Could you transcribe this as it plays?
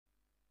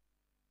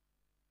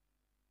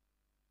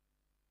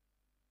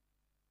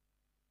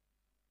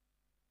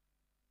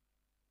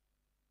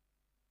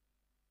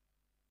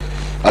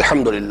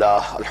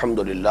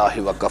الحمدللہ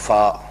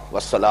وکفا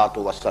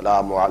والصلاة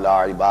والسلام علی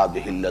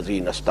عبادہ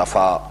الذین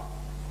اصطفا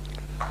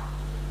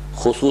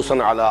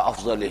خصوصاً علی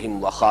افضلہم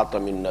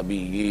وخاتم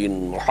النبیین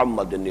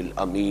محمد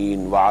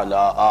الامین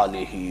وعلی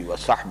آلہ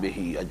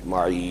وصحبہ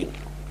اجمعین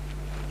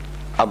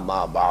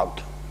اما بعد۔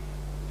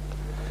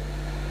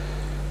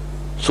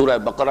 سورہ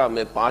بقرہ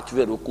میں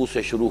 5ویں رکوع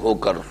سے شروع ہو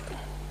کر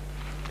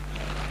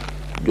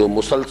جو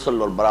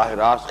مسلسل اور براہ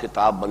راست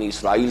خطاب بنی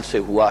اسرائیل سے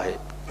ہوا ہے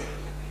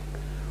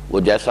وہ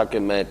جیسا کہ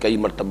میں کئی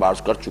مرتبہ عرض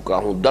کر چکا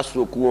ہوں 10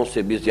 رکوعوں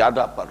سے بھی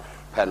زیادہ پر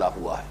پھیلا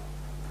ہوا ہے۔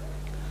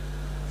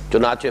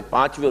 چنانچہ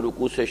 5ویں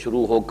رکوع سے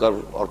شروع ہو کر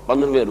اور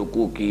 15ویں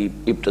رکوع کی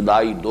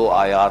ابتدائی 2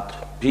 آیات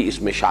بھی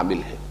اس میں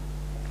شامل ہیں۔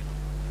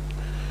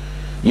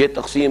 یہ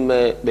تقسیم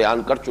میں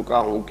بیان کر چکا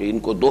ہوں کہ ان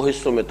کو 2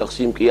 حصوں میں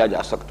تقسیم کیا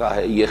جا سکتا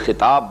ہے۔ یہ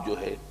خطاب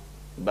جو ہے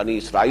بنی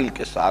اسرائیل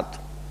کے ساتھ،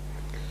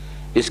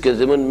 اس کے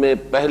ضمن میں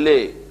پہلے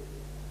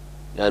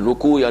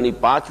رکوع یعنی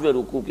 5ویں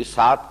رکوع کی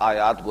 7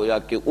 آیات گویا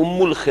کہ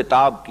ام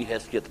الخطاب کی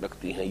حیثیت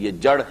رکھتی ہیں۔ یہ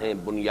جڑ ہیں،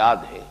 بنیاد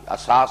ہیں،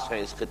 اساس ہیں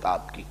اس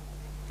خطاب کی،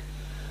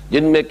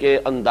 جن میں کہ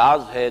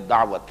انداز ہے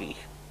دعوتی،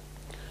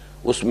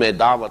 اس میں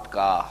دعوت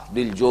کا،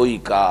 دلجوئی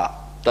کا،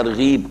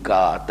 ترغیب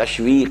کا،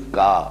 تشویق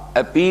کا،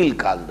 اپیل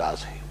کا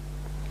انداز ہے۔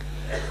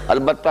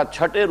 البتہ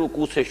 6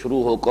 رکوع سے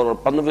شروع ہو کر اور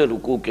 15ویں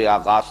رکوع کے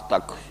آغاز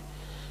تک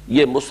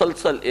یہ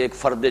مسلسل ایک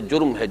فرد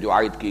جرم ہے جو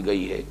عائد کی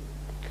گئی ہے،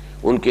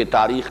 ان کے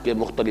تاریخ کے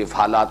مختلف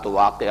حالات و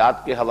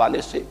واقعات کے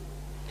حوالے سے،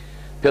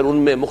 پھر ان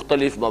میں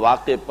مختلف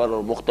مواقع پر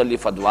اور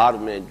مختلف ادوار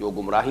میں جو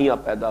گمراہیاں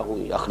پیدا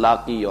ہوئیں،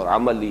 اخلاقی اور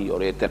عملی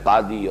اور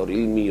اعتقادی اور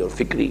علمی اور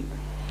فکری،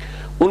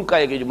 ان کا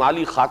ایک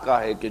اجمالی خاکہ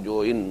ہے کہ جو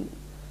ان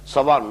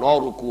 9.25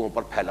 رکوعوں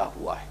پر پھیلا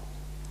ہوا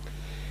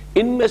ہے۔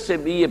 ان میں سے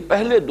بھی یہ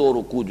پہلے 2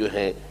 رکوع جو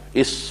ہیں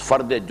اس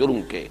فرد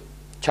جرم کے،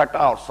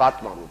 6واں اور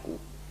 7واں رکوع،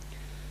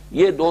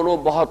 یہ دونوں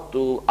بہت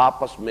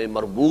آپس میں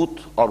مربوط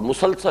اور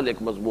مسلسل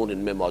ایک مضمون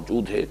ان میں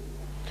موجود ہے،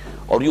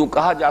 اور یوں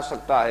کہا جا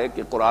سکتا ہے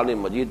کہ قرآن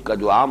مجید کا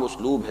جو عام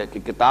اسلوب ہے کہ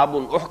کتاب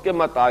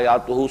احکمت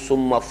آیاتہ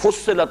ثم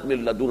فصلت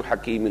من لدن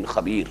حکیم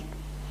خبیر،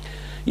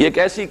 یہ ایک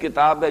ایسی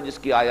کتاب ہے جس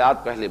کی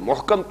آیات پہلے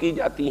محکم کی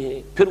جاتی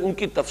ہیں پھر ان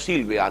کی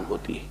تفصیل بیان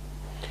ہوتی ہے۔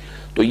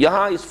 تو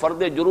یہاں اس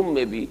فرد جرم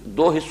میں بھی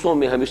 2 حصوں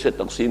میں ہم اسے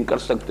تقسیم کر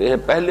سکتے ہیں۔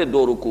 پہلے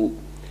 2 رکوع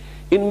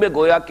ان میں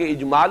گویا کہ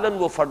اجمالاً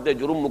وہ فرد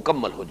جرم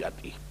مکمل ہو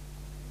جاتی ہے،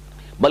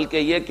 بلکہ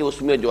یہ کہ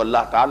اس میں جو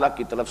اللہ تعالیٰ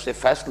کی طرف سے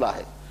فیصلہ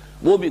ہے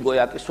وہ بھی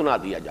گویا کہ سنا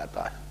دیا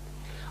جاتا ہے۔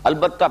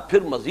 البتہ پھر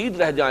مزید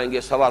رہ جائیں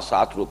گے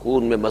 7.25 رکوع،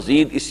 ان میں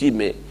مزید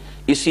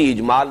اسی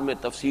اجمال میں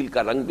تفصیل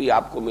کا رنگ بھی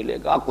آپ کو ملے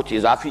گا، کچھ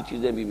اضافی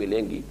چیزیں بھی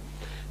ملیں گی،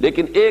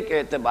 لیکن ایک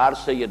اعتبار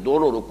سے یہ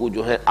دونوں رکوع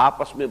جو ہیں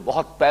آپس میں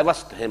بہت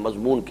پیوست ہیں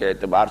مضمون کے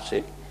اعتبار سے۔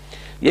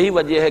 یہی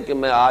وجہ ہے کہ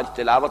میں آج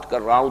تلاوت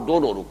کر رہا ہوں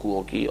دونوں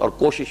رکوعوں کی، اور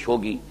کوشش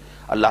ہوگی،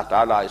 اللہ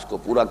تعالیٰ اس کو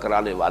پورا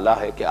کرانے والا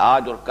ہے، کہ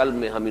آج اور کل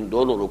میں ہم ان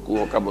دونوں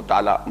رکوعوں کا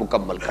مطالعہ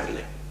مکمل کر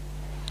لیں۔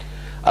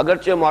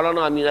 اگرچہ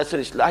مولانا امین اصغر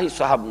اصلاحی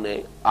صاحب نے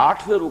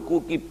 8ویں رکوع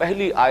کی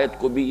پہلی آیت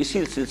کو بھی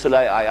اسی سلسلہ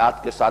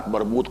آیات کے ساتھ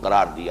مربوط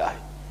قرار دیا ہے،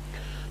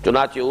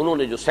 چنانچہ انہوں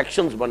نے جو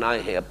سیکشنز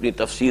بنائے ہیں اپنی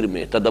تفسیر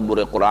میں،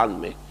 تدبر قرآن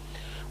میں،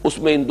 اس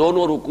میں ان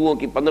دونوں رکوعوں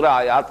کی 15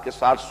 آیات کے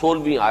ساتھ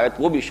 16ویں آیت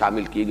وہ بھی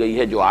شامل کی گئی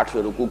ہے جو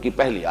 8ویں رکوع کی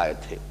پہلی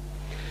آیت ہے۔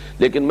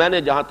 لیکن میں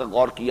نے جہاں تک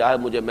غور کیا ہے،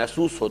 مجھے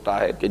محسوس ہوتا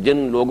ہے کہ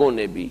جن لوگوں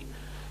نے بھی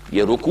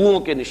یہ رکوعوں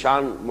کے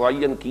نشان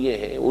معین کیے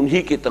ہیں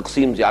انہی کی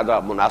تقسیم زیادہ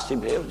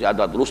مناسب ہے اور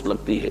زیادہ درست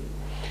لگتی ہے۔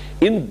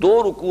 ان 2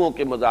 رکوعوں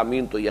کے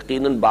مضامین تو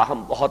یقیناً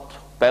باہم بہت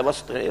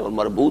پیوست ہیں اور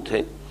مربوط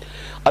ہیں،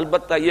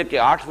 البتہ یہ کہ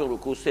 8ویں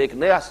رکوع سے ایک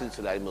نیا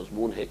سلسلہ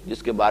مضمون ہے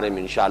جس کے بارے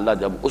میں انشاءاللہ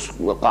جب اس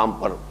مقام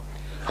پر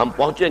ہم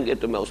پہنچیں گے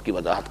تو میں اس کی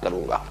وضاحت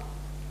کروں گا۔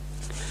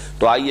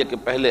 تو آئیے کہ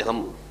پہلے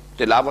ہم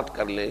تلاوت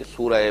کر لیں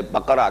سورہ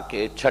بقرہ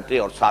کے 6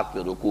 اور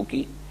 7ویں رکوع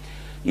کی۔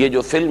 یہ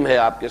جو فلم ہے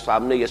آپ کے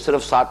سامنے یہ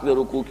صرف 7ویں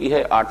رکوع کی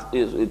ہے،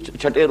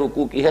 6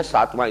 رکوع کی ہے،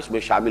 7واں اس میں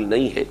شامل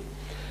نہیں ہے،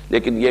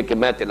 لیکن یہ کہ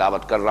میں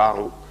تلاوت کر رہا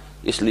ہوں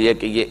اس لیے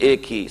کہ یہ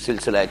ایک ہی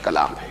سلسلہ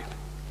کلام ہے۔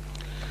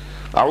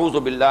 اعوذ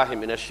باللہ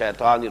من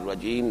الشیطان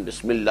الرجیم،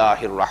 بسم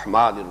اللہ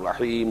الرحمن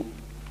الرحیم۔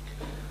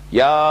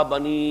 یا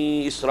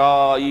بنی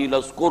اسرائیل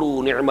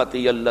اذکروا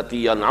نعمتی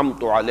التی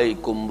انعمت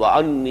علیکم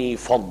وانی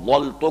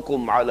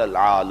فضلتکم علی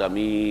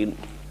العالمین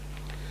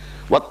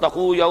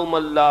واتقوا یوما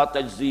لا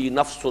تجزی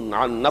نفس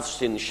عن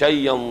نفس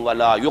شیئا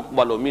ولا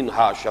يقبل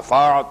منها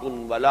شفاعة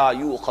ولا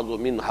يؤخذ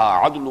منها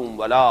عدل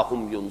ولا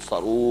هم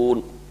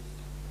ينصرون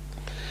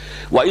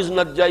وَإِذْ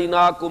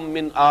نَجَّيْنَاكُمْ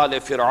مِنْ آلِ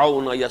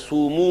فِرْعَوْنَ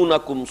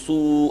يَسُومُونَكُمْ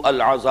سُوءَ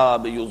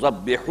الْعَذَابِ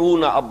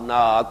يُذَبِّحُونَ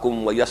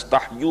أَبْنَاءَكُمْ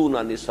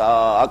وَيَسْتَحْيُونَ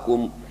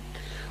نِسَاءَكُمْ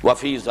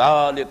وَفِي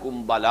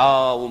ذَلِكُمْ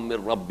بَلَاءٌ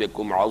مِّن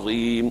رَّبِّكُمْ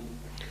عَظِيمٌ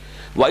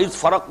وَإِذْ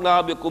فَرَقْنَا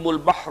بِكُمُ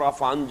الْبَحْرَ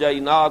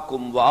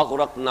فَأَنجَيْنَاكُمْ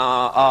وَأَغْرَقْنَا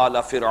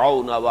آلَ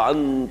فِرْعَوْنَ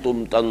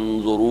وَأَنتُمْ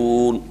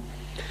تَنظُرُونَ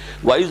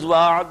وَإِذْ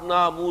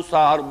وَاعَدْنَا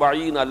مُوسَىٰ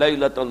 40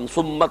 لَيْلَةً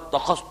ثُمَّ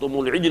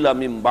اتَّخَذْتُمُ الْعِجْلَ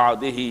مِن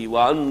بَعْدِهِ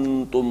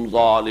وَأَنتُمْ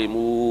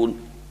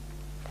ظَالِمُونَ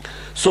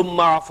ثم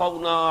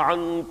عفونا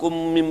عنكم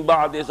من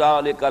بعد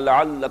ذلك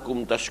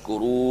لعلكم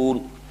تشكرون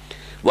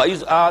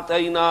وإذ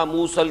آتينا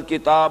موسى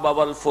الكتاب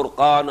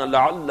والفرقان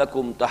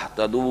لعلكم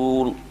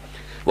تهتدون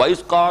وَإِذْ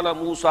قَالَ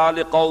مُوسَىٰ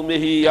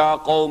لِقَوْمِهِ يَا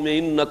قَوْمِ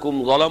إِنَّكُمْ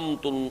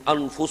ظَلَمْتُمْ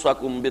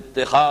أَنفُسَكُمْ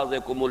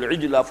بِاتِّخَاذِكُمُ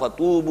الْعِجْلَ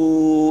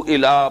فَتُوبُوا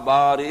إِلَىٰ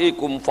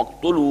بَارِئِكُمْ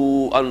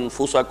فَاقْتُلُوا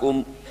أَنفُسَكُمْ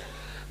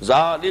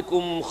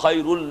ذَلِكُمْ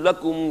خَيْرٌ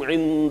لَكُمْ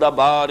عِندَ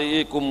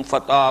بَارِئِكُمْ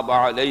فَتَابَ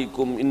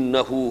عَلَيْكُمْ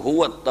إِنَّهُ هُوَ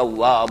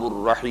التَّوَّابُ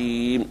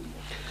الرَّحِيمُ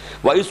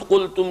وَإِذْ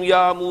قُلْتُمْ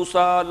يَا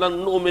مُوسَىٰ لَن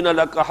نُّؤْمِنَ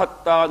لَكَ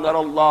حَتَّىٰ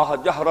نَرَى اللَّهَ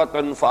جَهْرَةً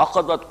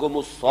فَأَخَذَتْكُمُ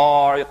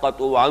الصَّاعِقَةُ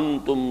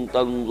وَأَنتُمْ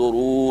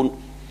تَنظُرُونَ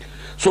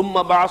ثم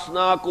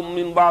بعثناكم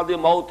من بعد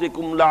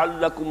موتكم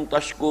لعلكم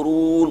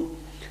تشكرون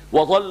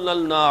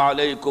وظللنا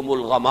عليكم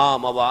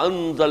الغمام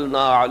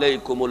وأنزلنا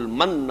عليكم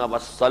المن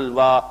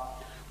والسلوى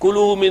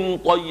كلوا من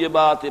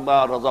طيبات ما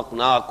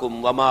رزقناكم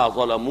وما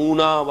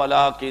ظلمونا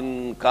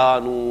ولكن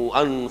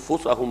كانوا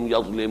أنفسهم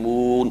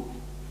يظلمون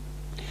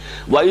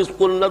وإذ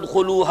قلنا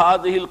ادخلوا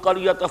هذه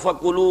القرية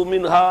فكلوا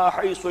منها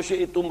حيث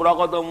شئتم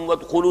رغدا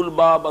وادخلوا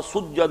الباب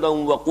سجدا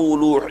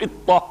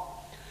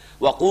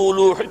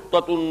وقولوا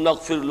حطة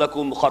نغفر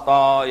لكم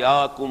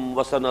خطاياكم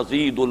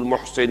وسنزيد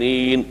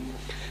المحسنين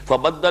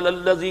فبدل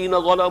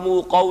الذين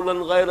ظلموا قولا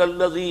غير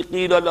الذي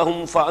قيل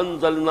لهم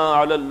فأنزلنا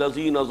على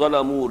الذين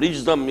ظلموا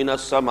رجزا من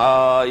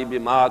السماء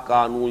بما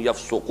كانوا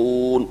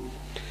يفسقون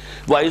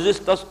وإذ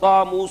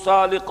استسقى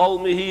موسى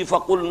لقومه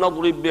فقلنا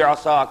اضرب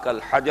بعصاك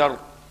الحجر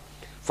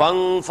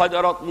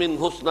فانفجرت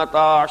منه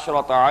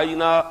 12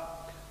 عينا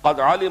قد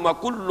علم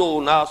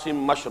كل ناس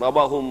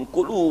مشربهم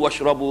كلوا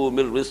واشربوا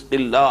من رزق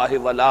الله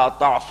ولا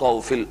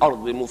تعصوا في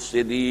الأرض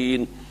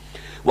مفسدين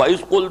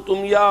وإذ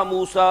قلتم يا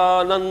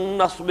موسى لن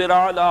نصبر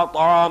على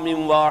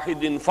طعام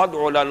واحد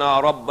فادع لنا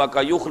ربك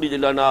يخرج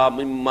لنا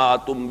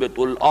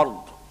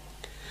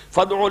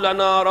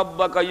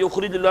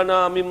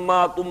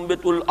مما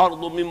تنبت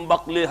الأرض من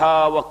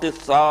بقلها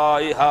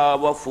وقثائها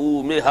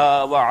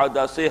وفومها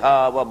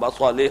وعدسها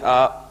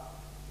وبصلها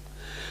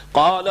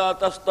قال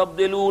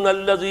تستبدلون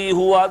الذي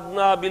هو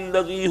أدنى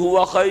بالذي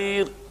هو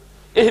خير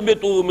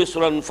اهبطوا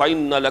مصرا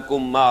فإن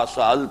لكم ما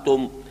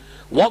سألتم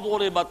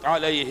وضربت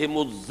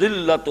عليهم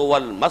الذلة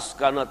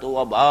والمسكنة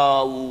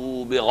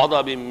وباءوا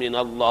بغضب من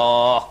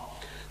الله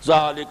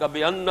ذلك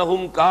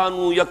بأنهم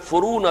كانوا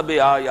يكفرون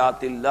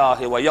بآيات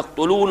الله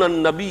ويقتلون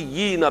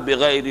النبيين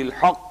بغير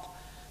الحق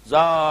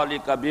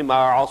ذلك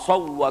بما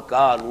عصوا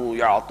وكانوا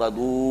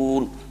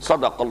يعتدون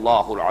صدق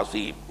الله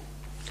العظيم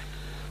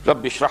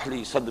رب اشرح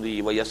لي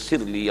صدري ويسر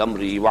لي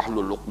امري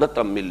واحلل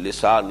عقدة من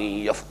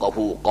لساني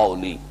يفقهوا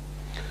قولي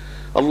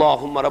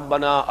اللهم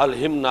ربنا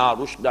الهمنا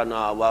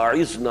رشدنا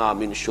واعذنا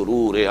من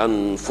شرور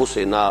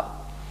انفسنا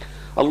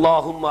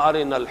اللهم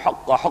ارنا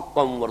الحق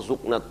حقا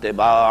وارزقنا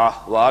اتباعه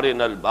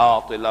وارنا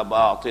الباطل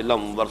باطلا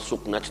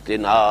وارزقنا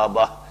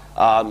اجتنابه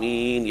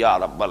آمین یا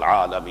رب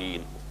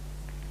العالمین۔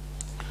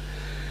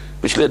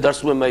 پچھلے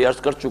درس میں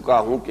عرض کر چکا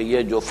ہوں کہ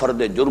یہ جو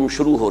فرد جرم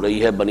شروع ہو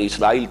رہی ہے بنی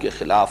اسرائیل کے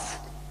خلاف،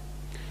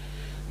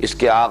 اس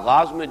کے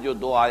آغاز میں جو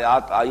 2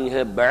 آیات آئی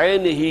ہیں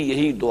بعین ہی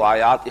یہی 2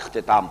 آیات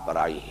اختتام پر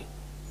آئی ہیں،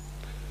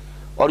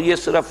 اور یہ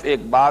صرف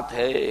ایک بات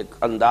ہے، ایک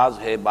انداز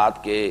ہے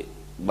بات کے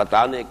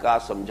بتانے کا،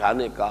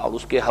 سمجھانے کا، اور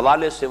اس کے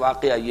حوالے سے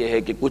واقعہ یہ ہے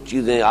کہ کچھ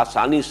چیزیں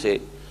آسانی سے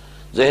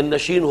ذہن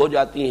نشین ہو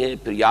جاتی ہیں،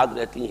 پھر یاد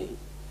رہتی ہیں،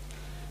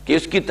 کہ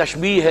اس کی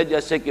تشبیہ ہے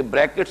جیسے کہ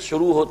بریکٹس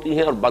شروع ہوتی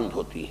ہیں اور بند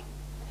ہوتی ہیں،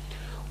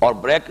 اور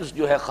بریکٹس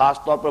جو ہے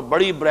خاص طور پر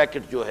بڑی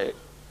بریکٹ جو ہے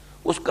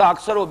اس کا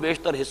اکثر و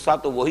بیشتر حصہ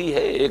تو وہی ہے،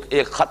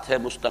 ایک خط ہے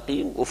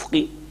مستقیم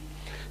افقی،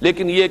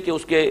 لیکن یہ کہ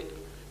اس کے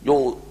جو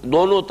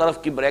دونوں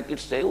طرف کی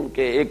بریکٹس ہیں ان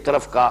کے ایک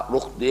طرف کا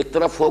رخ ایک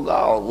طرف ہوگا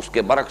اور اس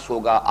کے برعکس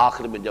ہوگا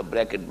آخر میں جب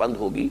بریکٹ بند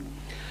ہوگی۔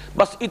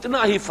 بس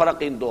اتنا ہی فرق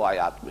ان 2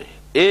 آیات میں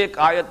ہے، ایک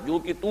آیت جو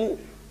کہ تو،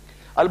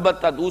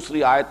 البتہ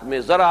دوسری آیت میں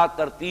ذرا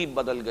ترتیب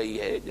بدل گئی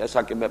ہے،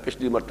 جیسا کہ میں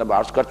پچھلی مرتبہ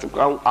عرض کر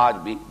چکا ہوں، آج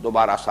بھی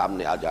دوبارہ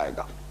سامنے آ جائے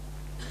گا۔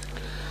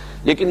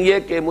 لیکن یہ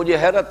کہ مجھے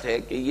حیرت ہے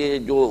کہ یہ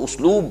جو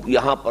اسلوب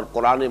یہاں پر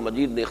قرآن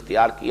مجید نے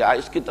اختیار کیا،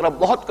 اس کی طرف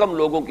بہت کم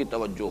لوگوں کی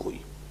توجہ ہوئی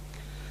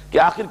کہ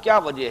آخر کیا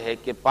وجہ ہے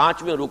کہ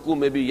 5ویں رکوع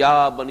میں بھی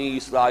یا بنی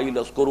اسرائیل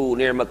اذکروا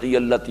نعمتی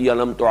التی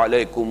انعمت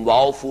علیکم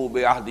واوفوا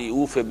بعہدی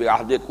اوف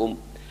بعہدکم،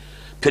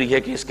 پھر یہ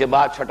کہ اس کے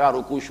بعد 6واں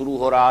رکوع شروع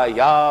ہو رہا ہے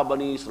یا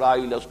بنی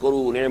اسرائیل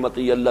اذکروا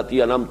نعمتی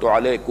التی انعمت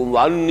علیکم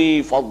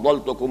وانی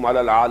فضلتکم علی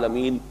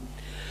العالمین،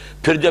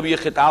 پھر جب یہ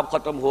خطاب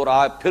ختم ہو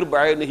رہا ہے پھر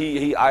بعین ہی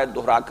یہی آیت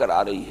دہرا کر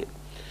آ رہی ہے۔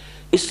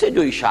 اس سے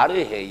جو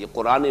اشارے ہیں، یہ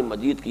قرآن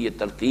مجید کی یہ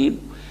ترتیب،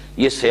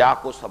 یہ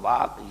سیاق و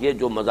سباق، یہ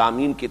جو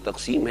مضامین کی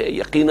تقسیم ہے،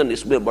 یقیناً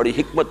اس میں بڑی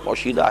حکمت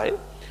پوشیدہ ہے۔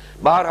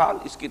 بہرحال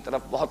اس کی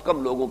طرف بہت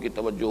کم لوگوں کی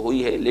توجہ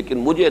ہوئی ہے، لیکن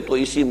مجھے تو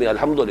اسی میں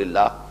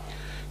الحمدللہ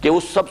کہ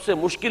اس سب سے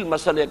مشکل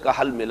مسئلے کا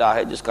حل ملا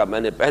ہے جس کا میں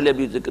نے پہلے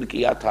بھی ذکر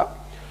کیا تھا،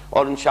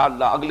 اور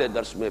انشاءاللہ اگلے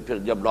درس میں پھر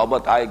جب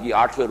نوبت آئے گی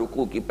 8ویں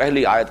رکوع کی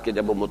پہلی آیت کے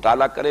جب وہ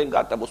مطالعہ کریں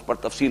گا تب اس پر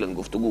تفصیلاً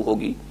گفتگو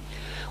ہوگی۔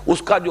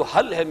 اس کا جو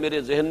حل ہے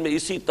میرے ذہن میں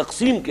اسی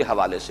تقسیم کے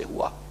حوالے سے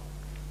ہوا۔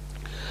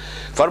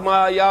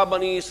 فرمایا یا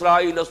بنی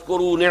اسرائیل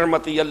اذکروا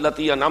نعمتی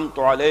التی انعمت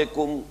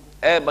علیکم،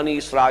 اے بنی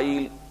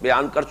اسرائیل،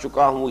 بیان کر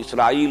چکا ہوں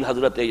اسرائیل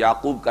حضرت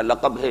یعقوب کا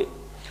لقب ہے،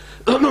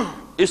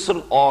 اسر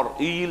اور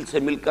ایل سے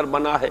مل کر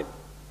بنا ہے،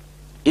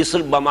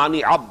 اسر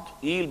بمانی عبد،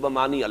 ایل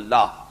بمانی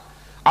اللہ،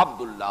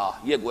 عبداللہ،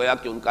 یہ گویا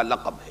کہ ان کا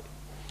لقب ہے۔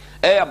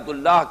 اے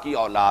عبداللہ کی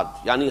اولاد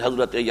یعنی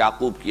حضرت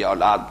یعقوب کی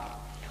اولاد،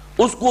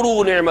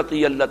 اذکروا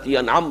نعمتی التی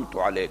انعمت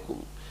علیکم،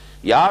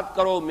 یاد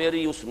کرو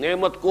میری اس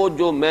نعمت کو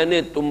جو میں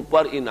نے تم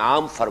پر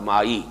انعام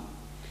فرمائی۔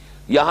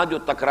 یہاں جو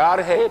تکرار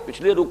ہے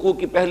پچھلے رکوع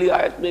کی پہلی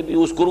آیت میں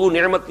بھی اذکروا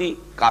نعمتی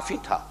کافی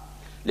تھا،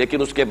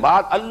 لیکن اس کے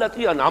بعد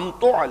التی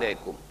انعمت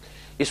علیکم،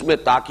 اس میں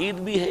تاکید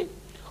بھی ہے،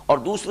 اور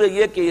دوسرے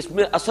یہ کہ اس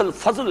میں اصل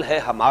فضل ہے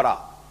ہمارا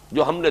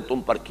جو ہم نے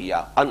تم پر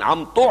کیا۔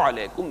 انعمت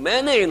علیکم،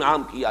 میں نے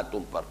انعام کیا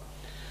تم پر،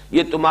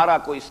 یہ تمہارا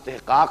کوئی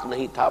استحقاق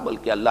نہیں تھا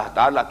بلکہ اللہ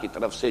تعالیٰ کی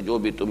طرف سے جو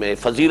بھی تمہیں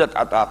فضیلت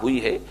عطا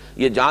ہوئی ہے،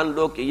 یہ جان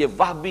لو کہ یہ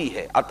وہبی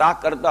ہے، عطا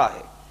کردہ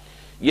ہے،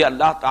 یہ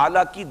اللہ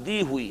تعالیٰ کی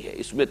دی ہوئی ہے،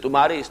 اس میں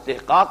تمہارے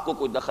استحقاق کو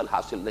کوئی دخل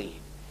حاصل نہیں ہے۔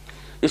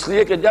 اس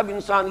لیے کہ جب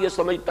انسان یہ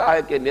سمجھتا ہے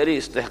کہ میرے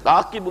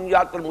استحقاق کی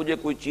بنیاد پر مجھے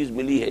کوئی چیز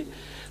ملی ہے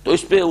تو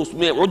اس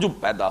میں عجب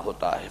پیدا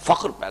ہوتا ہے،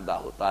 فخر پیدا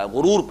ہوتا ہے،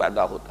 غرور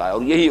پیدا ہوتا ہے،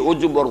 اور یہی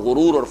عجب اور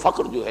غرور اور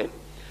فخر جو ہے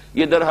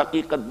یہ در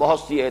حقیقت بہت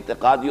سی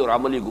اعتقادی اور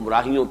عملی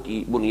گمراہیوں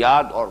کی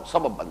بنیاد اور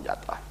سبب بن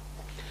جاتا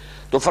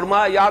ہے۔ تو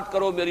فرمایا یاد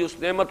کرو میری اس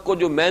نعمت کو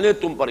جو میں نے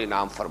تم پر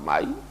انعام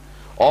فرمائی،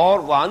 اور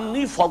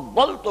وَأَنِّي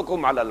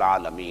فَضَّلْتُكُمْ عَلَى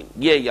الْعَالَمِينَ،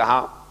 یہ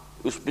یہاں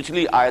اس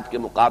پچھلی آیت کے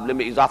مقابلے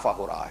میں اضافہ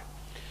ہو رہا ہے،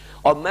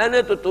 اور میں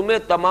نے تو تمہیں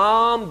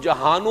تمام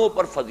جہانوں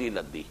پر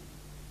فضیلت دی۔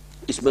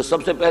 اس میں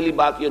سب سے پہلی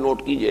بات یہ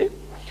نوٹ کیجئے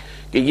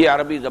کہ یہ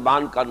عربی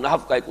زبان کا نحو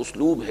کا ایک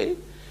اسلوب ہے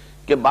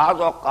کہ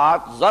بعض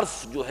اوقات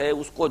ظرف جو ہے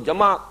اس کو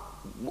جمع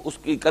اس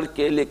کی کر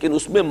کے، لیکن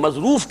اس میں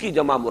مظروف کی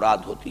جمع مراد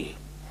ہوتی ہے۔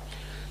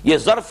 یہ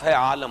ظرف ہے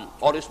عالم،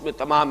 اور اس میں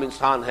تمام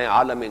انسان ہیں،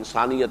 عالم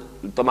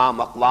انسانیت،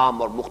 تمام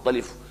اقوام اور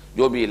مختلف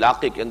جو بھی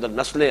علاقے کے اندر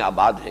نسلیں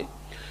آباد ہیں،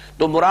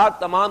 تو مراد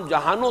تمام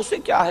جہانوں سے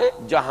کیا ہے؟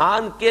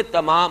 جہان کے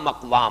تمام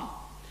اقوام،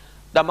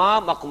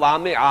 تمام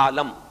اقوام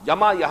عالم،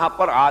 جمع یہاں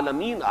پر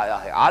عالمین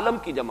آیا ہے، عالم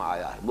کی جمع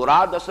آیا ہے،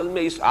 مراد اصل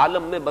میں اس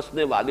عالم میں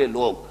بسنے والے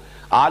لوگ،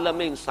 عالم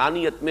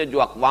انسانیت میں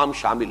جو اقوام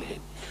شامل ہیں،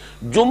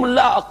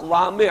 جملہ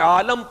اقوام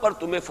عالم پر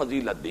تمہیں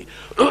فضیلت دی۔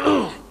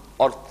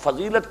 اور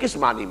فضیلت کس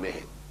معنی میں ہے؟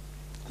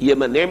 یہ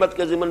میں نعمت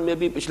کے ضمن میں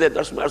بھی پچھلے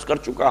درس میں عرض کر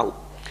چکا ہوں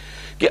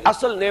کہ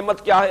اصل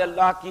نعمت کیا ہے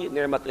اللہ کی؟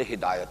 نعمت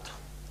ہدایت،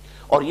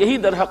 اور یہی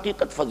در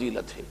حقیقت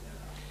فضیلت ہے۔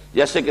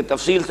 جیسے کہ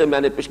تفصیل سے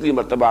میں نے پچھلی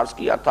مرتبہ عرض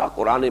کیا تھا،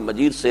 قرآن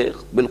مجید سے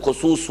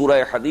بالخصوص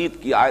سورہ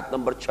حدید کی آیت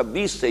نمبر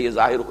 26 سے یہ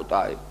ظاہر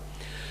ہوتا ہے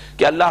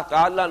کہ اللہ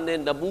تعالیٰ نے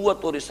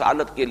نبوت اور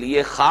رسالت کے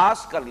لیے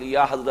خاص کر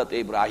لیا حضرت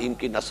ابراہیم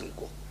کی نسل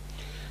کو۔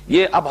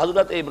 یہ اب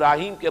حضرت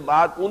ابراہیم کے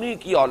بعد انہی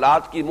کی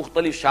اولاد کی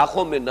مختلف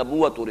شاخوں میں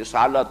نبوت اور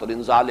رسالت اور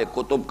انزال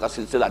کتب کا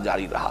سلسلہ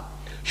جاری رہا،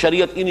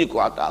 شریعت انہی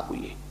کو عطا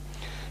ہوئی ہے۔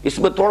 اس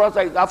میں تھوڑا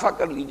سا اضافہ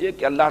کر لیجئے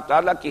کہ اللہ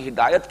تعالیٰ کی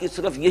ہدایت کی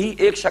صرف یہی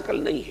ایک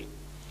شکل نہیں ہے،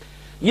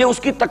 یہ اس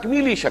کی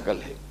تکمیلی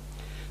شکل ہے۔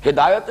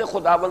 ہدایت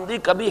خداوندی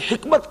کبھی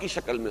حکمت کی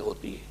شکل میں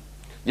ہوتی ہے،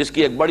 جس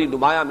کی ایک بڑی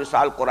نمایاں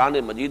مثال قرآن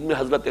مجید میں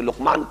حضرت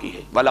لقمان کی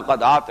ہے،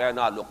 وَلَقَدْ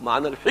آتَيْنَا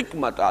لُقْمَانَ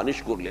الْحِكْمَةَ أَنِ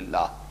اشْكُرْ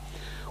لِلَّهِ۔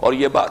 اور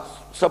یہ بات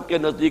سب کے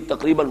نزدیک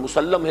تقریباً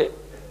مسلم ہے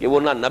کہ وہ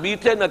نہ نبی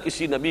تھے نہ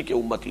کسی نبی کے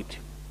امتی تھے،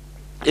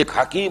 ایک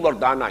حکیم اور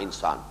دانا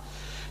انسان۔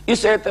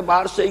 اس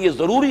اعتبار سے یہ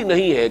ضروری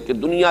نہیں ہے کہ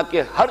دنیا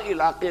کے ہر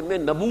علاقے میں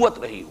نبوت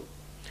رہی ہو،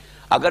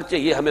 اگرچہ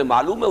یہ ہمیں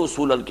معلوم ہے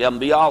اصولاً کہ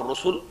انبیاء اور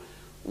رسل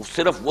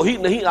صرف وہی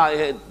نہیں آئے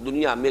ہیں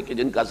دنیا میں کہ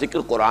جن کا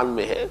ذکر قرآن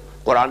میں ہے،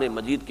 قرآن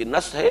مجید کی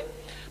نص ہے،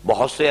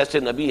 بہت سے ایسے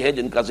نبی ہیں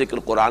جن کا ذکر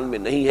قرآن میں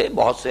نہیں ہے،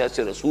 بہت سے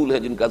ایسے رسول ہیں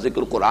جن کا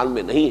ذکر قرآن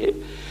میں نہیں ہے،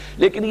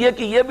 لیکن یہ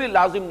کہ یہ بھی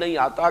لازم نہیں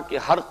آتا کہ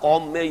ہر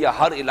قوم میں یا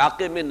ہر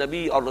علاقے میں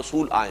نبی اور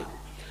رسول آئیں۔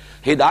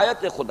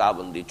 ہدایت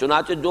خداوندی،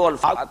 چنانچہ جو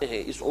الفاظ آتے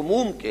ہیں اس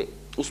عموم کے،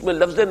 اس میں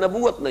لفظ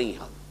نبوت نہیں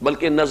ہے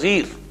بلکہ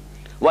نذیر،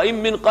 وَإِن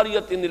مِّن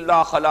قَرْيَةٍ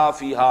إِلَّا خَلَا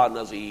فِيهَا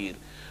نَذِيرٌ،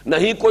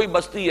 نہیں کوئی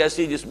بستی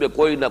ایسی جس میں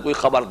کوئی نہ کوئی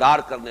خبردار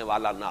کرنے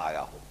والا نہ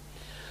آیا ہو۔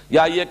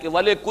 یا یہ کہ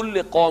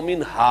وَلِكُلِّ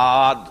قَوْمٍ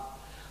ہاد،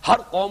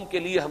 ہر قوم کے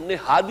لیے ہم نے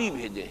ہادی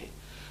بھیجے ہیں۔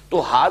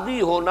 تو ہادی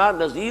ہونا،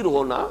 نذیر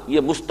ہونا،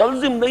 یہ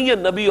مستلزم نہیں ہے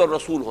نبی اور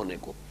رسول ہونے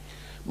کو۔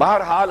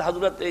 بہرحال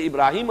حضرت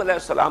ابراہیم علیہ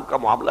السلام کا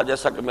معاملہ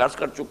جیسا کہ میں عرض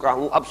کر چکا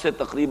ہوں، اب سے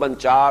تقریباً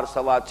 4،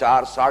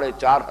 4.25،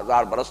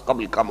 4.5 برس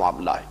قبل کا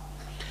معاملہ ہے،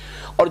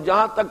 اور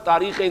جہاں تک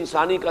تاریخ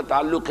انسانی کا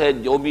تعلق ہے،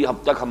 جو بھی اب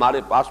تک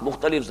ہمارے پاس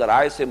مختلف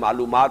ذرائع سے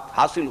معلومات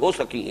حاصل ہو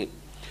سکی ہیں،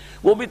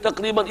 وہ بھی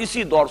تقریباً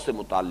اسی دور سے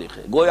متعلق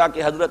ہے۔ گویا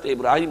کہ حضرت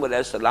ابراہیم علیہ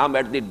السلام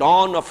at the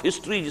dawn of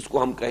history جس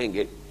کو ہم کہیں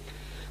گے،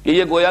 کہ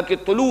یہ گویا کہ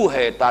طلوع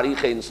ہے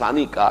تاریخ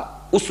انسانی کا،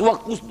 اس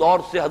وقت اس دور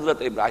سے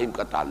حضرت ابراہیم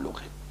کا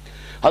تعلق ہے۔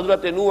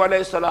 حضرت نوح علیہ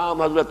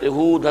السلام، حضرت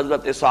ہود،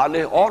 حضرت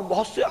صالح اور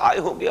بہت سے آئے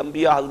ہوں گے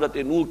انبیاء حضرت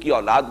نوح کی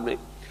اولاد میں،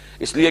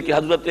 اس لیے کہ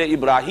حضرت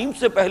ابراہیم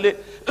سے پہلے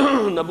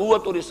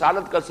نبوت اور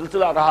رسالت کا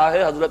سلسلہ رہا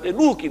ہے حضرت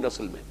نوح کی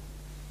نسل میں،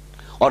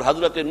 اور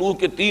حضرت نوح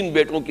کے 3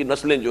 بیٹوں کی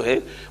نسلیں جو ہے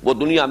وہ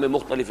دنیا میں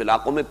مختلف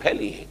علاقوں میں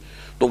پھیلی ہیں،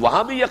 تو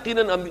وہاں بھی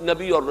یقیناً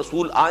نبی اور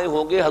رسول آئے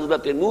ہوں گے۔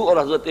 حضرت نوح اور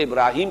حضرت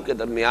ابراہیم کے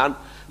درمیان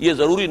یہ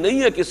ضروری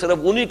نہیں ہے کہ صرف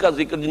انہی کا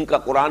ذکر جن کا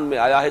قرآن میں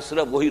آیا ہے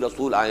صرف وہی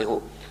رسول آئے ہوں،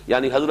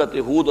 یعنی حضرت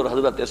ہود اور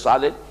حضرت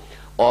صالح،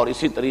 اور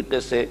اسی طریقے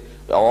سے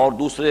اور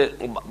دوسرے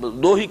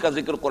دو ہی کا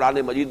ذکر قرآن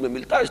مجید میں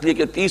ملتا ہے، اس لیے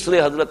کہ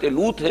تیسرے حضرت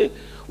لوط ہیں،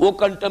 وہ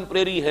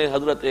کنٹمپریری ہیں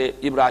حضرت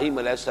ابراہیم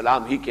علیہ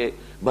السلام ہی کے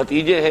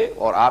بھتیجے ہیں،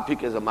 اور آپ ہی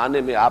کے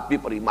زمانے میں آپ بھی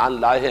پر ایمان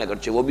لائے ہیں،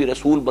 اگرچہ وہ بھی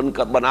رسول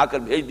بنا کر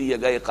بھیج دیے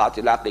گئے خاص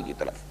علاقے کی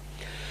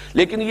طرف۔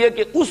 لیکن یہ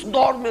کہ اس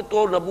دور میں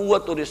تو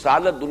نبوت اور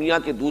رسالت دنیا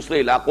کے دوسرے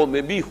علاقوں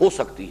میں بھی ہو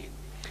سکتی ہے،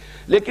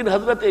 لیکن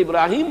حضرت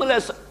ابراہیم علیہ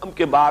السلام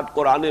کے بعد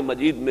قرآن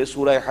مجید میں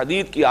سورہ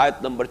حدید کی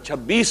آیت نمبر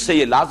 26 سے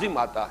یہ لازم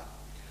آتا ہے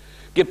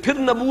کہ پھر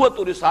نبوت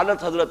اور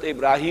رسالت حضرت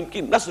ابراہیم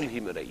کی نسل ہی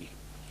میں رہی ہے۔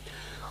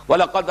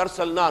 وَلَقَدْ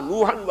أَرْسَلْنَا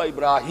نُوحًا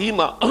وَإِبْرَاهِيمَ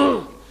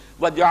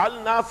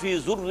وَجَعَلْنَا فِي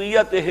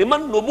ذُرِّيَّتِهِمَا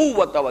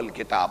النُّبُوَّةَ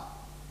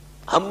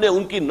وَالْكِتَابَ، ہم نے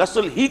ان کی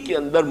نسل ہی کے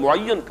اندر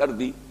معین کر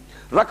دی،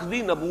 رکھ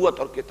دی نبوت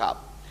اور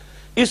کتاب۔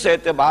 اس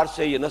اعتبار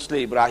سے یہ نسل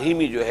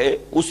ابراہیمی جو ہے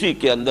اسی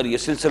کے اندر یہ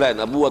سلسلہ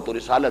نبوت اور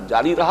رسالت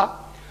جاری رہا،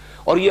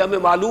 اور یہ ہمیں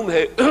معلوم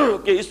ہے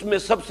کہ اس میں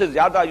سب سے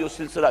زیادہ جو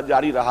سلسلہ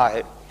جاری رہا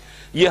ہے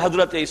یہ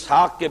حضرت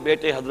اسحاق کے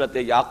بیٹے حضرت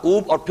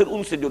یعقوب اور پھر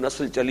ان سے جو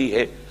نسل چلی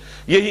ہے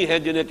یہی ہے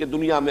جنہیں کہ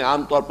دنیا میں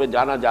عام طور پہ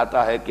جانا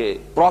جاتا ہے کہ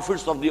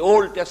prophets of the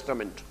Old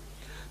Testament,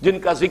 جن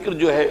کا ذکر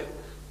جو ہے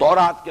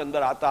تورات کے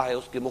اندر آتا ہے،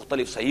 اس کے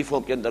مختلف صحیفوں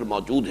کے اندر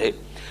موجود ہے۔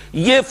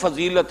 یہ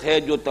فضیلت ہے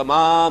جو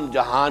تمام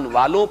جہان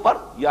والوں پر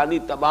یعنی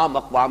تمام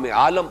اقوام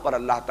عالم پر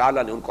اللہ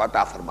تعالیٰ نے ان کو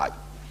عطا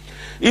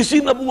فرمائی۔ اسی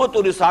نبوت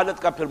اور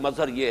رسالت کا پھر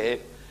مظہر یہ ہے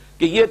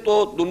کہ یہ تو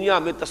دنیا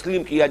میں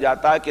تسلیم کیا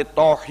جاتا ہے کہ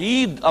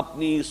توحید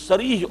اپنی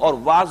صریح اور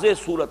واضح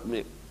صورت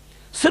میں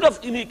صرف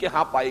انہی کے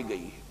ہاں پائی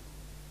گئی ہے۔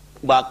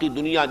 باقی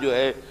دنیا جو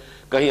ہے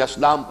کہیں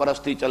اسلام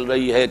پرستی چل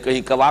رہی ہے،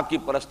 کہیں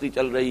کواکب پرستی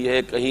چل رہی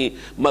ہے،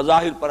 کہیں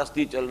مظاہر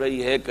پرستی چل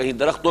رہی ہے، کہیں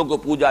درختوں کو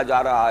پوجا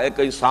جا رہا ہے،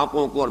 کہیں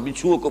سانپوں کو اور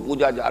بچھوؤں کو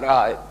پوجا جا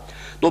رہا ہے۔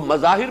 تو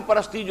مظاہر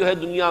پرستی جو ہے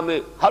دنیا میں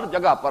ہر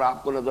جگہ پر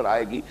آپ کو نظر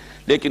آئے گی،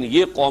 لیکن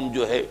یہ قوم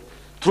جو ہے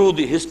تھرو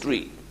دی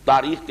ہسٹری،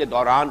 تاریخ کے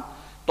دوران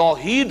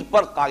توحید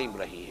پر قائم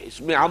رہی ہے۔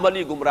 اس میں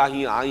عملی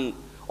گمراہیاں آئیں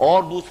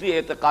اور دوسری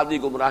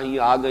اعتقادی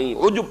گمراہیاں آ گئیں،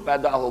 عجب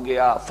پیدا ہو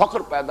گیا،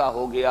 فخر پیدا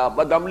ہو گیا،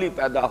 بدعملی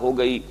پیدا ہو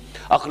گئی،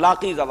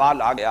 اخلاقی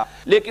زوال آ گیا،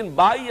 لیکن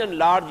بائی اینڈ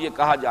لارج یہ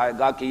کہا جائے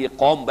گا کہ یہ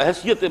قوم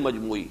بحیثیت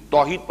مجموعی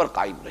توحید پر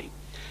قائم رہی۔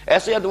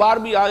 ایسے ادوار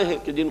بھی آئے ہیں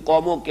کہ جن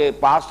قوموں کے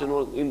پاس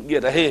یہ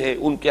رہے ہیں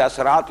ان کے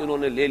اثرات انہوں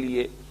نے لے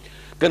لیے،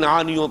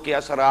 کنعانیوں کے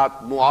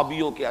اثرات،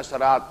 موابیوں کے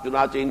اثرات،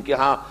 چنانچہ ان کے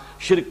ہاں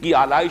شرک کی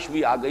آلائش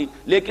بھی آ گئی،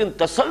 لیکن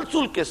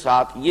تسلسل کے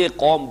ساتھ یہ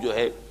قوم جو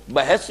ہے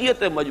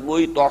بحیثیت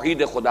مجموعی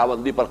توحید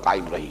خداوندی پر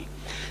قائم رہی۔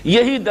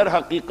 یہی در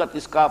حقیقت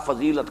اس کا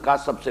فضیلت کا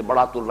سب سے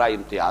بڑا ترہ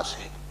امتیاز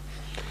ہے۔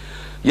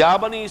 یا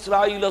بنی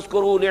اسرائیل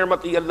اذکروا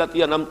نعمتی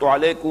التی انعمت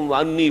علیکم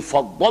وانی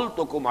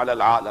فضلتکم علی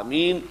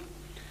العالمین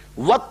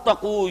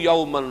واتقوا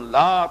یوما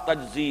لا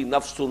تجزی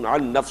نفس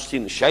عن نفس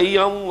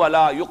شیئا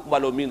ولا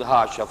یقبل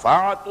منها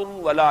شفاعۃ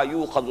ولا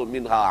یؤخذ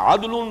منها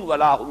عدل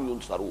ولا هم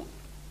ینصرون۔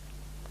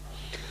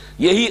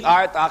 یہی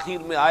آیت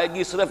آخر میں آئے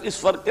گی صرف اس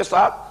فرق کے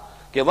ساتھ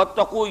کہ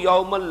واتقوا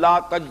یوما لا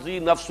تجزی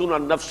نفس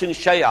عن نفس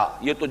شیئا،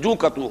 یہ تو جو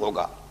کا تو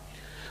ہوگا،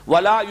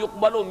 ولا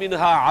يقبل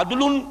منها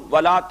عدل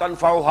ولا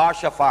تنفعها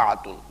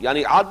شفاعت،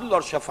 یعنی عدل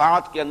اور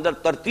شفاعت کے اندر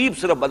ترتیب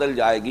صرف بدل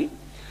جائے گی۔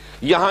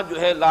 یہاں جو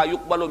ہے لا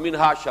يقبل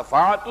منها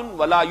شفاعت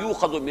ولا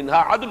يؤخذ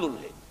منها عدل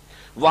ہے،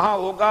 وہاں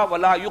ہوگا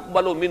ولا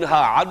يقبل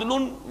منها عدل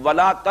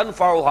ولا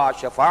تنفعها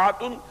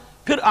شفاعت،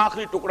 پھر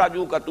آخری ٹکڑا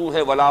جو کا تو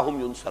ہے ولا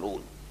هم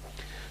ينصرون۔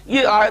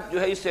 یہ آیت جو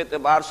ہے اس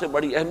اعتبار سے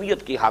بڑی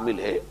اہمیت کی حامل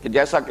ہے کہ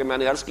جیسا کہ میں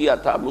نے عرض کیا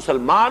تھا،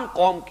 مسلمان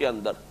قوم کے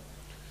اندر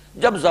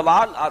جب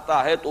زوال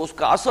آتا ہے تو اس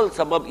کا اصل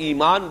سبب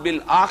ایمان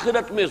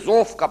بالآخرت میں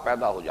ضعف کا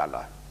پیدا ہو جانا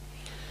ہے۔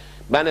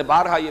 میں نے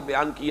بارہا یہ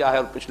بیان کیا ہے،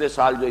 اور پچھلے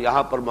سال جو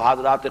یہاں پر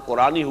محاضرات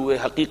قرآنی ہوئے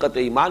حقیقت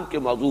ایمان کے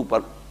موضوع پر،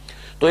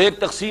 تو ایک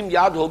تقسیم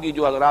یاد ہوگی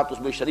جو حضرات اس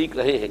میں شریک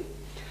رہے ہیں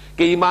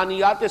کہ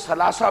ایمانیات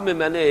ثلاثہ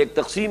میں نے ایک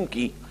تقسیم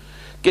کی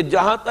کہ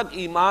جہاں تک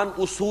ایمان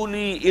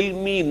اصولی،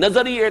 علمی،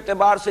 نظری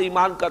اعتبار سے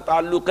ایمان کا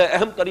تعلق ہے،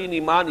 اہم ترین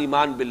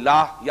ایمان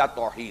باللہ یا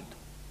توحید،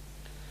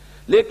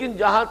 لیکن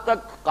جہاں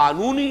تک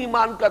قانونی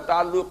ایمان کا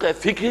تعلق ہے،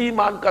 فقہی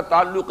ایمان کا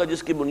تعلق ہے،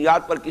 جس کی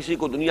بنیاد پر کسی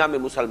کو دنیا میں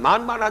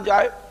مسلمان مانا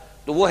جائے،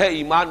 تو وہ ہے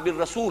ایمان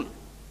بالرسول،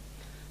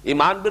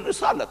 ایمان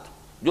بالرسالت۔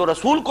 جو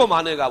رسول کو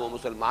مانے گا وہ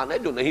مسلمان ہے،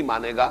 جو نہیں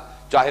مانے گا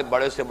چاہے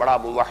بڑے سے بڑا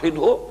موحد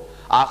ہو،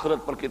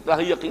 آخرت پر کتنا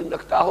ہی یقین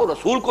رکھتا ہو،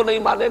 رسول کو نہیں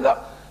مانے گا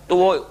تو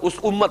وہ اس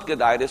امت کے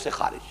دائرے سے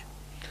خارج۔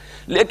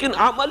 لیکن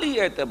عملی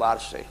اعتبار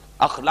سے،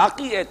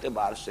 اخلاقی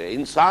اعتبار سے،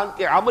 انسان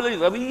کے عملی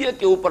رویے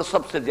کے اوپر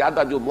سب سے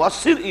زیادہ جو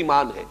مؤثر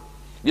ایمان ہے،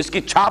 جس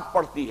کی چھاپ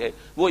پڑتی ہے،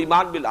 وہ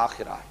ایمان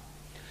بالآخرہ ہے۔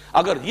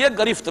 اگر یہ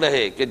گرفت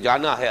رہے کہ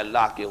جانا ہے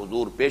اللہ کے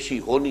حضور، پیشی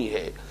ہونی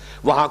ہے،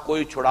 وہاں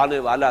کوئی چھڑانے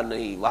والا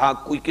نہیں، وہاں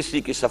کوئی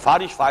کسی کی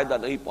سفارش فائدہ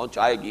نہیں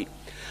پہنچائے گی،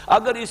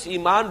 اگر اس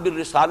ایمان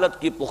بالرسالت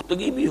کی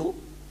پختگی بھی ہو،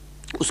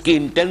 اس کی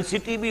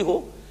انٹینسٹی بھی ہو،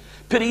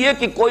 پھر یہ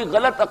کہ کوئی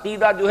غلط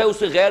عقیدہ جو ہے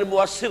اسے غیر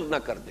مؤثر نہ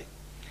کر دے۔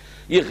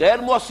 یہ غیر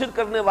مؤثر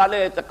کرنے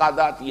والے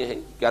اعتقادات یہ ہیں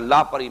کہ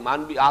اللہ پر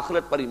ایمان بھی،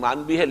 آخرت پر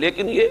ایمان بھی ہے،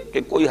 لیکن یہ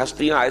کہ کوئی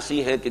ہستیاں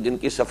ایسی ہیں کہ جن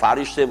کی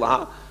سفارش سے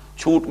وہاں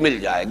چھوٹ مل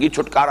جائے گی،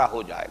 چھٹکارا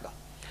ہو جائے گا،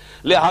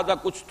 لہذا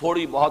کچھ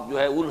تھوڑی بہت جو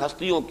ہے ان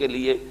ہستیوں کے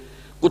لیے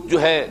کچھ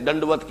جو ہے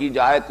دنڈوت کی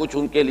جائے، کچھ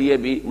ان کے لیے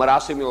بھی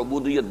مراسم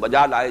عبودیت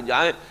بجا لائے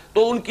جائیں،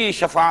 تو ان کی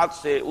شفاعت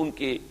سے،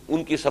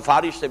 ان کی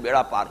سفارش سے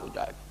بیڑا پار ہو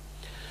جائے گا۔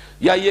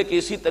 یا یہ کہ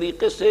اسی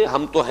طریقے سے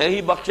ہم تو ہیں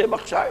ہی بخشے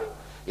بخشائے،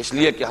 اس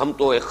لیے کہ ہم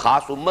تو ایک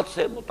خاص امت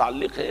سے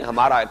متعلق ہیں،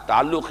 ہمارا ایک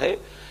تعلق ہے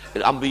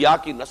انبیاء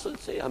کی نسل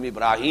سے، ہم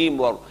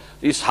ابراہیم اور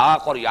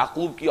اسحاق اور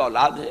یعقوب کی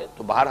اولاد ہیں،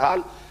 تو بہرحال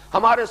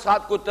ہمارے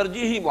ساتھ کوئی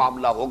ترجیحی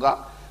معاملہ ہوگا،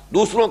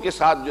 دوسروں کے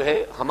ساتھ جو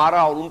ہے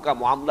ہمارا اور ان کا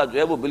معاملہ جو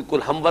ہے وہ بالکل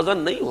ہم وزن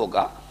نہیں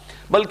ہوگا،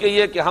 بلکہ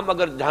یہ کہ ہم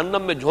اگر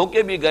جہنم میں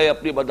جھونکے بھی گئے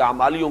اپنی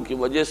بدعمالیوں کی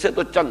وجہ سے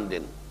تو چند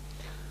دن،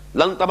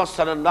 لن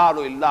تمسنا النار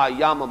الا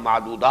ایاما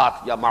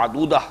معدودات یا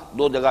معدودہ،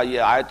 دو جگہ یہ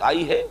آیت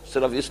آئی ہے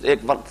صرف اس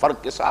ایک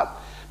فرق کے ساتھ،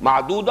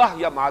 معدودہ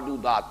یا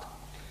معدودات۔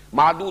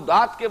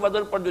 معدودات کے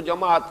وزن پر جو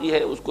جمع آتی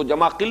ہے اس کو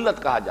جمع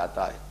قلت کہا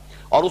جاتا ہے،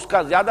 اور اس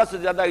کا زیادہ سے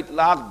زیادہ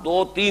اطلاق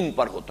 2-3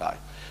 پر ہوتا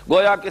ہے،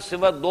 گویا کہ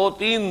صرف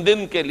 2-3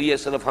 دن کے لیے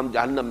صرف ہم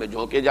جہنم میں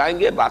جھونکے جائیں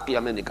گے، باقی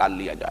ہمیں نکال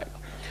لیا جائے گا۔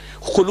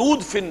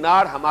 خلود فی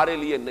النار ہمارے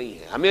لیے نہیں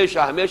ہے، ہمیشہ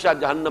ہمیشہ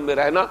جہنم میں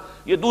رہنا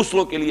یہ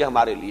دوسروں کے لیے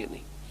ہمارے لیے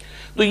نہیں۔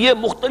 تو یہ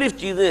مختلف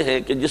چیزیں ہیں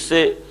کہ جس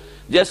سے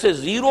جیسے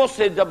زیرو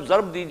سے جب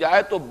ضرب دی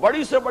جائے تو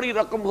بڑی سے بڑی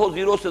رقم ہو،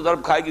 زیرو سے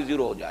ضرب کھائے گی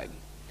زیرو ہو جائے گی۔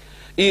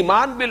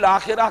 ایمان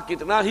بالآخرہ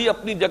کتنا ہی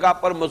اپنی جگہ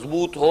پر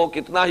مضبوط ہو،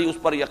 کتنا ہی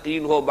اس پر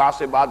یقین ہو،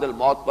 بعث بعد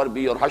الموت پر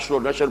بھی اور حشر و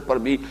نشر پر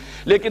بھی،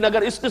 لیکن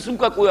اگر اس قسم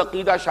کا کوئی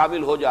عقیدہ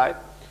شامل ہو جائے،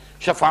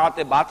 شفاعت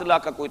باطلہ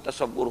کا کوئی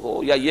تصور ہو،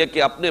 یا یہ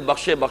کہ اپنے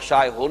بخشے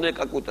بخشائے ہونے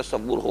کا کوئی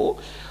تصور ہو،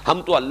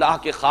 ہم تو اللہ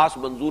کے خاص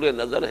منظور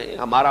نظر ہیں،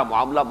 ہمارا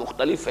معاملہ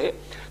مختلف ہے،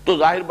 تو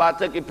ظاہر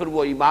بات ہے کہ پھر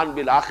وہ ایمان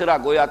بالآخرہ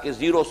گویا کہ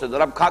زیرو سے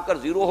ضرب کھا کر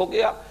زیرو ہو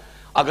گیا،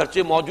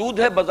 اگرچہ موجود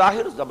ہے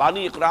بظاہر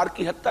زبانی اقرار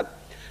کی حد تک،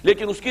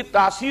 لیکن اس کی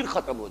تاثیر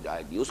ختم ہو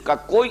جائے گی، اس کا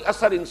کوئی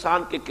اثر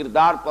انسان کے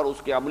کردار پر،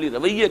 اس کے عملی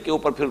رویے کے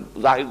اوپر پھر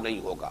ظاہر نہیں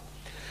ہوگا۔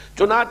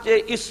 چنانچہ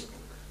اس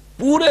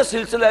پورے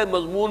سلسلہ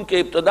مضمون کے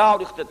ابتدا اور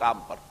اختتام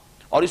پر،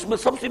 اور اس میں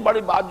سب سے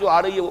بڑی بات جو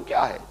آ رہی ہے وہ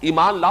کیا ہے؟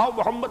 ایمان لاؤ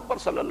محمد پر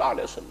صلی اللہ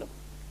علیہ وسلم۔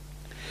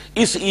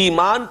 اس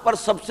ایمان پر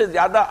سب سے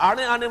زیادہ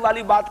آنے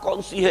والی بات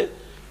کون سی ہے؟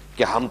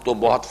 کہ ہم تو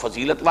بہت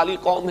فضیلت والی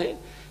قوم ہیں۔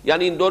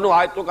 یعنی ان دونوں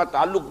آیتوں کا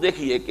تعلق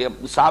دیکھیے کہ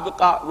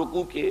سابقہ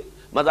رکوع کے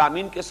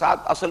مضامین کے ساتھ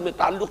اصل میں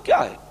تعلق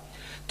کیا ہے،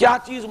 کیا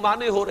چیز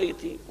مانے ہو رہی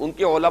تھی؟ ان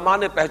کے علماء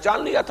نے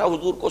پہچان لیا تھا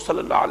حضور کو صلی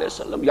اللہ علیہ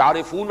وسلم،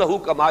 یعرفونہ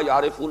کما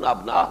یعرفون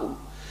ابناہم،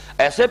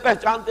 ایسے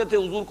پہچانتے تھے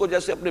حضور کو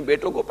جیسے اپنے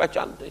بیٹوں کو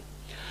پہچانتے ہیں۔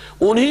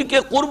 انہی کے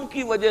قرب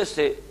کی وجہ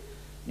سے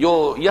جو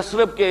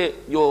یثرب کے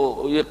جو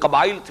یہ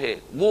قبائل تھے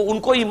وہ ان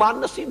کو ایمان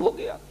نصیب ہو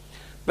گیا۔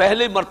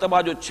 پہلے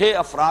مرتبہ جو 6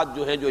 افراد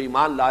جو ہیں جو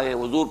ایمان لائے ہیں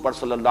حضور پر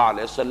صلی اللہ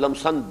علیہ وسلم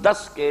سن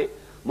 10 کے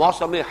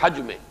موسم حج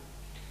میں،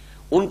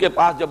 ان کے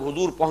پاس جب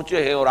حضور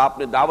پہنچے ہیں اور آپ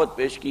نے دعوت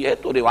پیش کی ہے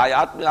تو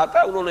روایات میں آتا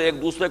ہے انہوں نے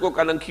ایک دوسرے کو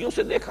کننکھیوں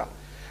سے دیکھا،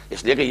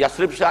 اس لیے کہ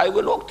یثرب سے آئے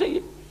ہوئے لوگ تھے یہ،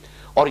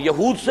 اور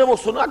یہود سے وہ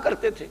سنا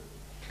کرتے تھے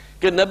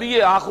کہ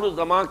نبی آخر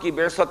الزمان کی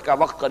بعثت کا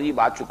وقت قریب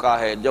آ چکا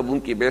ہے، جب ان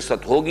کی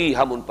بعثت ہوگی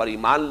ہم ان پر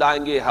ایمان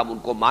لائیں گے، ہم ان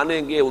کو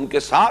مانیں گے، ان کے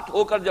ساتھ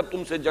ہو کر جب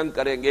تم سے جنگ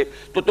کریں گے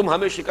تو تم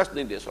ہمیں شکست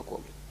نہیں دے سکو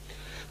گے۔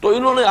 تو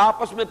انہوں نے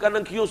آپس میں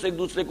کننکھیوں سے ایک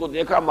دوسرے کو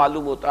دیکھا،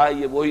 معلوم ہوتا ہے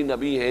یہ وہی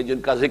نبی ہیں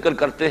جن کا ذکر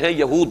کرتے ہیں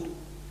یہود،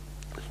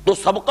 تو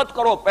سبقت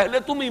کرو، پہلے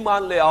تم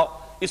ایمان لے آؤ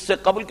اس سے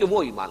قبل کہ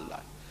وہ ایمان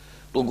لائے۔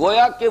 تو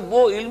گویا کہ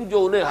وہ علم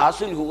جو انہیں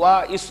حاصل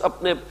ہوا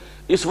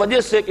اس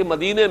وجہ سے کہ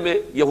مدینے میں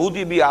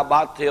یہودی بھی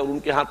آباد تھے اور ان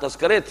کے ہاں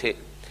تذکرے تھے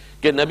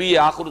کہ نبی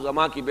آخر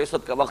زمان کی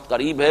بعثت کا وقت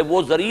قریب ہے،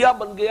 وہ ذریعہ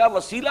بن گیا،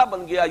 وسیلہ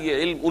بن گیا یہ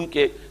علم ان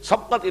کے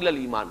سبقت الی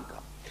الایمان کا۔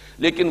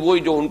 لیکن وہی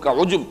جو ان کا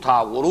عجب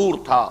تھا، غرور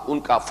تھا، ان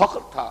کا فخر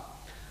تھا،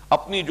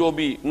 اپنی جو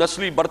بھی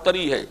نسلی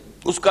برتری ہے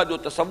اس کا جو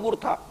تصور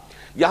تھا،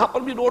 یہاں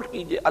پر بھی نوٹ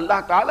کیجئے اللہ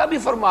تعالیٰ بھی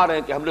فرما رہے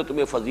ہیں کہ ہم نے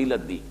تمہیں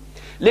فضیلت دی،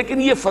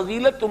 لیکن یہ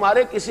فضیلت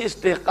تمہارے کسی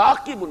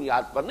استحقاق کی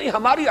بنیاد پر نہیں،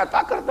 ہماری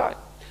عطا کردہ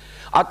ہے۔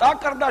 عطا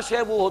کردہ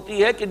شے وہ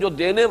ہوتی ہے کہ جو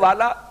دینے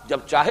والا جب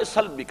چاہے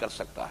سلب بھی کر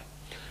سکتا ہے،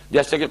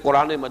 جیسے کہ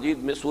قرآن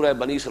مجید میں سورہ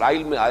بنی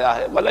اسرائیل میں آیا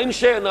ہے وَلَئِن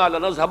شِئْنَا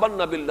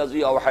لَنَذْهَبَنَّ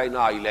بِالَّذِي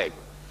أَوْحَيْنَا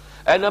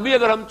إِلَيْكَ، اے نبی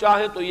اگر ہم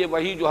چاہیں تو یہ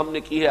وحی جو ہم نے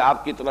کی ہے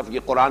آپ کی طرف، یہ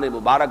قرآن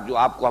مبارک جو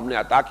آپ کو ہم نے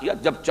عطا کیا،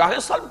 جب چاہیں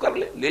سلب کر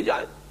لیں، لے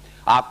جائیں،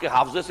 آپ کے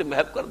حافظے سے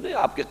محو کر دیں،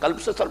 آپ کے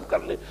قلب سے سلب کر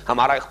لیں،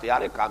 ہمارا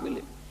اختیار کامل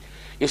ہے۔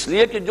 اس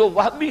لیے کہ جو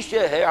وہبی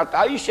شے ہے،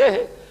 عطائی شے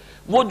ہے،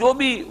 وہ جو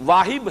بھی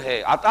واہب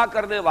ہے، عطا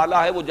کرنے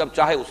والا ہے، وہ جب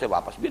چاہے اسے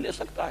واپس بھی لے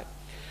سکتا ہے۔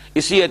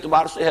 اسی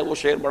اعتبار سے ہے وہ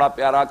شعر بڑا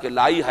پیارا کہ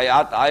لائی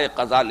حیات آئے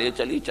قضا لے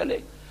چلی چلے،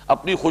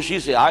 اپنی خوشی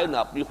سے آئے نہ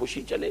اپنی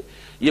خوشی چلے۔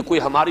 یہ کوئی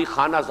ہماری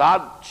خانہ زاد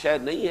شے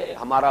نہیں ہے،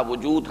 ہمارا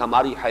وجود،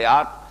 ہماری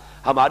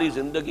حیات، ہماری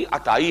زندگی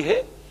عطائی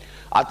ہے،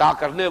 عطا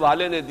کرنے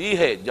والے نے دی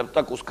ہے، جب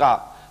تک اس کا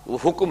وہ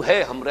حکم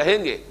ہے ہم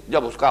رہیں گے،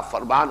 جب اس کا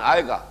فرمان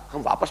آئے گا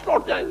ہم واپس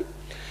لوٹ جائیں گے۔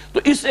 تو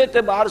اس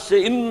اعتبار سے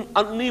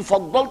انی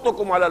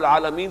فضلتکم علی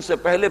العالمین سے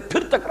پہلے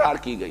پھر تکرار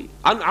کی گئی،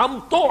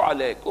 انعمت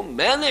علیکم،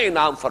 میں نے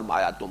انعام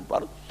فرمایا تم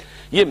پر،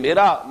 یہ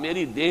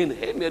میری دین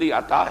ہے، میری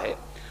عطا ہے،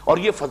 اور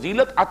یہ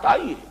فضیلت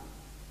عطائی ہے،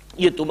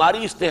 یہ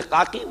تمہاری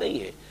استحقاقی نہیں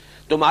ہے،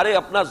 تمہارے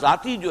اپنا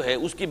ذاتی جو ہے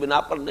اس کی بنا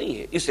پر نہیں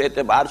ہے۔ اس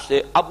اعتبار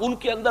سے اب ان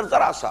کے اندر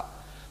ذرا سا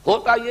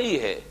ہوتا یہی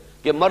ہے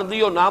کہ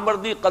مردی و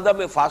نامردی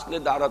قدم فاصلے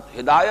دارت،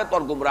 ہدایت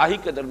اور گمراہی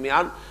کے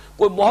درمیان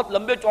کوئی بہت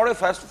لمبے چوڑے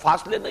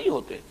فاصلے نہیں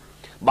ہوتے،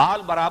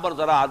 بال برابر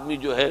ذرا آدمی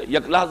جو ہے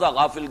یک لحظہ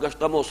غافل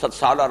گشتم و 100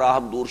 سالہ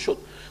راہم دور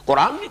شد.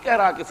 قرآن نہیں کہہ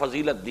رہا کہ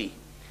فضیلت دی.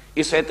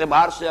 اس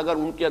اعتبار سے اگر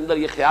ان کے اندر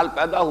یہ خیال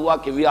پیدا ہوا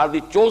کہ we are the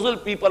chosen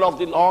people of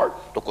the Lord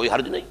تو کوئی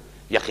حرج نہیں.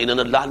 یقیناً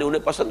اللہ نے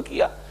انہیں پسند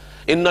کیا.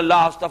 ان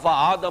اللہ اصطفیٰ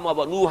آدم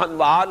و نوحا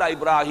و آل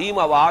ابراہیم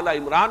و آل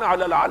عمران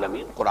علی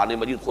العالمین. قرآن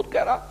مجید خود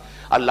کہہ رہا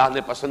اللہ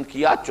نے پسند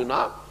کیا،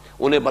 چنا،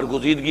 انہیں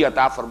برگزیدگی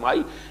عطا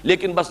فرمائی.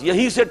 لیکن بس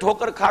یہیں سے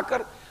ٹھوکر کھا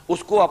کر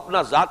اس کو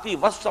اپنا ذاتی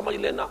وصف سمجھ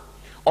لینا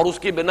اور اس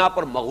کی بنا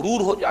پر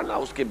مغرور ہو جانا،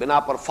 اس کی بنا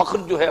پر فخر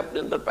جو ہے اپنے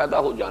اندر پیدا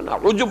ہو جانا،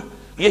 عجب،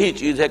 یہی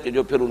چیز ہے کہ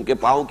جو پھر ان کے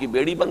پاؤں کی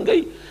بیڑی بن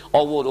گئی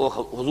اور وہ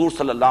حضور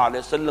صلی اللہ علیہ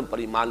وسلم پر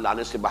ایمان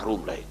لانے سے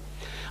محروم رہے.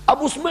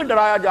 اب اس میں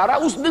ڈرایا جا رہا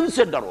ہے اس دن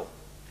سے ڈرو،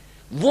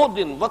 وہ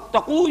دن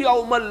وَاتَّقُوا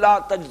يَوْمًا لَا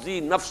تَجْزِي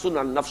نَفْسٌ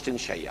عَن نَفْسٍ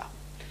شَيْئًا.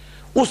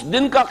 اس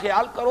دن کا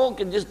خیال کرو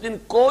کہ جس دن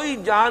کوئی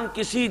جان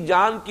کسی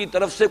جان کی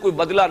طرف سے کوئی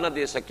بدلہ نہ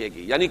دے سکے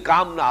گی، یعنی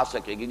کام نہ آ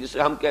سکے گی،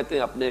 جسے ہم کہتے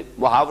ہیں اپنے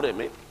محاورے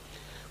میں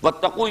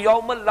وَاتَّقُوا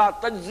يَوْمًا لَا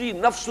تَجْزِي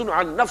نَفْسٌ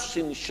عَن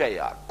نَفْسٍ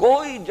شَيْئًا.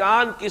 کوئی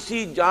جان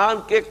کسی جان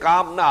کے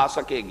کام نہ آ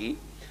سکے گی.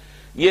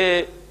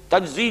 یہ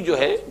تجزی جو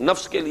ہے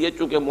نفس کے لیے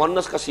چونکہ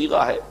مؤنث کا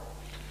صیغہ ہے،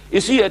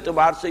 اسی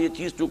اعتبار سے یہ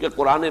چیز چونکہ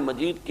قرآن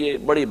مجید کے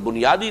بڑی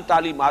بنیادی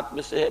تعلیمات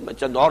میں سے ہے. میں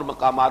چند اور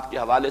مقامات کے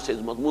حوالے سے اس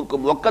مضمون کو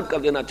موقت کر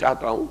دینا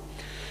چاہتا ہوں،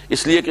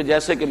 اس لیے کہ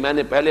جیسے کہ میں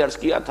نے پہلے عرض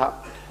کیا تھا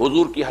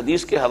حضور کی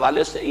حدیث کے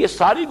حوالے سے یہ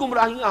ساری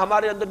گمراہیاں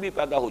ہمارے اندر بھی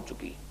پیدا ہو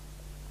چکی.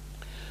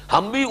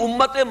 ہم بھی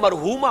امت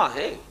مرحومہ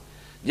ہیں،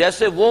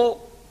 جیسے وہ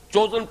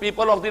chosen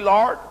people of the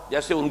Lord,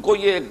 جیسے ان کو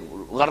یہ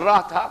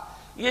غرہ تھا،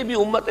 یہ بھی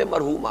امت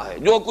مرحومہ ہے.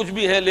 جو کچھ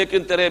بھی ہے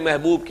لیکن تیرے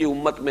محبوب کی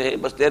امت میں ہے،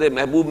 بس تیرے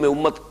محبوب میں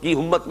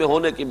امت میں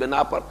ہونے کی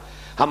بنا پر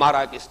ہمارا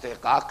ایک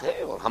استحقاق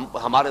ہے اور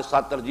ہمارے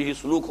ساتھ ترجیحی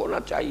سلوک ہونا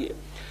چاہیے.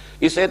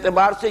 اس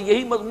اعتبار سے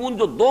یہی مضمون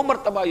جو 2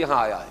 مرتبہ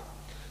یہاں آیا ہے،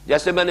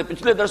 جیسے میں نے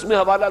پچھلے درس میں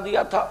حوالہ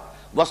دیا تھا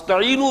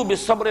وَاسْتَعِینُوا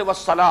بِالصَّبْرِ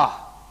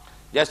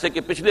وَالصَّلَاةِ، جیسے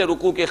کہ پچھلے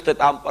رکوع کے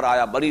اختتام پر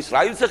آیا بنی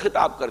اسرائیل سے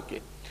خطاب کر کے،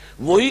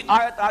 وہی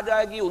آیت آ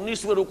جائے گی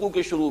 19ویں رکوع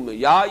کے شروع میں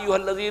یا ایھا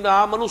الذین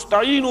آمنوا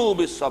استعینوا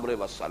بالصبر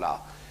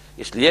والصلاۃ.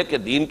 اس لیے کہ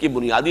دین کی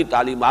بنیادی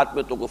تعلیمات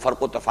میں تو کوئی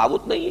فرق و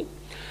تفاوت نہیں ہے.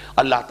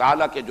 اللہ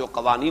تعالیٰ کے جو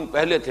قوانین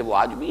پہلے تھے وہ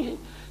آج بھی ہیں.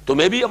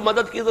 تمہیں بھی اب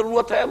مدد کی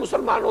ضرورت ہے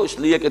مسلمانوں، اس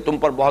لیے کہ تم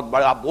پر بہت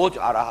بڑا بوجھ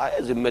آ رہا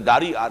ہے، ذمہ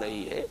داری آ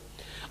رہی ہے.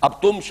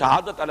 اب تم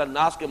شہادت علی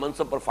الناس کے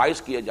منصب پر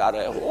فائز کیے جا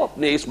رہے ہو.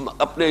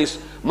 اپنے اس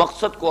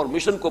مقصد کو اور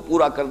مشن کو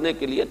پورا کرنے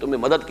کے لیے تمہیں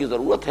مدد کی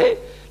ضرورت ہے،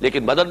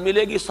 لیکن مدد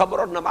ملے گی صبر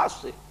اور نماز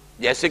سے،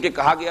 جیسے کہ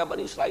کہا گیا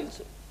بنی اسرائیل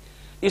سے.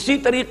 اسی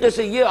طریقے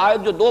سے یہ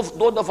آیت جو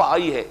دو دفعہ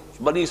آئی ہے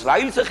بنی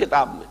اسرائیل سے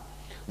خطاب میں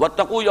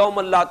وَاتَّقُوا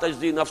يَوْمًا لَا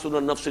تَجْزِي نَفْسٌ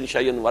عَن نَفْسٍ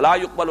شَيْئًا وَلَا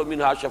يُقْبَلُ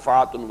مِنْهَا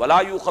شَفَاعَةٌ وَلَا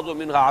يُؤْخَذُ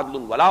مِنْهَا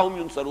عَدْلٌ وَلَا هُمْ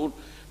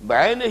يُنصَرُونَ.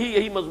 بعین ہی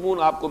یہی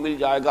مضمون آپ کو مل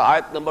جائے گا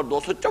آیت نمبر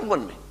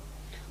 254 میں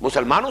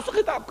مسلمانوں سے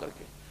خطاب کر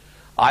کے.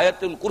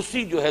 آیت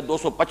الکرسی جو ہے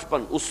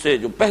 255 اس سے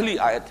جو پہلی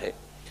آیت ہے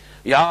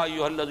یا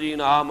ایھا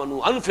الذین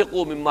آمنوا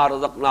انفقوا مما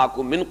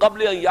رزقناکم من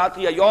قبل ان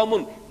یاتی یوم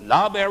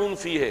لا بیع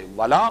فیہ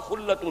ولا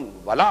خلۃ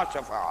ولا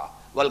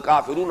شفاعۃ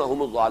والکافرون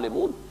هم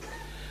الظالمون.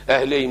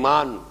 اہل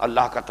ایمان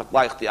اللہ کا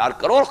تقوی اختیار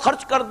کرو اور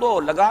خرچ کر دو،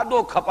 لگا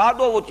دو، کھپا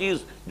دو وہ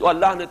چیز جو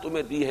اللہ نے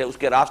تمہیں دی ہے، اس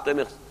کے راستے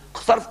میں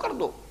صرف کر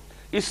دو.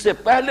 اس سے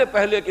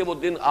پہلے کہ وہ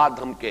دن آ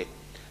دھمکے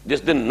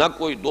جس دن نہ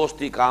کوئی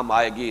دوستی کام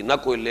آئے گی، نہ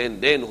کوئی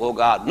لین دین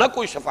ہوگا، نہ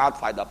کوئی شفاعت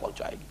فائدہ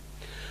پہنچائے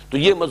گی. تو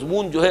یہ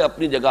مضمون جو ہے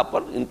اپنی جگہ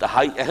پر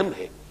انتہائی اہم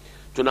ہے.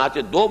 چنانچہ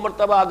 2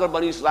 مرتبہ اگر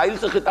بنی اسرائیل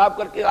سے خطاب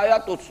کر کے آیا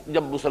تو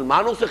جب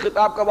مسلمانوں سے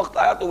خطاب کا وقت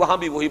آیا تو وہاں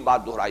بھی وہی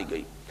بات دہرائی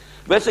گئی.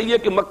 ویسے یہ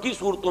کہ مکی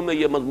صورتوں میں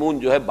یہ مضمون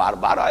جو ہے بار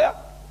بار آیا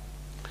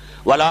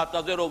وَلَا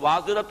تَزِرُ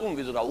وَازِرَةٌ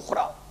وِزْرَ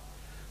أُخْرَىٰ،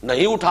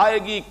 نہیں اٹھائے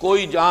گی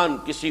کوئی جان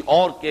کسی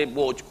اور کے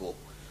بوجھ کو.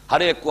 ہر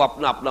ایک کو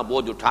اپنا اپنا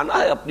بوجھ اٹھانا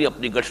ہے، اپنی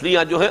اپنی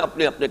گٹھلیاں جو ہیں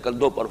اپنے اپنے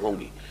کندھوں پر ہوں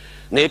گی.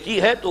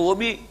 نیکی ہے تو وہ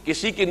بھی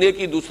کسی کی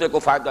نیکی دوسرے کو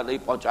فائدہ نہیں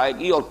پہنچائے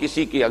گی، اور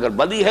کسی کی اگر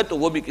بدی ہے تو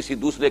وہ بھی کسی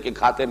دوسرے کے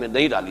کھاتے میں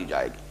نہیں ڈالی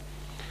جائے گی.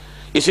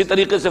 اسی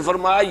طریقے سے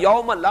فرمایا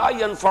یوم لا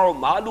ينفع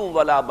مال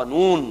ولا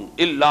بنون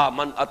الا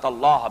من اتى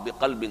اللہ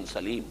بقلب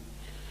سلیم.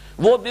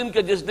 وہ دن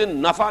کہ جس دن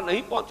نفع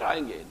نہیں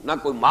پہنچائیں گے، نہ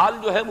کوئی مال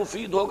جو ہے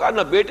مفید ہوگا،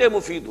 نہ بیٹے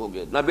مفید ہوں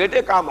گے، نہ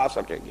بیٹے کام آ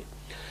سکیں گے.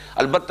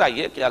 البتہ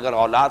یہ کہ اگر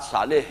اولاد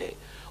صالح ہے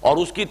اور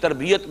اس کی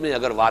تربیت میں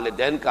اگر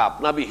والدین کا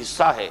اپنا بھی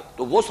حصہ ہے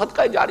تو وہ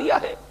صدقہ جاریہ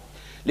ہے.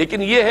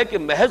 لیکن یہ ہے کہ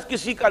محض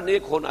کسی کا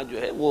نیک ہونا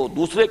جو ہے وہ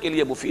دوسرے کے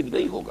لیے مفید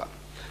نہیں ہوگا.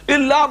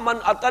 الا من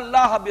اتى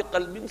اللہ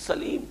بقلب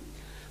سلیم،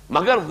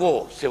 مگر وہ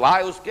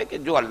سوائے اس کے کہ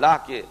جو اللہ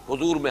کے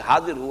حضور میں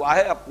حاضر ہوا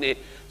ہے اپنے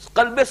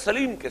قلب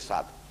سلیم کے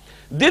ساتھ.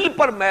 دل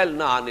پر میل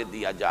نہ آنے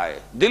دیا جائے،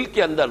 دل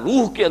کے اندر،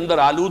 روح کے اندر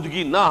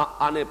آلودگی نہ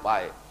آنے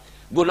پائے،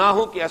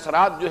 گناہوں کے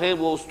اثرات جو ہیں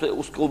وہ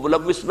اس کو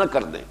ملوث نہ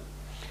کر دیں.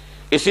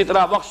 اسی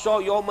طرح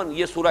وَاخْشَوْا يَوْمًا،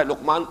 یہ سورہ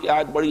لقمان کی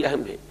آیت بڑی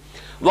اہم ہے.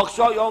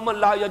 وَاخْشَوْا يَوْمًا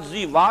لَا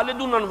يَجْزِي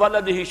وَالِدٌ عَنْ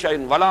وَلَدِهِ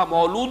شَيْئًا وَلَا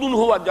مَوْلُودٌ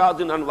هُوَ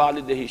جَازٍ عَنْ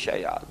وَالِدِهِ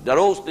شَيْئًا.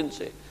 ڈرو اس دن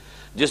سے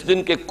جس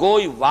دن کے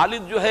کوئی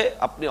والد جو ہے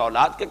اپنے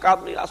اولاد کے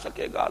کام نہیں آ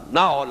سکے گا، نہ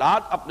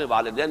اولاد اپنے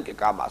والدین کے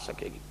کام آ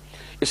سکے گی.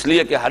 اس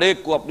لیے کہ ہر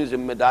ایک کو اپنی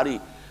ذمہ داری،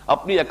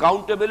 اپنی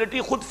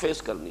اکاؤنٹیبلٹی خود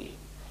فیس کرنی ہے.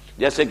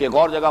 جیسے کہ ایک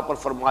اور جگہ پر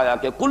فرمایا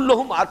کہ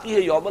کلہم آتی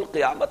ہے یوم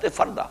القیامت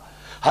فردا،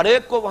 ہر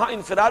ایک کو وہاں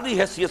انفرادی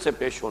حیثیت سے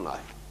پیش ہونا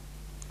ہے.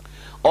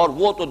 اور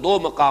وہ تو دو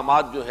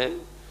مقامات جو ہیں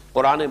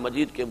قرآن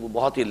مجید کے وہ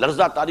بہت ہی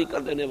لرزہ طاری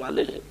کر دینے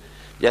والے ہیں،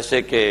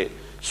 جیسے کہ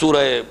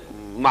سورہ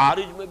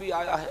معارج میں بھی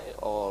آیا ہے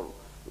اور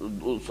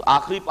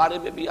آخری پارے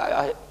میں بھی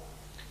آیا ہے،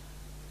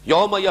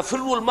 یوم یفر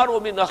المرء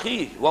من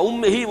اخیہ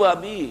وامہ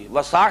وابیہ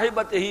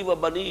وصاحبتہ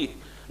وبنیہ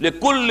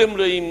لکل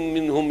امرئ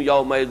منہم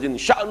یومئذ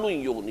شأن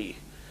یغنیہ.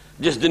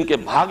 جس دن کے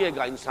بھاگے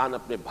گا انسان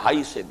اپنے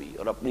بھائی سے بھی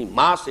اور اپنی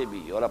ماں سے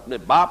بھی اور اپنے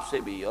باپ سے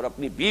بھی اور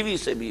اپنی بیوی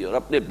سے بھی اور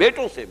اپنے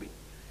بیٹوں سے بھی،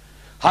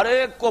 ہر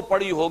ایک کو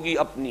پڑی ہوگی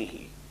اپنی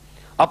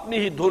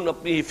ہی دھن،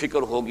 اپنی ہی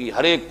فکر ہوگی.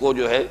 ہر ایک کو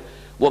جو ہے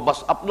وہ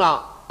بس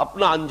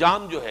اپنا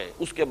انجام جو ہے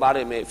اس کے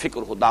بارے میں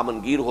فکر ہو،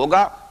 دامنگیر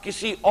ہوگا،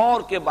 کسی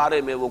اور کے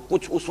بارے میں وہ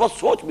کچھ اس وقت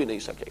سوچ بھی نہیں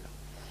سکے گا.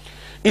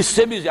 اس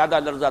سے بھی زیادہ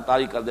لرزہ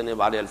طاری کر دینے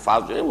والے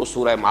الفاظ جو ہیں وہ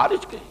سورہ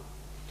معارج کے ہیں.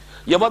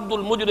 یود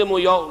المجرم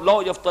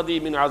لو یفتدی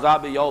من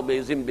عذاب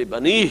یومئذ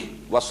ببنیہ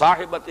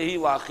وصاحبتہ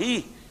واخیہ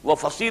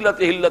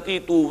وفصیلتہ التی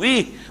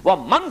تؤویہ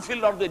ومن فی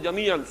الارض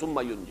جمیعا ثم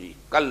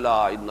ینجیہ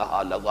کلا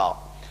انہا لظی.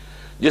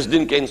 جس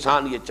دن کے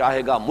انسان یہ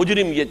چاہے گا،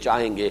 مجرم یہ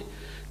چاہیں گے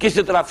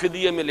کسی طرح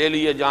فدیے میں لے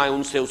لیے جائیں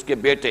ان سے اس کے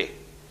بیٹے،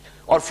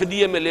 اور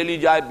فدیے میں لے لی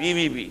جائے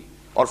بیوی بھی،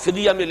 اور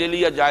فدیہ میں لے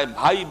لیا جائے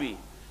بھائی بھی،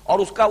 اور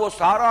اس کا وہ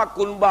سارا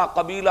کنبہ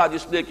قبیلہ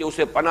جس نے کہ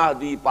اسے پناہ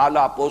دی،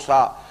 پالا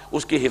پوسا،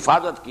 اس کی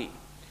حفاظت کی،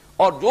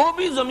 اور جو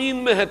بھی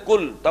زمین میں ہے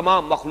کل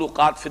تمام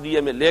مخلوقات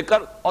فدیے میں لے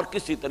کر اور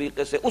کسی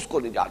طریقے سے اس کو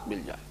نجات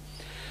مل جائے.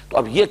 تو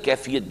اب یہ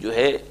کیفیت جو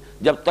ہے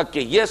جب تک کہ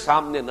یہ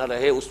سامنے نہ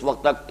رہے اس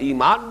وقت تک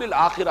ایمان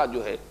بالآخرہ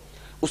جو ہے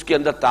اس کے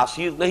اندر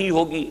تاثیر نہیں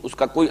ہوگی، اس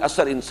کا کوئی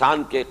اثر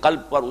انسان کے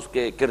قلب پر، اس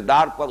کے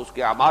کردار پر، اس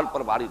کے اعمال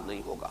پر وارد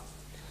نہیں ہوگا.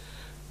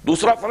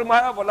 دوسرا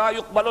فرمایا ولا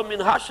يقبل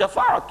منها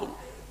شفاعت،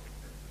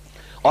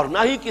 اور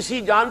نہ ہی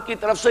کسی جان کی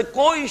طرف سے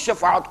کوئی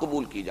شفاعت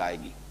قبول کی جائے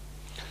گی.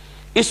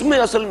 اس میں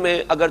اصل میں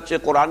اگرچہ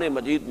قرآن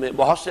مجید میں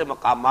بہت سے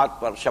مقامات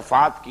پر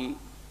شفاعت کی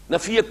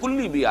نفی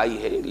کلی بھی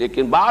آئی ہے،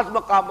 لیکن بعض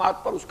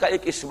مقامات پر اس کا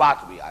ایک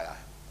اثبات بھی آیا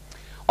ہے،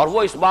 اور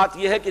وہ اثبات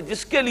یہ ہے کہ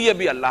جس کے لیے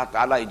بھی اللہ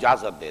تعالیٰ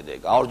اجازت دے دے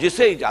گا اور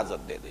جسے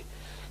اجازت دے دے.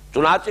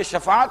 چنانچہ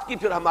شفاعت کی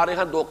پھر ہمارے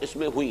ہاں دو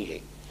قسمیں ہوئی ہیں،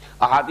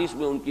 احادیث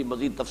میں ان کی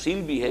مزید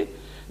تفصیل بھی ہے،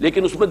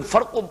 لیکن اس میں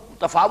فرق و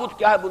تفاوت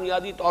کیا ہے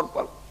بنیادی طور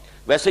پر.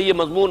 ویسے یہ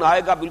مضمون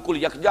آئے گا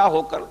بالکل یکجا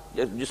ہو کر،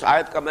 جس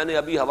آیت کا میں نے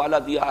ابھی حوالہ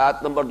دیا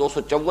آیت نمبر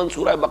 254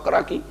 سورہ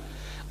بقرہ کی،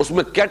 اس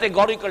میں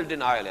کیٹیگوریکل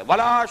ڈینائل ہے،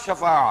 ولا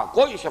شفاعہ،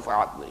 کوئی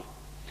شفاعت نہیں،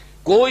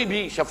 کوئی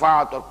بھی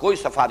شفاعت اور کوئی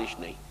سفارش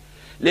نہیں.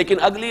 لیکن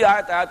اگلی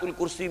آیت آیت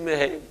الکرسی میں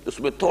ہے، اس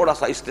میں تھوڑا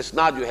سا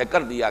استثناء جو ہے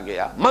کر دیا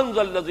گیا، من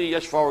ذا الذی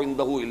یشفع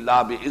عندہ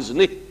الا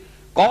باذنہ،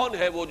 کون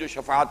ہے وہ جو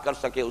شفاعت کر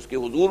سکے اس کے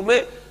حضور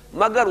میں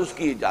مگر اس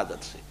کی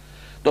اجازت سے.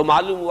 تو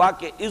معلوم ہوا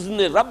کہ اذن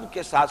رب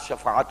کے ساتھ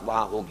شفاعت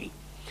وہاں ہوگی.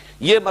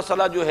 یہ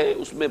مسئلہ جو ہے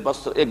اس میں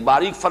بس ایک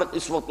باریک فرق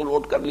اس وقت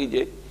نوٹ کر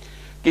لیجئے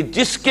کہ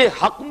جس کے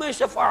حق میں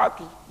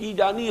شفاعت کی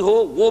جانی ہو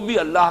وہ بھی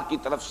اللہ کی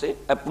طرف سے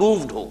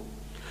اپرووڈ ہو،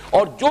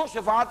 اور جو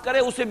شفاعت کرے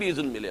اسے بھی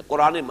اذن ملے.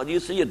 قرآن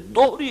مجید سے یہ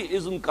دوہری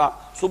اذن کا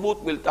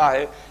ثبوت ملتا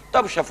ہے،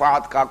 تب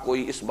شفاعت کا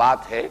کوئی اس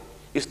بات ہے،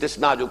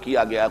 استثناء جو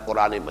کیا گیا ہے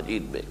قرآن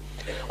مجید میں.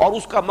 اور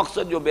اس کا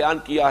مقصد جو بیان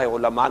کیا ہے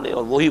علماء نے،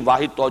 اور وہی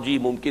واحد توجیہ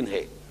ممکن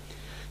ہے،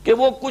 کہ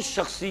وہ کچھ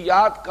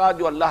شخصیات کا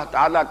جو اللہ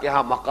تعالیٰ کے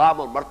ہاں مقام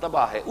اور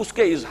مرتبہ ہے اس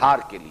کے اظہار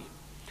کے لیے،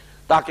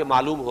 تاکہ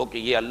معلوم ہو کہ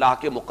یہ اللہ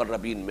کے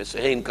مقربین میں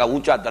سے ہیں، ان کا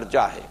اونچا درجہ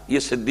ہے، یہ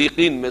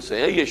صدیقین میں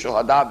سے ہیں، یہ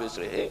شہداء میں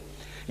سے ہیں،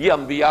 یہ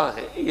انبیاء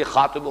ہیں، یہ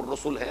خاتم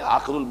الرسل ہیں،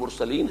 آخر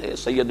المرسلین ہیں،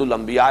 سید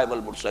الانبیاء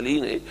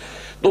والمرسلین ہیں.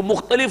 تو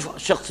مختلف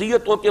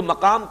شخصیتوں کے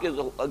مقام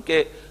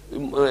کے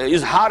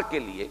اظہار کے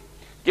لیے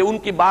کہ ان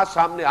کی بات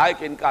سامنے آئے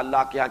کہ ان کا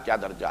اللہ کے ہاں کیا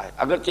درجہ ہے.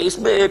 اگرچہ اس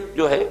میں ایک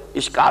جو ہے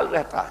اشکال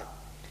رہتا ہے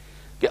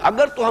کہ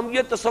اگر تو ہم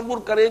یہ تصور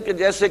کریں کہ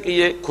جیسے کہ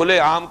یہ کھلے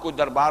عام کوئی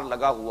دربار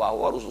لگا ہوا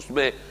ہو اور اس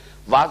میں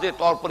واضح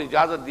طور پر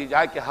اجازت دی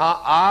جائے کہ ہاں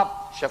آپ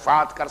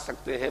شفاعت کر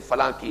سکتے ہیں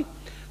فلاں کی،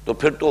 تو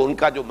پھر تو ان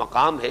کا جو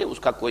مقام ہے اس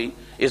کا کوئی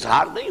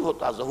اظہار نہیں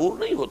ہوتا، ظہور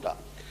نہیں ہوتا،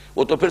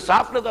 وہ تو پھر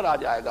صاف نظر آ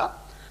جائے گا.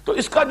 تو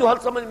اس کا جو حل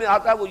سمجھ میں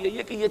آتا ہے وہ یہی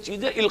ہے کہ یہ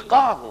چیزیں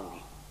القاء ہوں گی،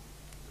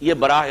 یہ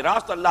براہ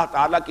راست اللہ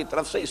تعالیٰ کی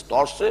طرف سے اس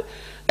طور سے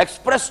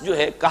ایکسپریس جو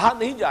ہے کہا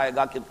نہیں جائے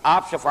گا کہ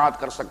آپ شفاعت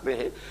کر سکتے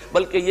ہیں،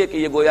 بلکہ یہ کہ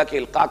یہ گویا کہ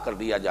القاء کر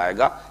دیا جائے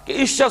گا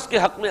کہ اس شخص کے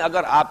حق میں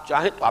اگر آپ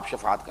چاہیں تو آپ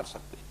شفاعت کر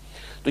سکتے ہیں.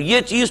 تو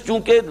یہ چیز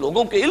چونکہ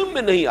لوگوں کے علم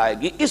میں نہیں آئے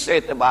گی، اس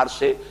اعتبار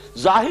سے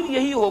ظاہر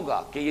یہی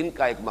ہوگا کہ ان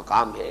کا ایک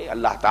مقام ہے،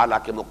 اللہ تعالیٰ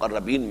کے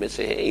مقربین میں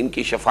سے ہے، ان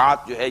کی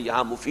شفاعت جو ہے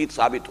یہاں مفید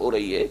ثابت ہو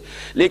رہی ہے.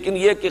 لیکن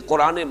یہ کہ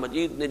قرآن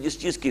مجید نے جس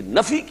چیز کی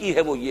نفی کی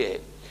ہے وہ یہ ہے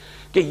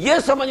کہ یہ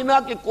سمجھنا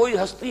کہ کوئی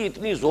ہستی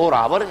اتنی زور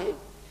آور ہے،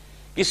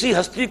 کسی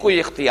ہستی کو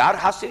اختیار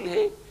حاصل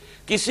ہے،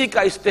 کسی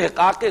کا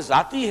استحقاق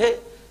ذاتی ہے،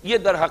 یہ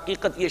در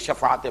حقیقت یہ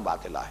شفاعت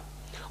باطلہ ہے.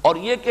 اور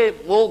یہ کہ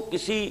وہ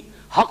کسی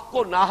حق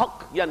کو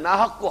ناحق یا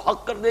ناحق کو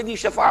حق کر دے گی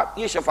شفاعت،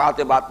 یہ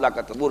شفاعت باطلہ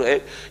کا تصور ہے.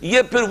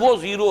 یہ پھر وہ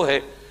زیرو ہے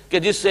کہ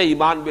جس سے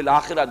ایمان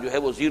بالآخرہ جو ہے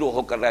وہ زیرو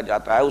ہو کر رہ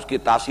جاتا ہے، اس کی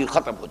تاثیر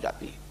ختم ہو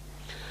جاتی ہے.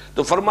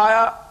 تو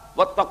فرمایا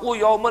وَاتَّقُوا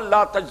يَوْمًا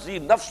لَا تَجْزِي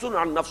نَفْسٌ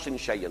عَن نَفْسٍ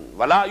شَيْئًا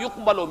وَلَا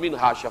يُقْبَلُ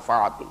مِنْهَا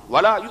شَفَاعَةٌ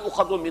وَلَا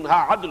يُؤْخَذُ مِنْهَا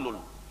عَدْلٌ.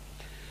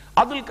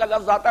 عدل کا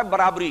لفظ آتا ہے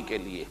برابری کے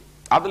لیے،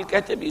 عدل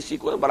کہتے بھی اسی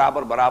کو ہے،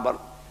 برابر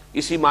برابر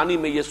اسی معنی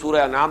میں یہ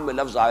سورہ انعام میں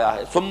لفظ آیا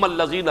ہے ثم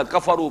الذین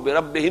کفروا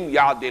بربہم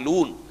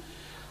یعدلون،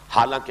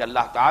 حالانکہ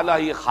اللہ تعالیٰ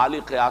ہی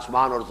خالق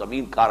آسمان اور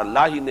زمین کا،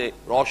 اللہ ہی نے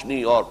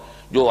روشنی اور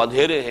جو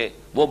اندھیرے ہیں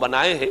وہ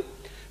بنائے ہیں،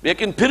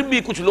 لیکن پھر بھی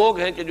کچھ لوگ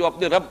ہیں کہ جو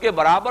اپنے رب کے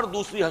برابر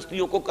دوسری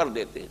ہستیوں کو کر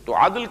دیتے ہیں۔ تو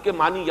عدل کے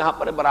معنی یہاں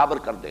پر برابر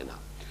کر دینا،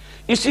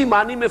 اسی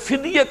معنی میں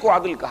فدیے کو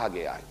عدل کہا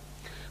گیا ہے،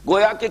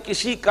 گویا کہ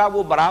کسی کا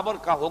وہ برابر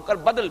کا ہو کر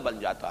بدل بن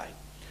جاتا ہے۔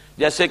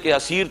 جیسے کہ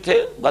اسیر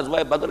تھے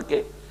غزوہ بدر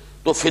کے،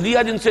 تو فدیہ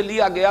جن سے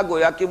لیا گیا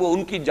گویا کہ وہ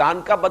ان کی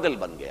جان کا بدل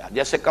بن گیا،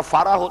 جیسے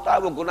کفارہ ہوتا ہے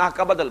وہ گناہ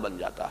کا بدل بن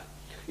جاتا ہے،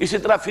 اسی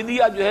طرح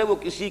فدیہ جو ہے وہ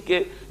کسی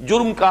کے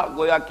جرم کا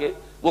گویا کہ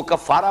وہ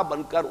کفارہ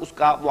بن کر اس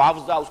کا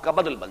معاوضہ، اس کا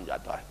بدل بن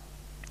جاتا ہے۔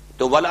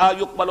 تو ولا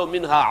يقبل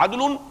منها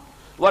عدل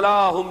ولا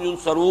هم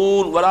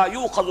ينصرون ولا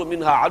يؤخذ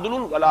منها عدل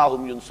ولا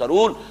هم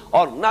ينصرون،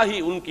 اور نہ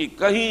ہی ان کی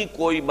کہیں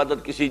کوئی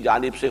مدد کسی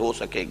جانب سے ہو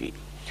سکے گی۔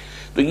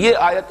 تو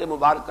یہ آیت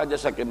مبارکہ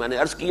جیسا کہ میں نے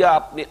عرض کیا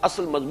اپنے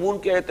اصل مضمون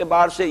کے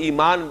اعتبار سے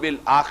ایمان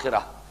بالآخرہ،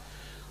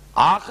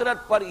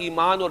 آخرت پر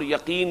ایمان اور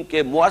یقین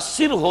کے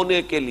مؤثر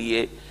ہونے کے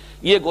لیے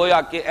یہ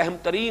گویا کہ اہم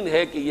ترین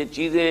ہے کہ یہ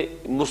چیزیں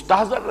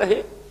مستحضر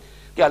رہے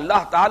کہ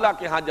اللہ تعالیٰ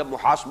کے ہاں جب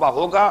محاسبہ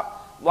ہوگا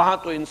وہاں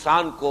تو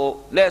انسان کو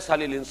لیس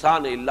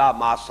للانسان الا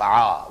ما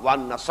سعی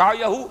وان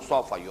سعیہ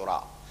سوف یری،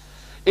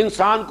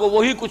 انسان کو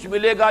وہی کچھ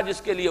ملے گا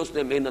جس کے لیے اس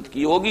نے محنت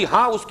کی ہوگی،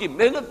 ہاں اس کی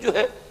محنت جو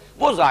ہے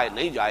وہ ضائع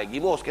نہیں جائے گی،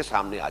 وہ اس کے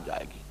سامنے آ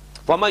جائے گی۔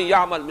 فمن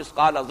یعمل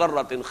مثقال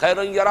ذرۃ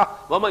خیرا یرہ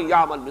ومن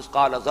یعمل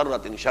مثقال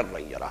ذرۃ شرا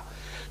یرہ،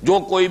 جو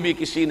کوئی بھی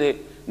کسی نے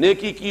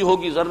نیکی کی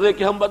ہوگی ذرے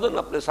کے ہم بدن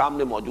اپنے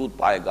سامنے موجود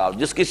پائے گا، اور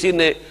جس کسی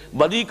نے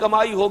بدی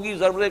کمائی ہوگی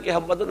ذرے کے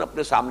ہم بدن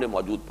اپنے سامنے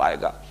موجود پائے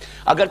گا۔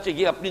 اگرچہ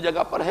یہ اپنی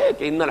جگہ پر ہے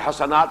کہ ان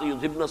الحسنات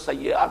یذھبن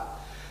السیئات،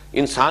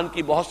 انسان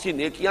کی بہت سی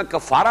نیکیاں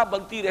کفارہ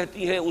بنتی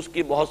رہتی ہیں اس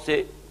کی بہت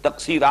سے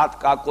تقصیرات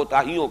کا،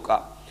 کوتاہیوں کا،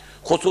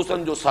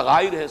 خصوصاً جو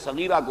صغائر ہیں،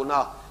 صغیرہ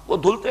گناہ وہ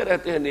دھلتے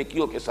رہتے ہیں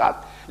نیکیوں کے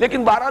ساتھ،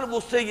 لیکن بہرحال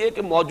اس سے یہ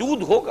کہ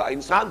موجود ہوگا،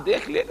 انسان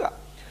دیکھ لے گا۔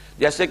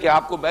 جیسے کہ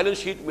آپ کو بیلنس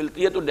شیٹ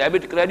ملتی ہے تو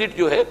ڈیبٹ کریڈٹ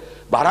جو ہے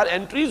بہرحال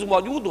انٹریز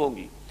موجود ہوں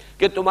گی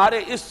کہ تمہارے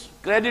اس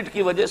کریڈٹ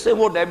کی وجہ سے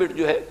وہ ڈیبٹ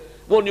جو ہے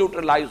وہ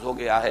نیوٹرلائز ہو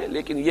گیا ہے،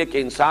 لیکن یہ کہ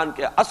انسان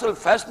کے اصل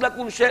فیصلہ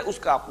کن شے اس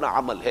کا اپنا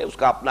عمل ہے، اس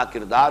کا اپنا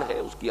کردار ہے،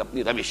 اس کی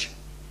اپنی روش۔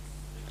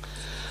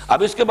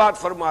 اب اس کے بعد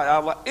فرمایا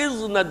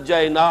وَإِذْ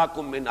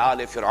نَجَّيْنَاكُمْ مِنْ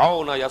آلِ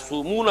فِرْعَوْنَ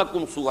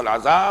يَسُومُونَكُمْ سُوءَ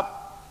الْعَذَابِ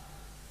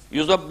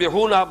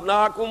يُذَبِّحُونَ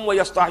أَبْنَاءَكُمْ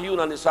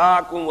وَيَسْتَحْيُونَ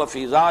نِسَاءَكُمْ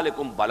وَفِي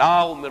ذَلِكُمْ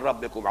بَلَاءٌ مِّن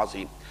رَّبِّكُمْ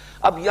عَظِيمٌ۔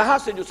 اب یہاں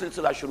سے جو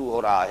سلسلہ شروع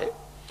ہو رہا ہے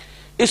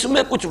اس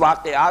میں کچھ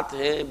واقعات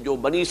ہیں جو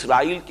بنی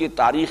اسرائیل کی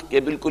تاریخ کے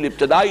بالکل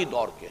ابتدائی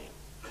دور کے ہیں۔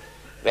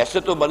 ویسے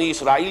تو بنی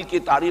اسرائیل کی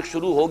تاریخ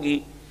شروع ہوگی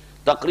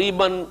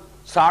تقریباً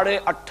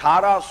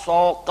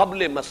 1850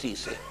 قبل مسیح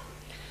سے،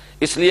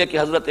 اس لیے کہ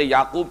حضرت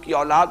یعقوب کی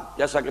اولاد،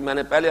 جیسا کہ میں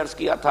نے پہلے عرض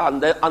کیا تھا،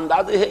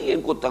 اندازے ہیں یہ،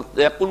 ان کو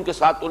یقین کے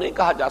ساتھ تو نہیں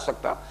کہا جا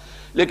سکتا،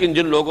 لیکن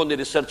جن لوگوں نے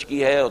ریسرچ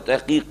کی ہے اور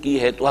تحقیق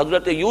کی ہے تو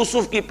حضرت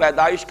یوسف کی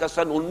پیدائش کا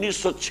سن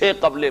 1906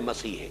 قبل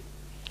مسیح ہے۔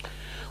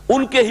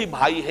 ان کے ہی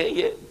بھائی ہیں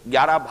یہ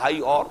 11 بھائی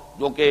اور،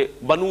 جو کہ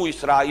بنو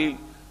اسرائیل،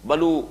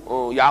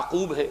 بنو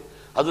یعقوب ہے،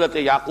 حضرت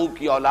یعقوب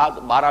کی اولاد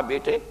 12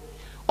 بیٹے،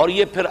 اور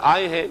یہ پھر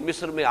آئے ہیں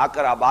مصر میں آ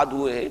کر آباد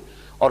ہوئے ہیں۔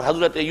 اور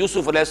حضرت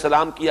یوسف علیہ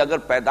السلام کی اگر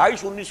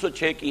پیدائش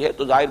 1906 کی ہے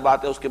تو ظاہر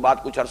بات ہے اس کے بعد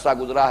کچھ عرصہ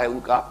گزرا ہے ان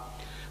کا،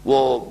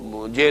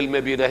 وہ جیل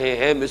میں بھی رہے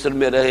ہیں، مصر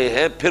میں رہے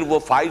ہیں، پھر وہ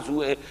فائز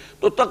ہوئے ہیں،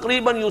 تو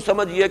تقریباً یوں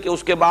سمجھیے کہ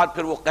اس کے بعد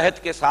پھر وہ قحط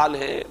کے سال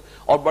ہیں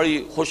اور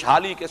بڑی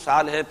خوشحالی کے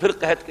سال ہیں، پھر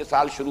قحط کے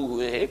سال شروع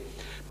ہوئے ہیں،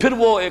 پھر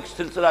وہ ایک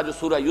سلسلہ جو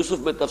سورہ یوسف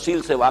میں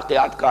تفصیل سے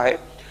واقعات کا ہے۔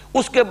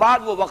 اس کے بعد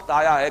وہ وقت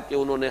آیا ہے کہ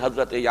انہوں نے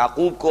حضرت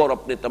یعقوب کو اور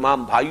اپنے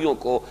تمام بھائیوں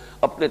کو،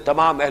 اپنے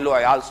تمام اہل و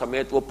عیال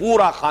سمیت وہ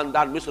پورا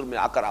خاندان مصر میں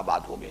آ کر آباد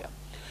ہو گیا۔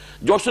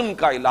 جوشن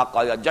کا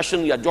علاقہ یا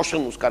جشن یا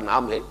جوشن اس کا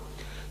نام ہے،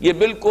 یہ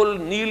بالکل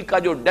نیل کا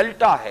جو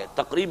ڈیلٹا ہے،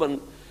 تقریباً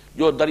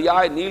جو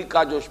دریائے نیل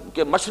کا جو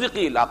کہ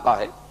مشرقی علاقہ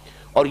ہے،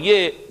 اور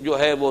یہ جو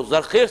ہے وہ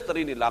زرخیز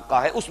ترین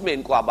علاقہ ہے، اس میں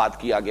ان کو آباد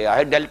کیا گیا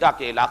ہے، ڈیلٹا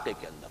کے علاقے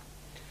کے اندر۔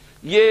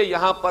 یہ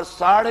یہاں پر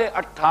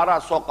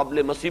 1850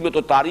 قبل مسیح میں،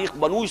 تو تاریخ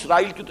بنو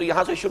اسرائیل کی تو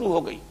یہاں سے شروع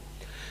ہو گئی،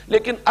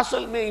 لیکن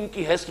اصل میں ان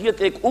کی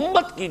حیثیت ایک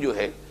امت کی جو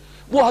ہے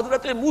وہ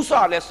حضرت موسیٰ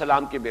علیہ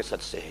السلام کے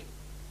بعثت سے ہے۔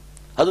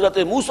 حضرت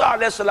موسیٰ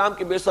علیہ السلام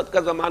کی بعثت کا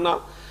زمانہ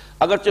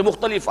اگرچہ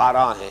مختلف آ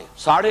رہا ہے،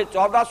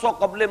 1450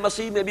 قبل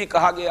مسیح میں بھی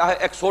کہا گیا ہے،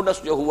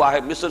 ایکسوڈس جو ہوا ہے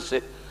مصر سے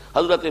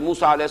حضرت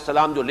موسیٰ علیہ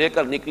السلام جو لے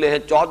کر نکلے ہیں،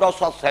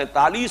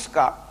 1447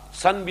 کا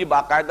سن بھی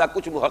باقاعدہ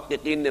کچھ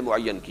محققین نے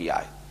معین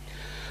کیا ہے۔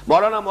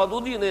 مولانا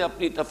مودودی نے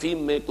اپنی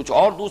تفہیم میں کچھ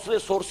اور دوسرے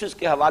سورسز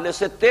کے حوالے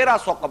سے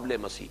 1300 قبل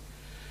مسیح،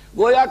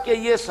 گویا کہ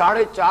یہ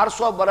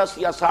 450 برس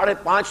یا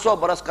 550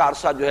 برس کا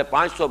عرصہ جو ہے،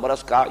 500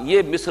 برس کا،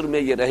 یہ مصر میں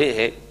یہ رہے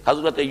ہیں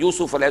حضرت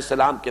یوسف علیہ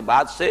السلام کے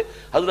بعد سے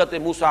حضرت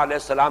موسیٰ علیہ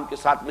السلام کے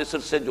ساتھ مصر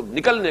سے جو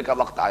نکلنے کا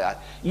وقت آیا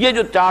ہے۔ یہ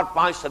جو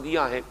 4-5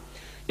 صدیاں ہیں،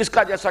 اس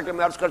کا جیسا کہ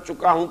میں عرض کر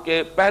چکا ہوں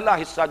کہ پہلا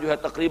حصہ جو ہے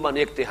تقریباً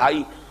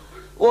 1/3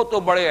 وہ تو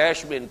بڑے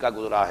عیش میں ان کا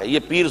گزرا ہے، یہ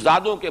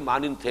پیرزادوں کے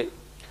مانند تھے،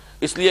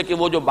 اس لیے کہ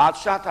وہ جو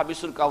بادشاہ تھا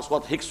مصر کا اس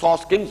وقت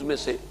ہکسوس کنگز میں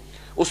سے،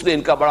 اس نے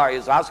ان کا بڑا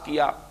اعزاز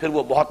کیا، پھر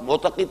وہ بہت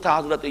معتقد تھا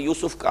حضرت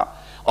یوسف کا،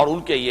 اور ان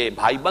کے یہ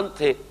بھائی بند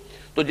تھے،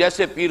 تو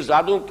جیسے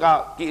پیرزادوں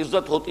کی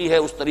عزت ہوتی ہے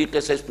اس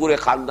طریقے سے اس پورے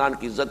خاندان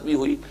کی عزت بھی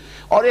ہوئی،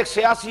 اور ایک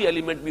سیاسی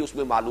ایلیمنٹ بھی اس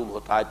میں معلوم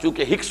ہوتا ہے،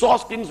 چونکہ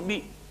ہکسوس کنگز بھی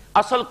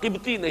اصل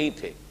قبطی نہیں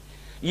تھے،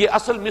 یہ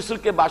اصل مصر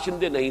کے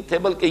باشندے نہیں تھے،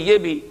 بلکہ یہ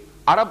بھی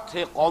عرب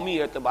تھے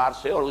قومی اعتبار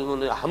سے، اور انہوں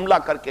نے حملہ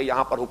کر کے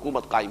یہاں پر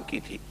حکومت قائم کی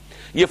تھی،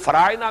 یہ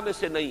فرائض میں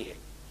سے نہیں ہے۔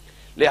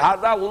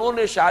 لہذا انہوں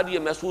نے شاید یہ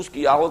محسوس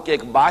کیا ہو کہ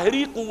ایک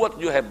باہری قوت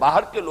جو ہے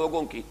باہر کے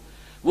لوگوں کی،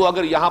 وہ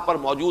اگر یہاں پر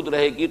موجود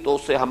رہے گی تو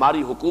اس سے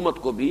ہماری حکومت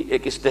کو بھی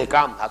ایک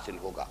استحکام حاصل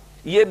ہوگا،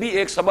 یہ بھی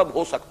ایک سبب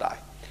ہو سکتا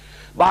ہے۔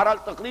 بہرحال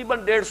تقریباً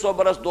 150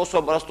 برس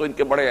 200 برس تو ان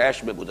کے بڑے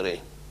عیش میں گزرے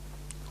ہیں،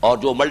 اور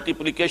جو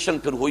ملٹیپلیکیشن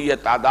پھر ہوئی ہے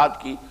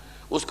تعداد کی،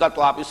 اس کا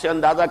تو آپ اس سے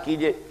اندازہ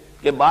کیجئے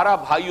کہ 12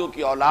 بھائیوں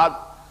کی اولاد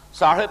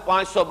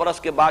 550 برس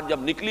کے بعد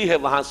جب نکلی ہے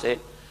وہاں سے،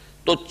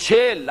 تو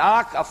 6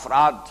 لاکھ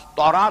افراد،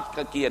 تورات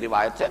کی یہ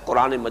روایت ہے،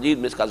 قرآن مجید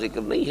میں اس کا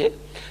ذکر نہیں ہے،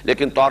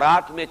 لیکن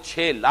تورات میں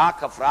 6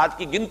 لاکھ افراد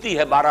کی گنتی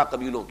ہے 12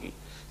 قبیلوں کی،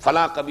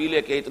 فلاں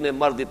قبیلے کے اتنے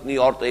مرد اتنی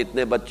عورتیں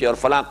اتنے بچے، اور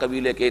فلاں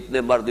قبیلے کے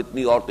اتنے مرد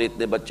اتنی عورتیں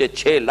اتنے بچے،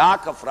 6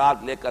 لاکھ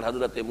افراد لے کر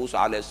حضرت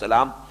موسیٰ علیہ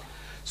السلام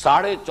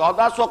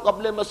 1450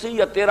 قبل مسیح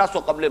یا 1300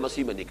 قبل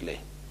مسیح میں نکلے۔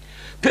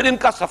 پھر ان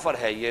کا سفر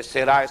ہے یہ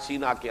صحرائے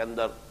سینا کے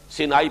اندر،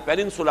 سینائی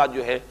پیننسولا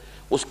جو ہے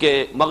اس کے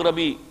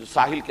مغربی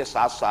ساحل کے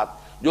ساتھ ساتھ،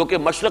 جو کہ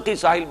مشرقی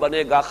ساحل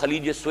بنے گا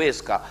خلیج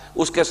سویس کا،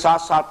 اس کے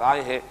ساتھ ساتھ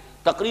آئے ہیں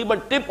تقریباً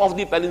ٹپ آف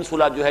دی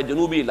پیننسولا جو ہے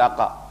جنوبی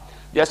علاقہ،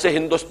 جیسے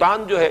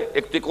ہندوستان جو ہے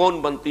ایک تکون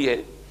بنتی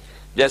ہے،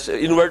 جیسے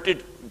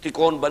انورٹڈ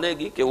تکون بنے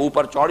گی کہ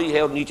اوپر چوڑی ہے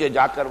اور نیچے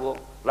جا کر وہ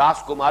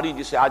راس کماری،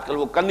 جسے آج کل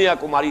وہ کنیا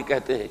کماری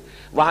کہتے ہیں،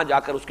 وہاں جا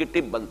کر اس کی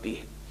ٹپ بنتی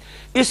ہے۔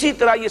 اسی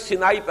طرح یہ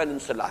سینائی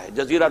پیننسولا ہے،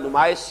 جزیرہ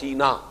نمائے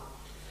سینا،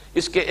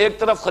 اس کے ایک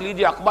طرف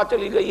خلیج عقبہ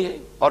چلی گئی ہے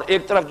اور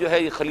ایک طرف جو ہے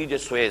یہ خلیج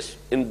سویس،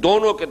 ان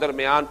دونوں کے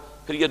درمیان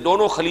پھر یہ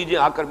دونوں خلیجیں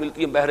آ کر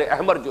ملتی ہیں، بحر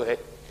احمر جو ہے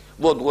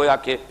وہ گویا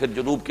کہ پھر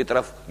جنوب کی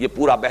طرف یہ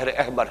پورا بحر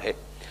احمر ہے،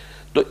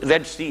 تو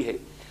ریڈ سی ہے۔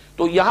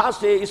 تو یہاں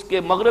سے اس کے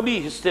مغربی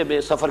حصے میں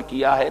سفر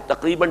کیا ہے،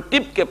 تقریباً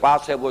ٹپ کے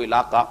پاس ہے وہ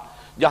علاقہ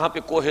جہاں پہ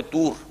کوہ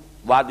طور،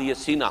 وادی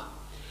سینا،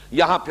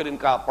 یہاں پھر ان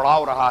کا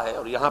پڑاؤ رہا ہے،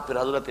 اور یہاں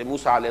پھر حضرت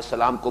موسیٰ علیہ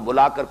السلام کو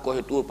بلا کر کوہ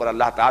طور پر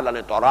اللہ تعالیٰ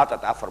نے تورات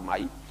عطا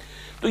فرمائی۔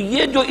 تو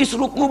یہ جو اس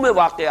رکوع میں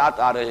واقعات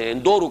آ رہے ہیں، ان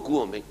 2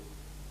 رکوعوں میں،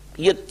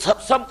 یہ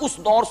سب اس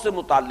دور سے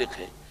متعلق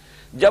ہیں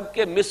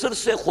جبکہ مصر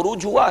سے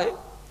خروج ہوا ہے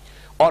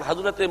اور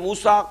حضرت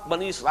موسیٰ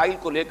بنی اسرائیل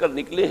کو لے کر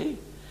نکلے ہیں۔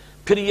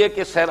 پھر یہ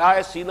کہ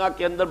صحرائے سینا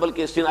کے اندر،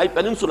 بلکہ سینائی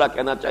پیننسولا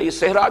کہنا چاہیے،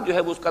 صحرا جو ہے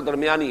وہ اس کا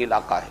درمیانی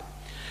علاقہ ہے،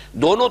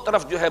 دونوں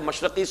طرف جو ہے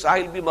مشرقی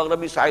ساحل بھی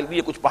مغربی ساحل بھی،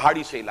 یہ کچھ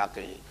پہاڑی سے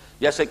علاقے ہیں،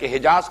 جیسے کہ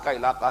حجاز کا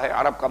علاقہ ہے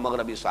عرب کا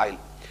مغربی ساحل،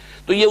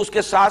 تو یہ اس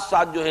کے ساتھ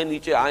ساتھ جو ہے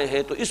نیچے آئے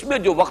ہیں۔ تو اس میں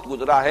جو وقت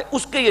گزرا ہے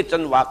اس کے یہ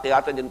چند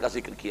واقعات ہیں جن کا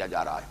ذکر کیا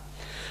جا رہا ہے۔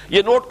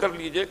 یہ نوٹ کر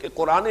لیجئے کہ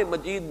قرآن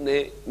مجید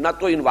نے نہ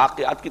تو ان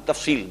واقعات کی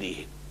تفصیل دی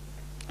ہے،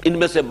 ان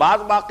میں سے بعض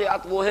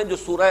واقعات وہ ہیں جو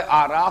سورہ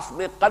اعراف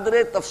میں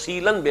قدر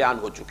تفصیلاً بیان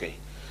ہو چکے ہیں،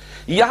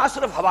 یہاں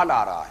صرف حوالہ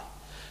آ رہا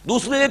ہے۔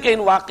 دوسرے یہ کہ ان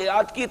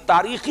واقعات کی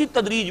تاریخی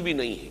تدریج بھی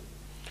نہیں ہے،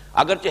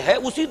 اگرچہ ہے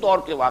اسی دور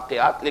کے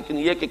واقعات، لیکن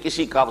یہ کہ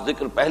کسی کا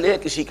ذکر پہلے ہے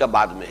کسی کا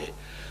بعد میں ہے۔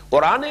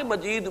 قرآن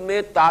مجید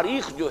میں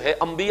تاریخ جو ہے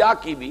انبیاء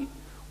کی بھی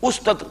اس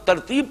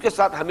ترتیب کے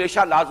ساتھ ہمیشہ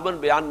لازماً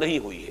بیان نہیں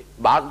ہوئی ہے،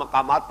 بعض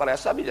مقامات پر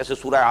ایسا بھی، جیسے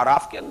سورہ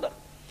اعراف کے اندر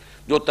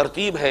جو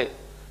ترتیب ہے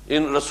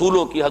ان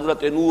رسولوں کی،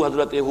 حضرت نوح،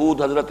 حضرت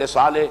ہود، حضرت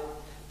صالح،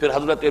 پھر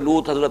حضرت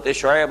لوط، حضرت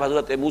شعیب،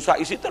 حضرت موسیٰ،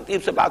 اسی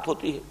ترتیب سے بات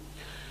ہوتی ہے۔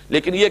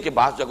 لیکن یہ کہ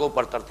بعض جگہوں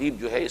پر ترتیب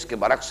جو ہے اس کے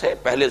برعکس ہے،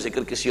 پہلے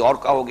ذکر کسی اور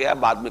کا ہو گیا،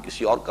 بعد میں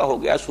کسی اور کا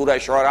ہو گیا۔ سورہ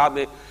شعراء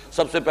میں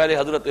سب سے پہلے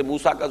حضرت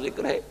موسیٰ کا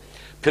ذکر ہے،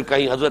 پھر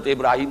کہیں حضرت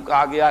ابراہیم کا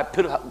آ گیا ہے،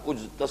 پھر کچھ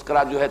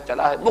تذکرہ جو ہے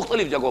چلا ہے،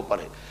 مختلف جگہوں پر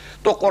ہے۔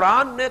 تو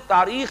قرآن نے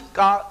تاریخ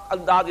کا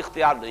انداز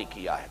اختیار نہیں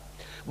کیا ہے،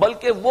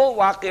 بلکہ وہ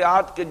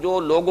واقعات کے جو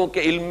لوگوں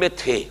کے علم میں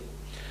تھے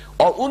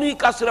اور انہی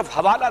کا صرف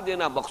حوالہ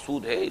دینا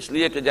مقصود ہے، اس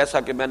لیے کہ جیسا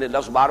کہ میں نے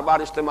لفظ بار بار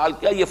استعمال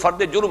کیا، یہ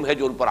فرد جرم ہے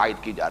جو ان پر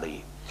عائد کی جا رہی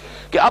ہے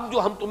کہ اب جو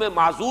ہم تمہیں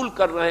معزول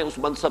کر رہے ہیں اس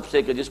منصب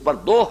سے کہ جس پر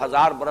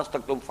 2000 برس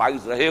تک تم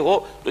فائز رہے ہو،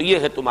 تو یہ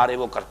ہے تمہارے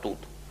وہ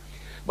کرتوت۔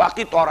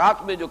 باقی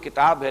تورات میں جو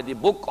کتاب ہے دی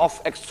بک آف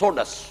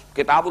ایکسوڈس،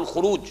 کتاب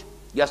الخروج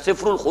یا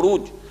سفر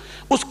الخروج،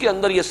 اس کے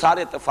اندر یہ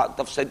سارے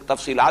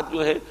تفصیلات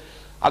جو ہیں،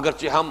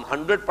 اگرچہ ہم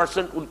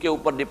 100% ان کے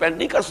اوپر ڈیپینڈ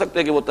نہیں کر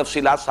سکتے کہ وہ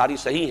تفصیلات ساری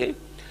صحیح ہیں،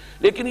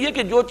 لیکن یہ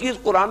کہ جو چیز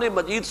قرآن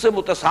مجید سے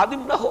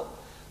متصادم نہ ہو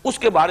اس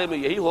کے بارے میں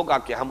یہی ہوگا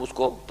کہ ہم اس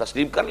کو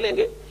تسلیم کر لیں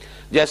گے۔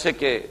 جیسے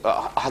کہ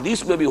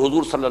حدیث میں بھی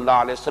حضور صلی اللہ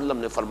علیہ وسلم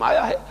نے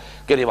فرمایا ہے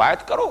کہ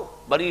روایت کرو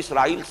بنی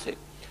اسرائیل سے،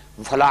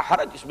 فلا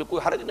حرج، اس میں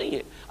کوئی حرج نہیں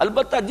ہے،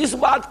 البتہ جس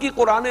بات کی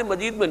قرآن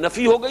مجید میں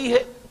نفی ہو گئی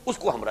ہے اس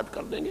کو ہم رد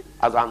کر دیں گے۔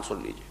 اذان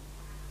سن لیجئے۔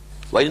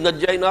 وَإِذْ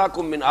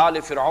نَجَّيْنَاكُمْ مِنْ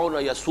آلِ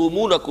فِرْعَوْنَ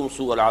يَسُومُونَكُمْ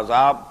سُوءَ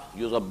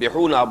الْعَذَابِ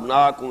يُذَبِّحُونَ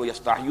أَبْنَاءَكُمْ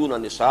وَيَسْتَحْيُونَ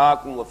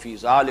نِسَاءَكُمْ وَفِي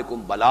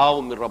ذَلِكُمْ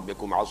بَلَاءٌ مِّن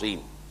رَبِّكُمْ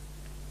عَظِيمٌ۔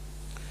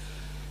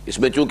 اس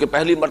میں چونکہ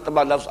پہلی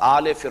مرتبہ لفظ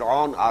آل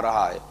فرعون آ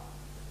رہا ہے،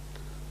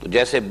 تو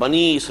جیسے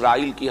بنی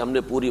اسرائیل کی ہم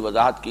نے پوری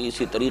وضاحت کی،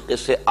 اسی طریقے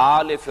سے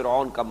آل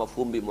فرعون کا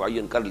مفہوم بھی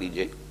معین کر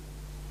لیجئے۔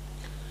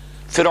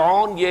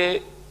 فرعون یہ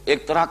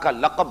ایک طرح کا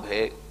لقب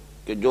ہے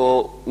کہ جو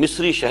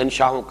مصری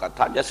شہنشاہوں کا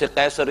تھا، جیسے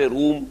قیصر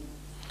روم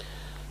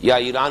یا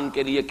ایران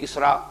کے لیے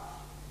کسرا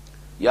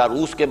یا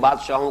روس کے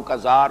بادشاہوں کا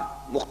زار،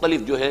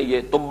 مختلف جو ہے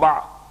یہ تبع،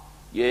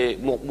 یہ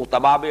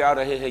متبابع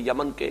رہے ہیں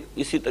یمن کے،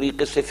 اسی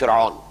طریقے سے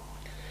فرعون.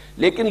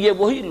 لیکن یہ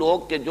وہی لوگ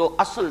کہ جو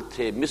اصل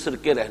تھے مصر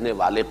کے رہنے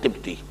والے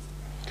قبطی.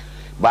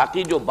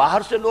 باقی جو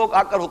باہر سے لوگ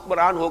آ کر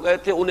حکمران ہو گئے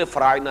تھے انہیں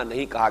فرائنہ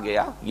نہیں کہا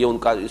گیا، یہ ان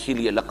کا اسی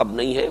لیے لقب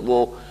نہیں ہے.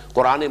 وہ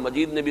قرآن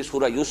مجید نے بھی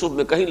سورہ یوسف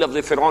میں کہیں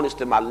لفظ فرعون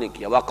استعمال نہیں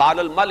کیا. وقال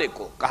الملک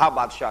کو کہا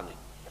بادشاہ نے.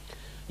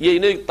 یہ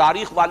انہیں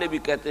تاریخ والے بھی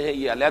کہتے ہیں،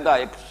 یہ علیحدہ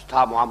ایک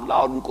تھا معاملہ،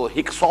 اور ان کو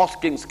ہکسوس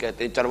کنگز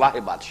کہتے ہیں، چرواہے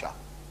بادشاہ.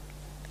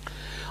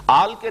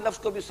 آل کے لفظ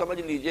کو بھی سمجھ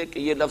لیجئے کہ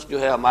یہ لفظ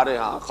جو ہے ہمارے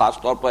ہاں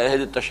خاص طور پر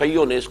اہل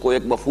تشیع نے اس کو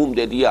ایک مفہوم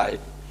دے دیا ہے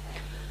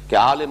کہ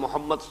آل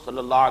محمد صلی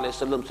اللہ علیہ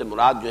وسلم سے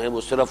مراد جو ہے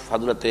وہ صرف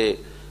حضرت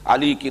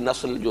علی کی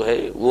نسل جو ہے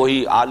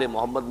وہی آل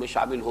محمد میں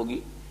شامل ہوگی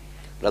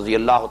رضی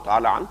اللہ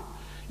تعالی عنہ.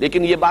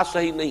 لیکن یہ بات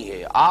صحیح نہیں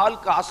ہے. آل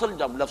کا اصل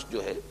جب لفظ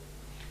جو ہے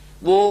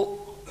وہ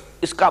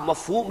اس کا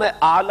مفہوم ہے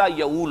آل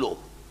یعولو،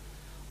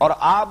 اور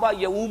آبا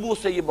یعوبو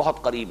سے یہ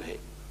بہت قریب ہے.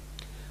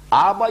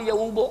 آبا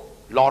یعوبو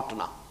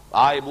لوٹنا،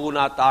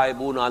 آئبونا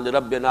تائبونا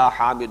لربنا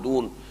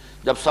حامدون.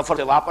 جب سفر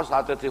سے واپس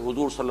آتے تھے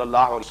حضور صلی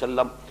اللہ علیہ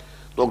وسلم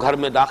تو گھر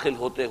میں داخل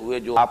ہوتے ہوئے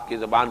جو آپ کی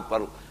زبان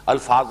پر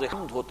الفاظ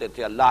حمد ہوتے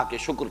تھے اللہ کے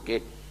شکر کے،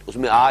 اس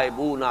میں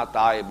آئبونا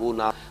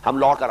تائبونا، ہم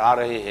لوٹ کر آ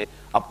رہے ہیں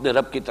اپنے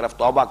رب کی طرف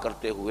توبہ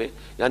کرتے ہوئے.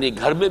 یعنی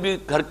گھر میں بھی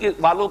گھر کے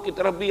والوں کی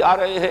طرف بھی آ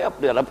رہے ہیں،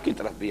 اپنے رب کی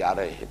طرف بھی آ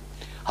رہے ہیں.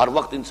 ہر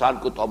وقت انسان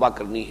کو توبہ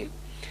کرنی ہے.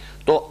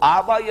 تو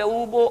آبا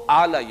یعوبو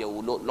آل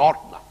یعولو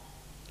لوٹنا،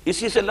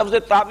 اسی سے لفظ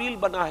تعویل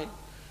بنا ہے،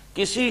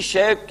 کسی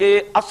شے کے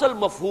اصل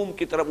مفہوم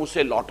کی طرف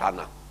اسے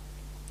لوٹانا.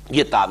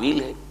 یہ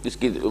تعویل ہے. اس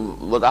کی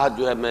وضاحت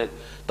جو ہے میں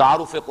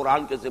تعارف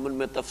قرآن کے ضمن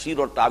میں تفسیر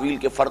اور تعویل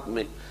کے فرق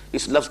میں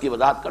اس لفظ کی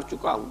وضاحت کر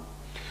چکا ہوں.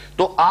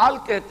 تو آل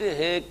کہتے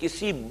ہیں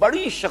کسی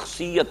بڑی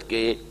شخصیت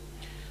کے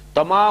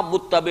تمام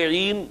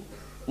متبعین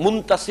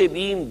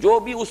منتسبین جو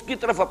بھی اس کی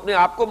طرف اپنے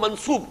آپ کو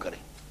منسوب کریں.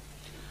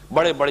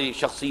 بڑے بڑی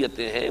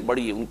شخصیتیں ہیں،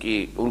 بڑی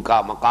ان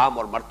کا مقام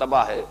اور مرتبہ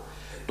ہے،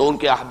 تو ان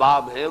کے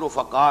احباب ہیں،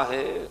 رفقا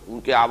ہیں، ان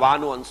کے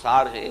اعوان و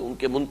انصار ہیں، ان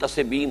کے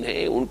منتسبین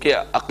ہیں، ان کے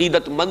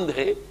عقیدت مند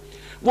ہیں،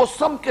 وہ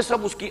سب کے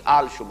سب اس کی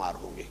آل شمار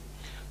ہوں گے،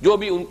 جو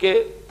بھی ان کے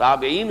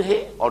تابعین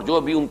ہیں اور جو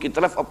بھی ان کی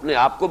طرف اپنے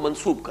آپ کو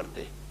منسوب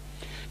کرتے ہیں.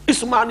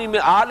 اس معنی میں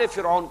آل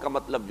فرعون کا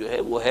مطلب جو ہے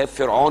وہ ہے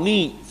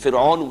فرعونی،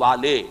 فرعون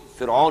والے،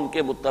 فرعون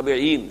کے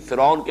متبعین،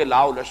 فرعون کے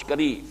لاؤ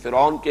لشکری،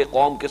 فرعون کے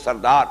قوم کے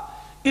سردار.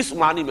 اس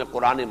معنی میں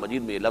قرآن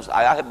مجید میں یہ لفظ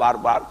آیا ہے بار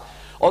بار.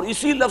 اور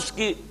اسی لفظ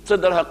کی سے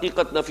در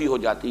حقیقت نفی ہو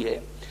جاتی ہے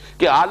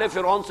کہ آل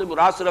فرعون سے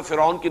مراد صرف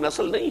فرعون کی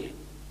نسل نہیں ہے،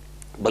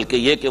 بلکہ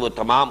یہ کہ وہ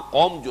تمام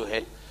قوم جو ہے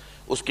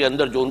اس کے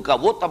اندر جو ان کا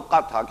وہ طبقہ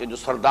تھا کہ جو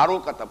سرداروں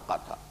کا طبقہ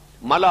تھا،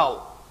 ملاؤ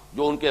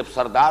جو ان کے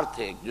سردار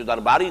تھے، جو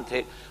درباری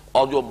تھے،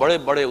 اور جو بڑے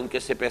بڑے ان کے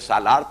سپہ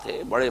سالار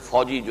تھے، بڑے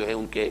فوجی جو ہیں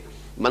ان کے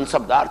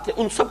منصبدار تھے،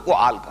 ان سب کو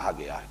آل کہا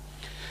گیا ہے.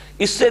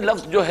 اس سے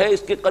لفظ جو ہے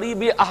اس کے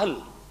قریب یہ اہل،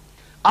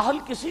 اہل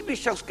کسی بھی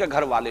شخص کے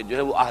گھر والے جو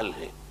ہے وہ اہل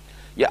ہیں.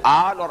 یہ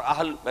آل اور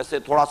اہل ویسے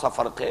تھوڑا سا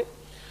فرق ہے.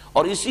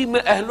 اور اسی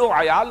میں اہل و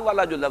عیال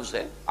والا جو لفظ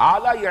ہے،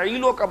 آلہ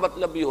یعیلو کا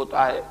مطلب بھی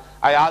ہوتا ہے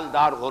عیال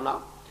دار ہونا،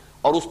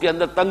 اور اس کے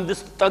اندر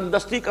تنگ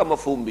دستی کا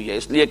مفہوم بھی ہے،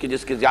 اس لیے کہ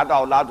جس کی زیادہ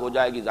اولاد ہو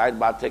جائے گی ظاہر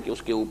بات ہے کہ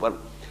اس کے اوپر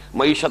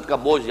معیشت کا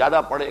بوجھ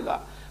زیادہ پڑے گا،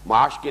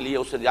 معاش کے لیے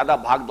اسے زیادہ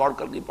بھاگ دوڑ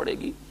کرنی پڑے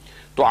گی.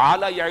 تو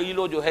آلہ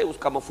یعیلو جو ہے اس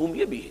کا مفہوم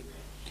یہ بھی ہے.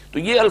 تو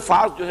یہ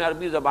الفاظ جو ہیں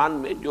عربی زبان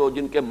میں جو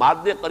جن کے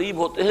مادے قریب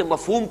ہوتے ہیں،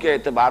 مفہوم کے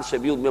اعتبار سے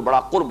بھی ان میں بڑا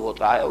قرب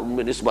ہوتا ہے اور ان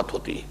میں نسبت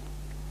ہوتی ہے.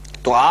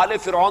 تو آل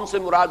فرعون سے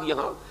مراد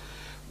یہاں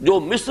جو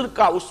مصر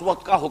کا اس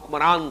وقت کا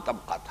حکمران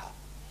طبقہ تھا.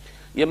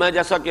 یہ میں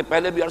جیسا کہ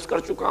پہلے بھی عرض کر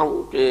چکا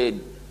ہوں کہ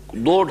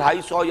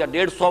 200-250 یا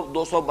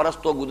 150-200 برس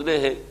تو گزرے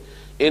ہیں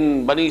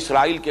ان بنی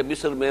اسرائیل کے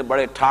مصر میں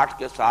بڑے ٹھاٹھ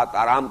کے ساتھ،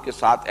 آرام کے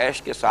ساتھ،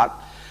 عیش کے ساتھ.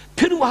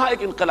 پھر وہاں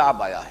ایک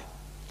انقلاب آیا ہے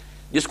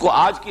جس کو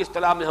آج کی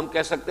اصطلاح میں ہم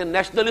کہہ سکتے ہیں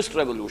نیشنلسٹ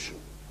ریولوشن.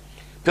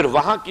 پھر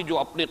وہاں کی جو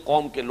اپنے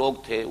قوم کے لوگ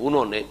تھے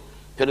انہوں نے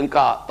پھر ان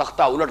کا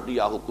تختہ الٹ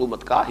دیا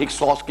حکومت کا.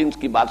 ہکسوس کنگز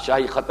کی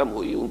بادشاہی ختم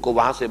ہوئی، ان کو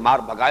وہاں سے مار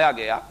بھگایا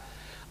گیا.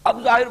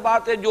 اب ظاہر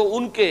بات ہے جو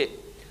ان کے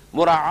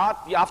مراعات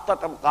یافتہ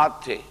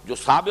طبقات تھے جو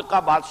سابقہ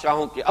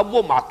بادشاہوں کے، اب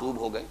وہ معتوب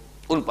ہو گئے،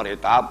 ان پر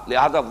عتاب،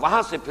 لہذا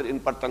وہاں سے پھر ان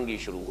پر تنگی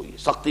شروع ہوئی،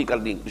 سختی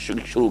کرنی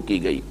شروع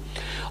کی گئی،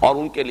 اور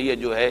ان کے لیے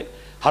جو ہے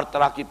ہر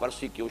طرح کی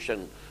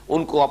پرسیکیوشن.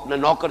 ان کو اپنے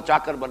نوکر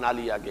چاکر بنا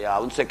لیا گیا،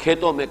 ان سے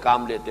کھیتوں میں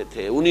کام لیتے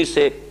تھے، انہی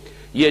سے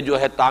یہ جو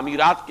ہے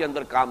تعمیرات کے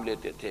اندر کام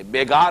لیتے تھے،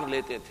 بیگار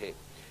لیتے تھے.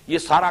 یہ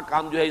سارا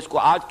کام جو ہے اس کو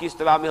آج کی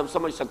اصطلاح میں ہم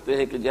سمجھ سکتے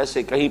ہیں کہ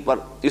جیسے کہیں پر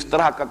اس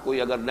طرح کا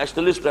کوئی اگر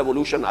نیشنلسٹ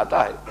ریولوشن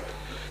آتا ہے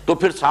تو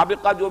پھر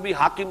سابقہ جو بھی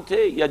حاکم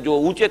تھے یا جو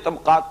اونچے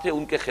طبقات تھے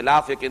ان کے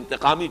خلاف ایک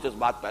انتقامی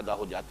جذبات پیدا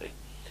ہو جاتے ہیں.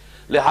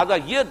 لہذا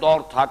یہ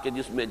دور تھا کہ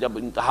جس میں جب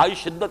انتہائی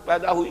شدت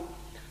پیدا ہوئی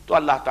تو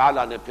اللہ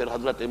تعالیٰ نے پھر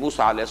حضرت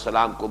موسیٰ علیہ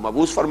السلام کو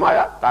مبعوث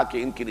فرمایا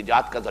تاکہ ان کی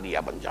نجات کا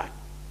ذریعہ بن جائے.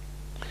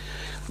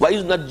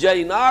 وَإِذْ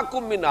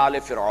نَجَّيْنَاكُمْ مِنْ آلِ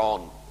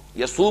فِرْعَوْنَ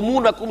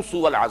يَسُومُونَكُمْ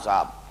سُوءَ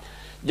الْعَذَابِ،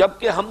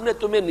 جبکہ ہم نے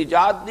تمہیں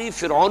نجات دی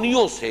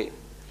فرعونیوں سے،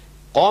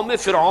 قوم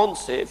فرعون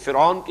سے،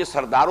 فرعون کے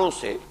سرداروں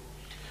سے.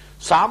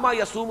 ساما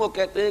یسومو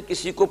کہتے ہیں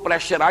کسی کو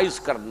پریشرائز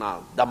کرنا،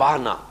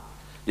 دبانا.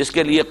 جس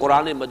کے لیے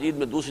قرآن مجید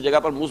میں دوسری جگہ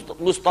پر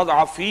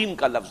مستضعفین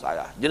کا لفظ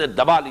آیا ہے، جنہیں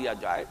دبا لیا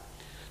جائے۔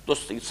 تو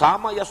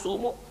ساما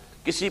یسومو،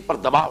 کسی پر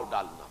دباؤ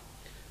ڈالنا،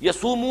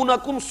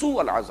 یسومونکم سوء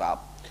العذاب،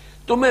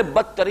 تمہیں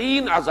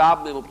بدترین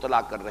عذاب میں مبتلا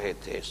کر رہے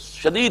تھے،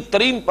 شدید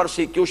ترین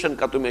پرسیکیوشن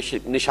کا تمہیں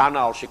نشانہ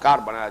اور شکار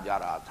بنایا جا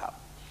رہا تھا۔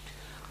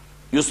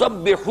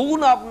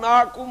 یسبحون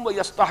ابناکم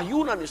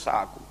ویستحیون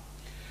نساءکم،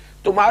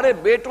 تمہارے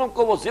بیٹوں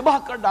کو وہ ذبح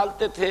کر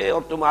ڈالتے تھے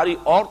اور تمہاری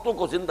عورتوں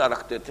کو زندہ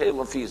رکھتے تھے۔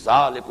 وفی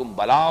ذالکم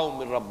بلاء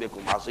من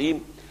ربکم عظیم،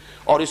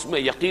 اور اس میں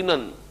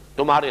یقیناً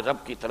تمہارے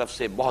رب کی طرف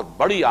سے بہت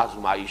بڑی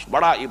آزمائش،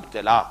 بڑا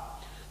ابتلا،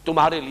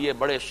 تمہارے لیے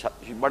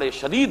بڑے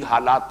شدید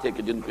حالات تھے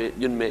کہ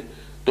جن میں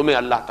تمہیں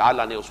اللہ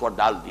تعالیٰ نے اس وقت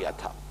ڈال دیا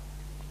تھا۔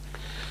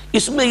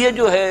 اس میں یہ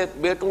جو ہے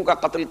بیٹوں کا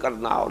قتل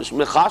کرنا، اور اس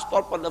میں خاص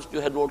طور پر لفظ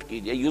جو ہے نوٹ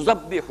کیجئے،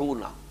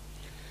 یذبحون،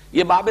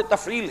 یہ باب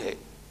تفعیل ہے،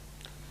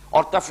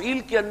 اور تفعیل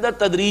کے اندر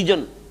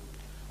تدریجن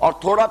اور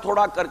تھوڑا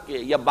تھوڑا کر کے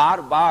یا بار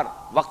بار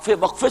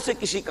وقفے سے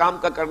کسی کام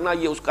کا کرنا،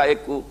 یہ اس کا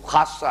ایک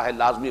خاصہ ہے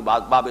لازمی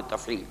باب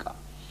تفعیل کا۔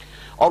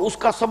 اور اس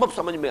کا سبب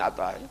سمجھ میں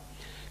آتا ہے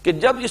کہ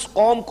جب اس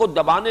قوم کو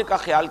دبانے کا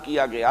خیال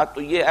کیا گیا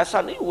تو یہ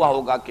ایسا نہیں ہوا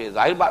ہوگا کہ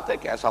ظاہر بات ہے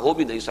کہ ایسا ہو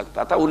بھی نہیں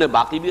سکتا تھا، انہیں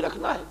باقی بھی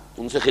رکھنا ہے،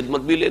 ان سے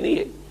خدمت بھی لینی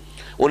ہے،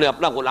 انہیں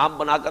اپنا غلام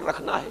بنا کر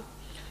رکھنا ہے،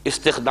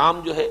 استخدام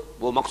جو ہے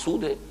وہ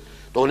مقصود ہے،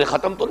 تو انہیں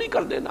ختم تو نہیں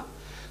کر دینا۔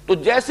 تو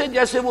جیسے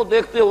جیسے وہ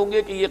دیکھتے ہوں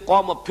گے کہ یہ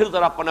قوم اب پھر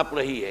ذرا پنپ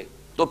رہی ہے،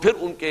 تو پھر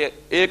ان کے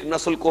ایک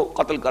نسل کو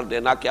قتل کر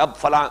دینا کہ اب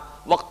فلاں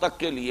وقت تک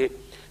کے لیے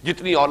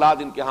جتنی اولاد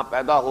ان کے ہاں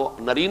پیدا ہو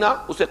نرینہ،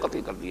 اسے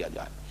قتل کر دیا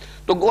جائے۔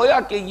 تو گویا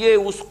کہ یہ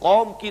اس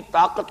قوم کی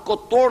طاقت کو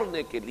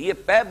توڑنے کے لیے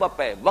پے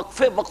بپے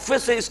وقفے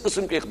سے اس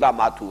قسم کے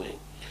اقدامات ہوئے ہیں۔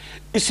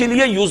 اسی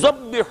لیے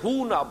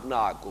یذبحون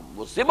ابناءکم،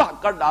 وہ ذبح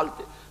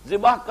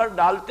کر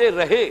ڈالتے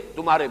رہے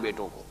تمہارے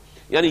بیٹوں کو،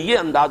 یعنی یہ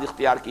انداز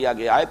اختیار کیا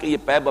گیا ہے کہ یہ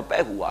پے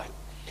بپے ہوا ہے۔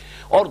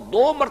 اور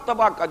 2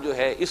 مرتبہ کا جو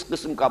ہے اس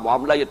قسم کا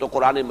معاملہ یہ تو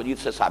قرآن مجید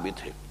سے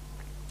ثابت ہے۔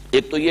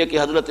 ایک تو یہ کہ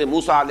حضرت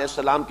موسیٰ علیہ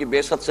السلام کی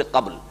بعثت سے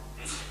قبل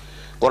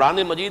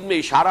قرآن مجید میں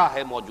اشارہ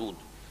ہے موجود،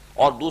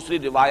 اور دوسری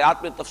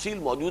روایات میں تفصیل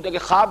موجود ہے کہ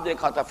خواب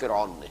دیکھا تھا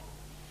فرعون نے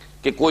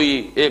کہ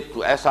کوئی ایک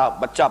ایسا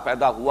بچہ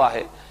پیدا ہوا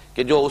ہے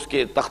کہ جو اس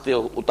کے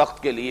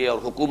تخت کے لیے اور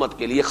حکومت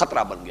کے لیے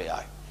خطرہ بن گیا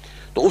ہے۔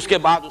 تو اس کے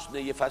بعد اس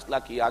نے یہ فیصلہ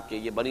کیا کہ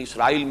یہ بنی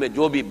اسرائیل میں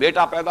جو بھی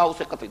بیٹا پیدا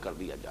اسے قتل کر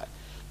دیا جائے۔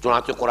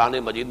 چنانچہ قرآن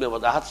مجید میں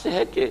وضاحت سے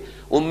ہے کہ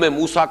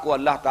موسیٰ کو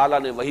اللہ تعالیٰ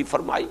نے وحی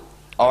فرمائی،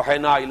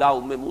 اوحینا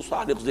الی موسیٰ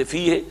ان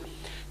اقذفیہ،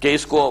 کہ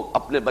اس کو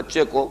اپنے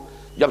بچے کو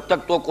جب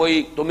تک تو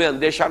کوئی تمہیں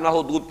اندیشہ نہ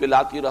ہو دودھ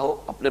پلاتی رہو،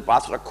 اپنے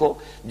پاس رکھو،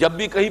 جب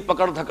بھی کہیں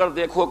پکڑ دھکڑ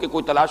دیکھو کہ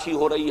کوئی تلاشی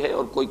ہو رہی ہے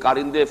اور کوئی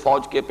کارندے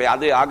فوج کے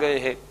پیادے آ گئے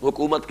ہیں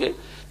حکومت کے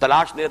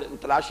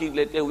تلاشی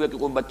لیتے ہوئے کہ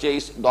کوئی بچے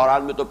اس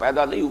دوران میں تو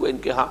پیدا نہیں ہوئے ان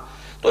کے ہاں،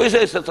 تو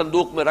اسے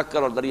صندوق میں رکھ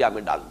کر اور دریا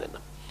میں ڈال دینا،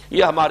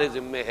 یہ ہمارے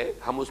ذمے ہے،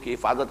 ہم اس کی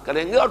حفاظت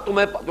کریں گے اور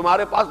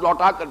تمہارے پاس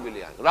لوٹا کر بھی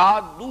لے آئیں گے،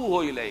 رادوہ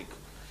الیک،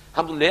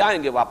 ہم لے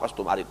آئیں گے واپس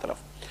تمہاری طرف۔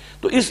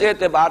 تو اس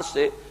اعتبار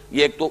سے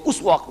یہ ایک تو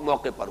اس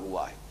موقع پر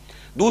ہوا ہے۔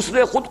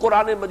 دوسرے خود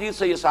قرآن مجید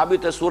سے یہ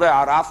ثابت ہے، سورہ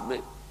اعراف میں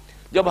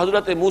جب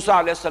حضرت موسیٰ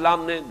علیہ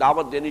السلام نے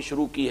دعوت دینی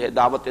شروع کی ہے،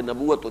 دعوت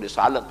نبوت و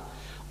رسالت،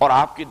 اور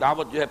آپ کی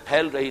دعوت جو ہے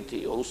پھیل رہی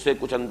تھی، اور اس سے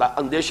کچھ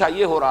اندیشہ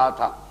یہ ہو رہا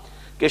تھا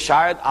کہ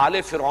شاید آل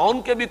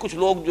فرعون کے بھی کچھ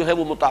لوگ جو ہے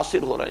وہ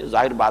متاثر ہو رہے ہیں۔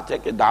 ظاہر بات ہے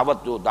کہ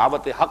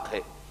دعوت حق ہے،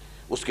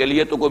 اس کے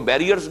لیے تو کوئی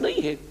بیریئرز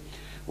نہیں ہے،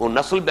 وہ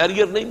نسل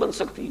بیریئر نہیں بن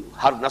سکتی،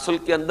 ہر نسل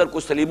کے اندر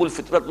کچھ سلیم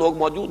الفطرت لوگ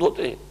موجود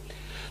ہوتے ہیں۔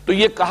 تو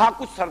یہ کہا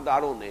کچھ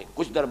سرداروں نے،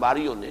 کچھ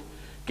درباریوں نے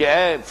کہ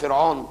اے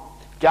فرعون،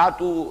 کیا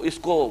تو اس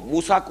کو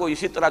موسیٰ کو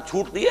اسی طرح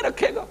چھوٹ دیے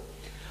رکھے گا؟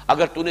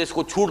 اگر تو نے اس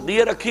کو چھوٹ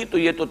دیے رکھی تو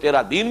یہ تو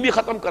تیرا دین بھی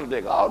ختم کر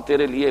دے گا اور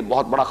تیرے لیے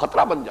بہت بڑا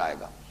خطرہ بن جائے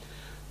گا۔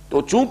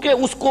 تو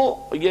چونکہ اس کو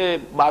یہ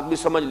بات بھی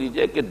سمجھ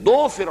لیجئے کہ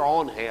 2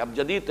 فرعون ہیں، اب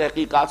جدید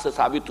تحقیقات سے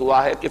ثابت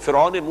ہوا ہے کہ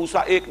فرعون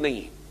موسیٰ ایک نہیں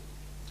ہے،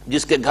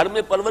 جس کے گھر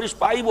میں پرورش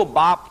پائی وہ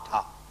باپ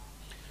تھا،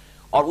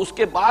 اور اس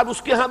کے بعد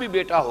اس کے ہاں بھی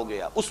بیٹا ہو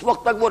گیا، اس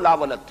وقت تک وہ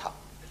لاولد تھا،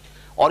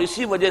 اور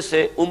اسی وجہ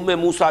سے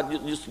موسیٰ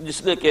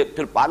جس نے کہ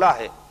پھر پالا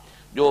ہے،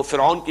 جو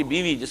فرعون کی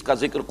بیوی جس کا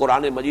ذکر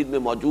قرآن مجید میں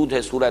موجود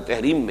ہے سورہ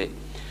تحریم میں،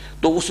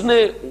 تو اس نے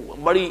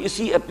بڑی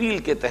اسی اپیل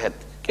کے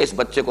تحت کہ اس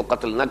بچے کو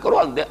قتل نہ کرو،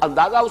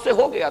 اندازہ اسے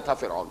ہو گیا تھا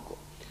فرعون کو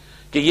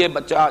کہ یہ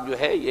بچہ جو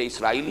ہے یہ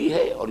اسرائیلی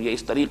ہے، اور یہ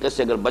اس طریقے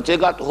سے اگر بچے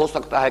گا تو ہو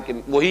سکتا ہے کہ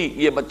وہی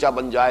یہ بچہ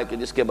بن جائے کہ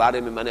جس کے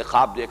بارے میں نے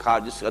خواب دیکھا،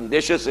 جس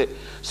اندیشے سے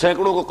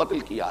سینکڑوں کو قتل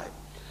کیا ہے۔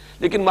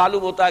 لیکن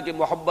معلوم ہوتا ہے کہ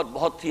محبت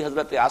بہت تھی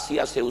حضرت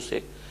آسیہ سے اسے،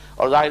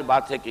 اور ظاہر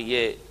بات ہے کہ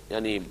یہ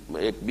یعنی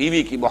ایک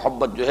بیوی کی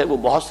محبت جو ہے وہ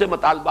بہت سے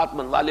مطالبات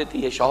منوا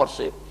لیتی ہے شوہر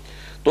سے،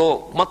 تو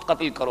مت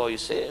قتل کرو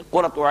اسے،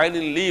 قرۃ عین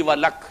لی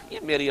ولک، یہ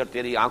میری اور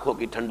تیری آنکھوں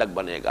کی ٹھنڈک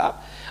بنے گا،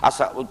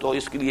 تو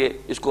اس کے لیے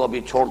اس کو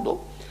ابھی چھوڑ دو۔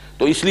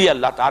 تو اس لیے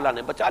اللہ تعالیٰ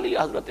نے بچا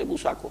لیا حضرت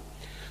موسیٰ کو،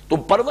 تو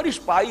پرورش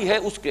پائی ہے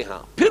اس کے ہاں،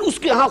 پھر اس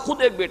کے ہاں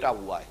خود ایک بیٹا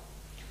ہوا ہے،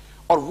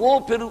 اور وہ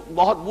پھر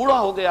بہت بوڑھا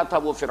ہو گیا تھا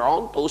وہ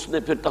فرعون، تو اس نے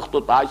پھر تخت و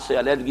تاج سے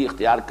علیحدگی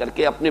اختیار کر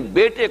کے اپنے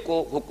بیٹے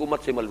کو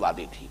حکومت سے ملوا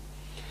دی تھی۔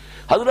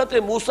 حضرت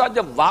موسیٰ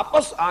جب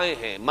واپس آئے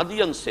ہیں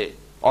مدین سے،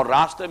 اور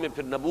راستے میں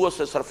پھر نبوت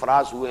سے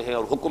سرفراز ہوئے ہیں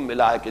اور حکم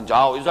ملا ہے کہ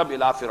جاؤ اذهب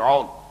الی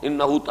فرعون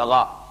انہ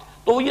طغی،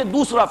 تو یہ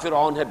دوسرا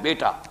فرعون ہے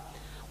بیٹا،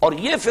 اور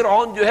یہ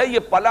فرعون جو ہے یہ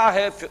پلا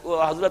ہے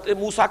حضرت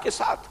موسیٰ کے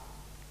ساتھ،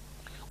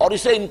 اور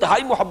اسے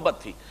انتہائی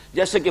محبت تھی،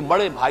 جیسے کہ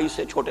بڑے بھائی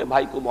سے چھوٹے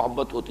بھائی کو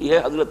محبت ہوتی ہے،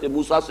 حضرت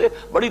موسیٰ سے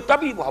بڑی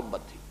طبعی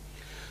محبت تھی۔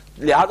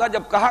 لہذا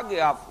جب کہا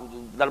گیا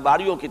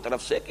درباریوں کی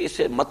طرف سے کہ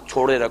اسے مت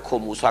چھوڑے رکھو،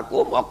 موسیٰ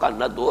کو موقع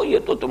نہ دو، یہ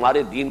تو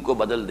تمہارے دین کو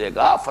بدل دے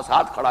گا،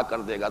 فساد کھڑا کر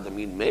دے گا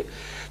زمین میں،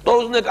 تو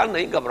اس نے کہا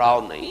نہیں گھبراؤ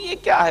نہیں، یہ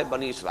کیا ہے،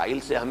 بنی اسرائیل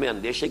سے ہمیں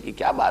اندیشے کی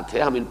کیا بات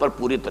ہے، ہم ان پر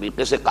پوری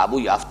طریقے سے قابو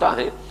یافتہ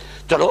ہیں،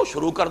 چلو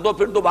شروع کر دو،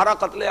 پھر دوبارہ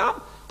قتل عام،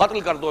 قتل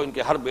کر دو ان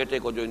کے ہر بیٹے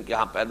کو جو ان کے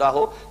ہاں پیدا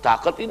ہو،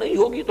 طاقت ہی نہیں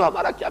ہوگی تو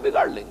ہمارا کیا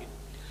بگاڑ لیں گے۔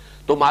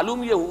 تو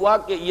معلوم یہ ہوا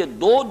کہ یہ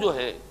دو جو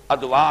ہیں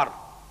ادوار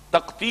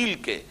تقتیل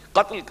کے،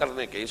 قتل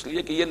کرنے کے، اس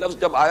لیے کہ یہ لفظ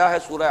جب آیا ہے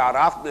سورہ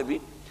اعراف میں بھی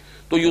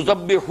تو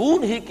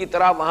یذبحون ہی کی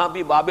طرح وہاں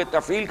بھی باب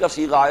تفعیل کا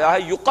صیغہ آیا ہے،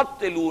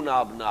 یقتلون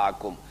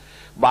ابناءکم،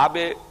 باب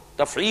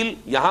تفعیل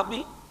یہاں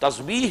بھی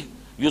تسبیح،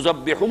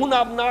 یذبحون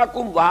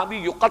ابناءکم، وہاں بھی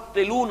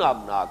یقتلون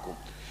ابناءکم۔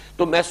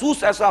 تو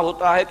محسوس ایسا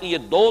ہوتا ہے کہ یہ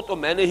دو تو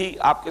میں نے ہی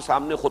آپ کے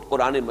سامنے خود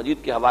قرآن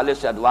مجید کے حوالے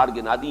سے ادوار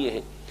گنا دیے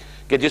ہیں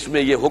کہ جس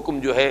میں یہ حکم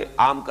جو ہے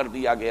عام کر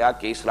دیا گیا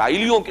کہ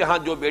اسرائیلیوں کے ہاں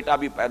جو بیٹا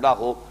بھی پیدا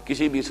ہو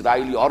کسی بھی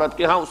اسرائیلی عورت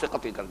کے ہاں اسے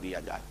قتل کر دیا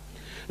جائے،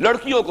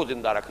 لڑکیوں کو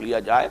زندہ رکھ لیا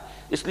جائے،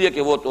 اس لیے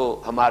کہ وہ تو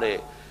ہمارے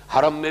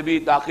حرم میں بھی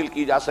داخل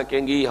کی جا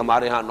سکیں گی،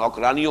 ہمارے ہاں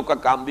نوکرانیوں کا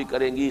کام بھی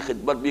کریں گی،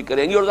 خدمت بھی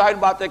کریں گی، اور ظاہر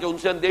بات ہے کہ ان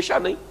سے اندیشہ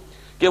نہیں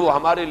کہ وہ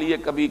ہمارے لیے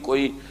کبھی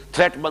کوئی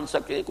تھریٹ بن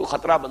سکے، کوئی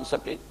خطرہ بن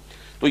سکے۔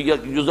 تو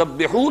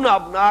یذبحون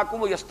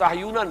ابناءکم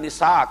ویستحیون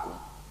نساءکم،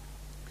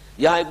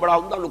 یہاں ایک بڑا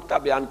عمدہ نکتہ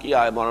بیان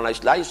کیا ہے مولانا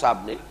اصلاحی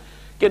صاحب نے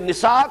کہ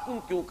نساءکم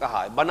کیوں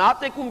کہا ہے،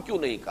 بناتکم کیوں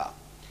نہیں کہا؟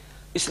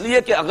 اس لیے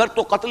کہ اگر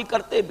تو قتل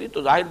کرتے بھی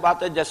تو ظاہر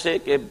بات ہے جیسے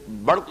کہ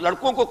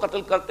لڑکوں کو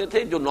قتل کرتے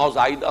تھے جو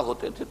نوزائیدہ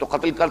ہوتے تھے تو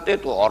قتل کرتے،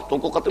 تو عورتوں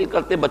کو قتل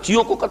کرتے،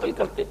 بچیوں کو قتل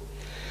کرتے،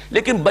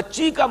 لیکن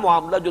بچی کا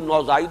معاملہ جو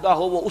نوزائیدہ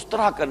ہو وہ اس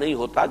طرح کا نہیں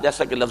ہوتا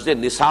جیسا کہ لفظ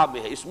نساء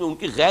میں ہے، اس میں ان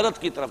کی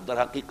غیرت کی طرف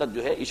در حقیقت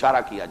جو ہے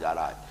اشارہ کیا جا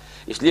رہا ہے،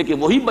 اس لیے کہ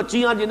وہی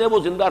بچیاں جنہیں وہ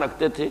زندہ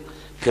رکھتے تھے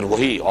پھر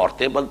وہی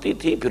عورتیں بنتی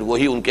تھیں، پھر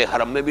وہی ان کے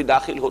حرم میں بھی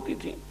داخل ہوتی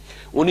تھیں،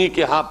 انہی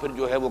کے ہاں پھر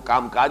جو ہے وہ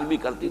کام کاج بھی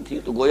کرتی تھی،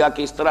 تو گویا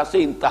کہ اس طرح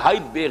سے انتہائی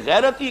بے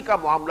غیرتی کا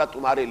معاملہ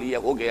تمہارے لیے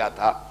ہو گیا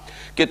تھا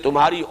کہ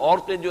تمہاری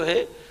عورتیں جو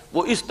ہے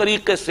وہ اس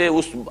طریقے سے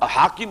اس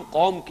حاکم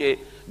قوم کے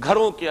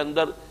گھروں کے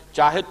اندر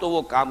چاہے تو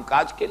وہ کام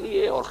کاج کے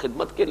لیے اور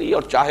خدمت کے لیے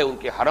اور چاہے ان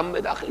کے حرم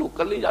میں داخل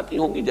کر لی جاتی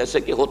ہوں گی جیسے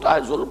کہ ہوتا ہے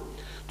ظلم۔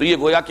 تو یہ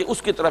گویا کہ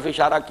اس کی طرف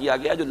اشارہ کیا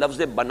گیا جو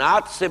لفظ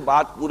بنات سے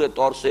بات پورے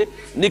طور سے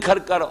نکھر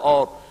کر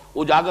اور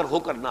اجاگر ہو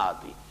کر نہ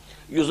آتی۔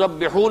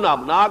 یذبحون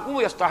ابناءکم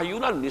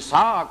ویستحیون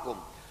نساءکم،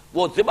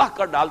 وہ ذبح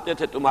کر ڈالتے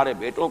تھے تمہارے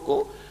بیٹوں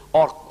کو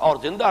اور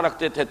زندہ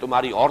رکھتے تھے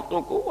تمہاری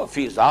عورتوں کو،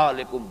 وفی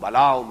ذالکم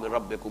بلاء من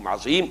ربکم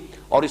عظیم،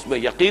 اور اس میں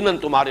یقیناً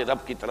تمہارے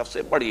رب کی طرف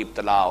سے بڑی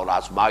ابتلاء اور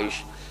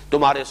آزمائش،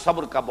 تمہارے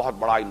صبر کا بہت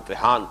بڑا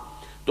امتحان،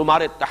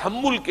 تمہارے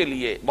تحمل کے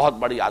لیے بہت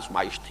بڑی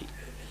آزمائش تھی۔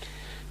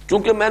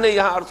 چونکہ میں نے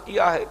یہاں عرض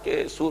کیا ہے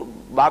کہ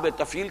باب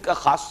تفعیل کا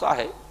خاصہ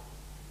ہے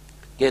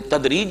کہ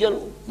تدریجاً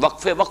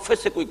وقفے وقفے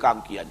سے کوئی کام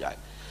کیا جائے،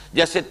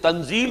 جیسے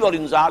تنزیل اور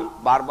انزال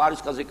بار بار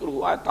اس کا ذکر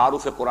ہوا ہے،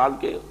 تعارف قرآن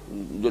کے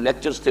جو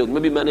لیکچرز تھے ان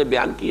میں بھی میں نے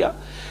بیان کیا۔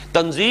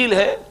 تنزیل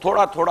ہے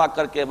تھوڑا تھوڑا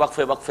کر کے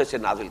وقفے وقفے سے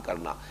نازل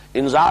کرنا،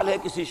 انزال ہے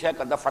کسی شے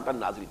کا دفعتاً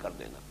نازل کر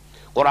دینا۔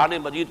 قرآن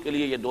مجید کے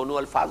لیے یہ دونوں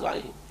الفاظ آئے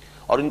ہیں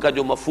اور ان کا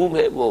جو مفہوم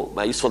ہے وہ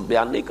میں اس وقت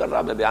بیان نہیں کر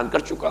رہا، میں بیان کر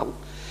چکا ہوں۔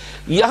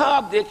 یہاں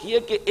آپ دیکھیے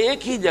کہ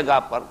ایک ہی جگہ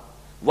پر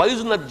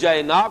وَإِذْ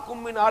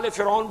نَجَّيْنَاكُمْ مِنْ آلِ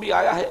فِرْعَوْنَ بھی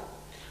آیا ہے،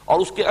 اور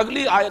اس کے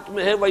اگلی آیت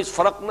میں ہے وَإِذْ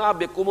فَرَقْنَا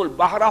بِكُمُ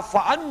الْبَحْرَ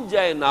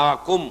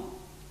فَأَنْجَيْنَاكُمْ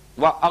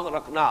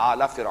وَأَغْرَقْنَا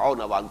آلَ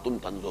فِرْعَوْنَ وَأَنْتُمْ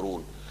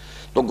تَنْظُرُونَ۔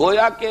 تو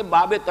گویا کہ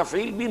باب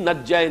تفعیل بھی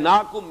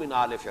نجیناکم من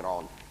آل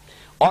فرعون،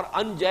 اور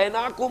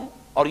انجیناکم،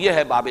 اور یہ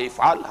ہے باب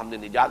افعال، ہم نے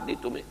نجات دی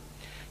تمہیں۔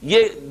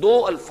 یہ دو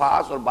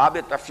الفاظ اور باب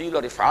تفعیل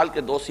اور افعال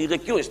کے دو صیغے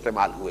کیوں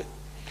استعمال ہوئے،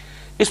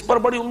 اس پر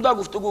بڑی عمدہ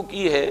گفتگو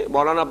کی ہے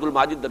مولانا عبد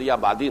الماجد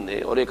دریابادی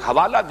نے، اور ایک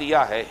حوالہ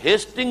دیا ہے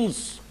Hastings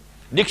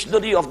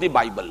dictionary of the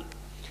Bible,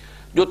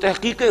 جو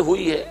تحقیقیں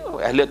ہوئی ہے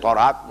اہل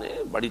تورات نے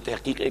بڑی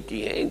تحقیقیں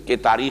کی ہیں، ان کے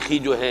تاریخی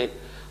جو ہیں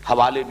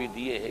حوالے بھی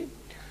دیے ہیں۔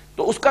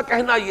 تو اس کا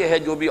کہنا یہ ہے،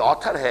 جو بھی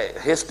آتھر ہے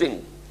ہیسٹنگ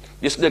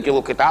جس نے کہ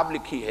وہ کتاب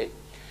لکھی ہے،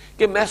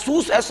 کہ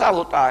محسوس ایسا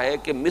ہوتا ہے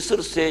کہ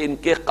مصر سے ان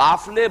کے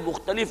قافلے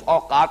مختلف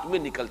اوقات میں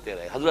نکلتے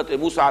رہے۔ حضرت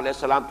موسیٰ علیہ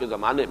السلام کے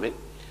زمانے میں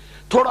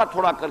تھوڑا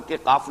تھوڑا کر کے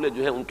قافلے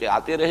جو ہیں ان کے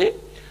آتے رہے،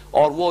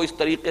 اور وہ اس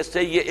طریقے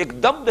سے یہ ایک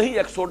دم نہیں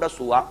ایکسوڈس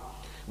ہوا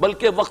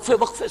بلکہ وقفے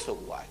وقفے سے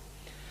ہوا ہے۔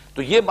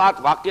 تو یہ بات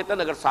واقعتاً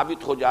اگر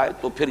ثابت ہو جائے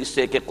تو پھر اس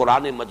سے کہ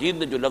قرآن مجید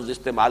نے جو لفظ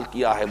استعمال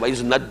کیا ہے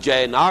وَإِذْ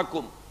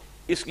نَجَّيْنَاكُمْ،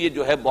 اس لیے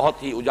جو ہے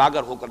بہت ہی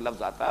اجاگر ہو کر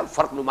لفظ آتا ہے،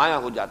 فرق نمایاں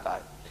ہو جاتا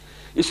ہے،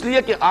 اس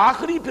لیے کہ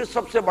آخری پھر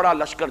سب سے بڑا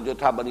لشکر جو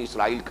تھا بنی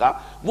اسرائیل کا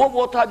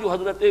وہ تھا جو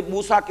حضرت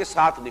موسیٰ کے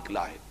ساتھ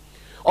نکلا ہے،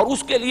 اور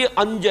اس کے لیے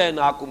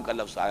انجیناکم کا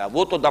لفظ آیا،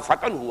 وہ تو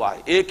دفعتاً ہوا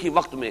ہے، ایک ہی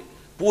وقت میں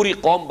پوری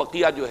قوم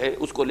بقیہ جو ہے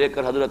اس کو لے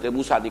کر حضرت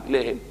موسیٰ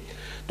نکلے ہیں۔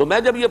 تو میں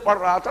جب یہ پڑھ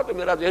رہا تھا تو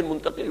میرا ذہن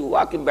منتقل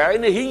ہوا کہ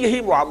بعین ہی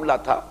یہی معاملہ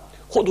تھا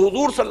خود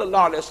حضور صلی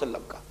اللہ علیہ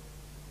وسلم کا۔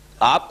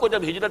 آپ کو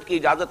جب ہجرت کی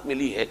اجازت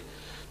ملی ہے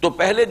تو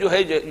پہلے جو ہے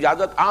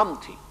اجازت عام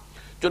تھی،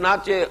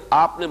 چنانچہ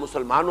آپ نے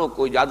مسلمانوں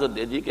کو اجازت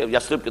دے دی کہ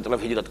یثرب کی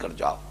طرف ہجرت کر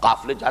جاؤ.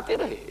 قافلے جاتے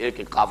رہے، ایک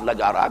ایک قافلہ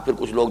جا رہا ہے، پھر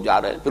کچھ لوگ جا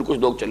رہے ہیں، پھر کچھ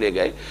لوگ چلے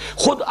گئے.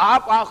 خود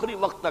آپ آخری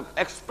وقت تک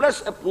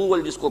ایکسپریس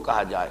اپروول جس کو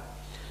کہا جائے،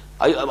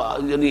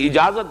 یعنی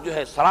اجازت جو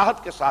ہے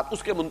صراحت کے ساتھ،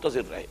 اس کے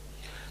منتظر رہے.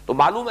 تو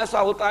معلوم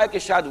ایسا ہوتا ہے کہ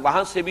شاید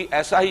وہاں سے بھی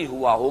ایسا ہی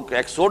ہوا ہو کہ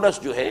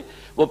ایکسوڈس جو ہے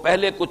وہ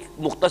پہلے کچھ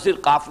مختصر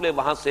قافلے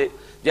وہاں سے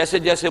جیسے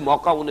جیسے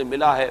موقع انہیں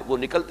ملا ہے وہ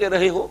نکلتے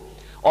رہے ہو،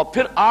 اور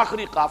پھر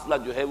آخری قافلہ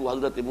جو ہے وہ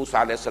حضرت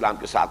موسیٰ علیہ السلام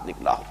کے ساتھ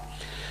نکلا ہو.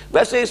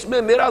 ویسے اس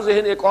میں میرا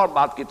ذہن ایک اور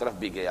بات کی طرف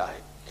بھی گیا ہے،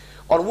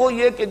 اور وہ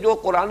یہ کہ جو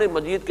قرآن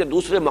مجید کے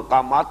دوسرے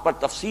مقامات پر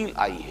تفصیل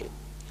آئی ہے،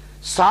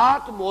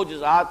 7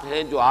 معجزات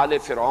ہیں جو آل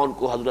فرعون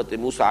کو حضرت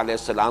موسیٰ علیہ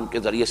السلام کے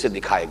ذریعے سے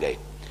دکھائے گئے.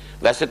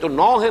 ویسے تو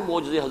 9 ہیں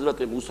معجزے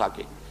حضرت موسیٰ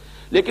کے،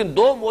 لیکن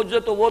 2 معجزے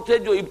تو وہ تھے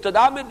جو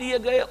ابتدا میں دیے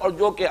گئے، اور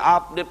جو کہ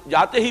آپ نے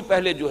جاتے ہی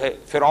پہلے جو ہے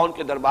فرعون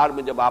کے دربار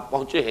میں جب آپ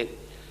پہنچے ہیں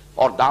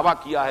اور دعویٰ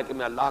کیا ہے کہ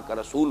میں اللہ کا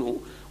رسول ہوں،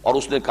 اور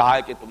اس نے کہا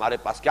ہے کہ تمہارے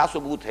پاس کیا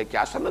ثبوت ہے،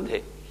 کیا سند ہے،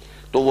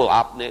 تو وہ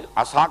آپ نے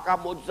عصا کا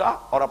معجزہ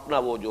اور اپنا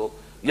وہ جو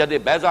ید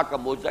بیضا کا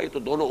معجزہ، یہ تو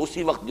دونوں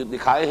اسی وقت جو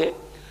دکھائے ہیں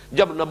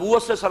جب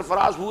نبوت سے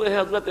سرفراز ہوئے ہیں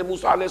حضرت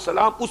موسیٰ علیہ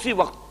السلام، اسی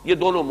وقت یہ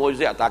دونوں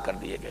معجزے عطا کر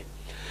دیے گئے.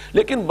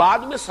 لیکن بعد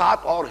میں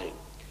 7 اور ہیں،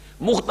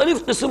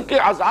 مختلف قسم کے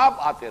عذاب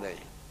آتے رہے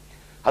ہیں.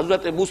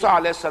 حضرت موسیٰ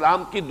علیہ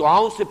السلام کی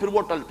دعاؤں سے پھر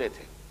وہ ٹلتے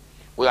تھے.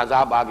 کوئی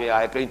عذاب آ گیا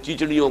ہے، کہیں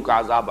چیچڑیوں کا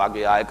عذاب آ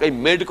گیا ہے،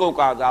 کہیں میڈکوں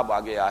کا عذاب آ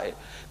گیا ہے،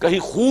 کہیں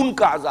خون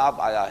کا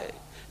عذاب آیا ہے،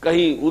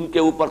 کہیں ان کے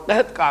اوپر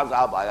قحط کا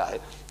عذاب آیا ہے.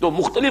 تو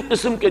مختلف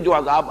قسم کے جو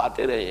عذاب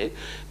آتے رہے ہیں،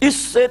 اس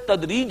سے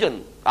تدریجاً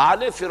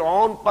آل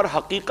فرعون پر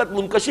حقیقت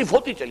منکشف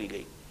ہوتی چلی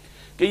گئی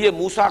کہ یہ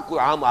موسیٰ کوئی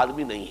عام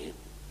آدمی نہیں ہے.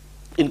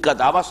 ان کا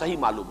دعویٰ صحیح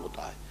معلوم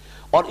ہوتا ہے،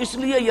 اور اس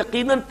لیے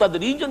یقیناً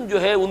تدریجاً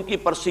جو ہے ان کی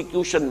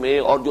پرسیکیوشن میں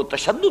اور جو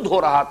تشدد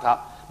ہو رہا تھا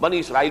بنی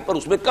اسرائیل پر،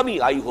 اس میں کمی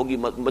آئی ہوگی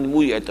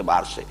مجموعی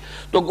اعتبار سے.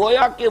 تو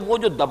گویا کہ وہ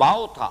جو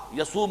دباؤ تھا،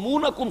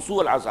 یسومونکم سوء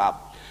العذاب،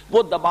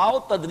 وہ دباؤ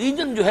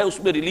تدریجاً جو ہے اس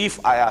میں ریلیف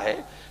آیا ہے،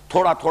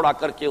 تھوڑا تھوڑا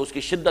کر کے اس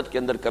کی شدت کے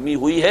اندر کمی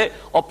ہوئی ہے.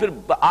 اور پھر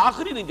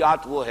آخری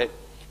نجات وہ ہے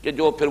کہ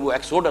جو پھر وہ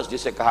ایکسوڈس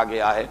جسے کہا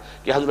گیا ہے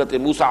کہ حضرت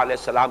موسیٰ علیہ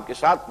السلام کے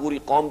ساتھ پوری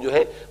قوم جو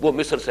ہے وہ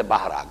مصر سے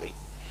باہر آ گئی.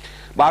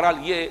 بہرحال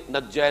یہ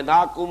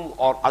نجیناکم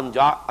اور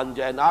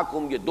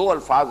انجیناکم، یہ 2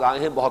 الفاظ آئے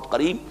ہیں بہت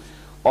قریب،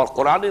 اور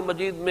قرآن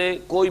مجید میں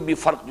کوئی بھی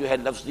فرق جو ہے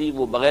لفظی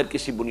وہ بغیر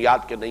کسی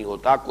بنیاد کے نہیں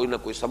ہوتا. کوئی نہ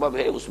کوئی سبب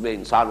ہے، اس میں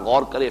انسان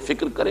غور کرے،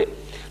 فکر کرے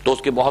تو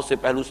اس کے بہت سے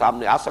پہلو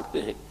سامنے آ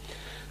سکتے ہیں.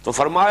 تو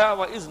فرمایا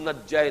وَإِذْ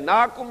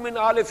نَجَّيْنَاكُمْ مِنْ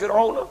آلِ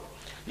فِرْعَوْنَ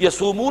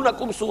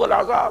يَسُومُونَكُمْ سُوءَ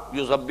الْعَذَابِ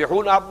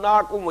يُذَبِّحُونَ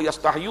أَبْنَاءَكُمْ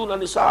وَيَسْتَحْيُونَ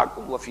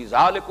نِسَاءَكُمْ وَفِي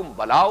ذَلِكُمْ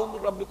بَلَاءٌ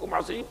مِّن رَّبِّكُمْ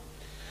عَظِيمٌ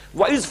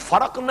وَإِذْ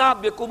فَرَقْنَا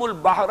بِكُمُ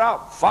الْبَحْرَ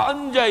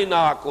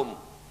فَأَنجَيْنَاكُمْ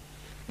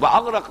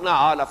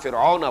وَأَغْرَقْنَا آلَ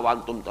فِرْعَوْنَ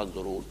وَأَنْتُمْ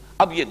تَنظُرُونَ.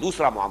 اب یہ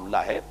دوسرا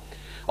معاملہ ہے.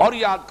 اور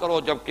یاد کرو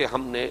جب کہ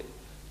ہم نے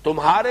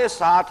تمہارے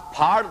ساتھ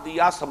پھاڑ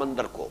دیا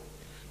سمندر کو،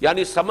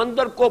 یعنی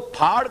سمندر کو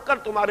پھاڑ کر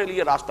تمہارے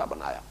لیے راستہ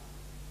بنایا.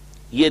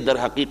 یہ در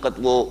حقیقت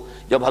وہ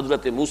جب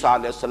حضرت موسیٰ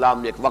علیہ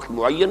السلام نے ایک وقت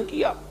معین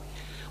کیا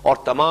اور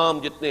تمام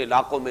جتنے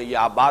علاقوں میں یہ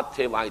آباد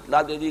تھے وہاں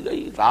اطلاع دے دی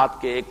گئی، رات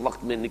کے ایک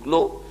وقت میں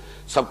نکلو،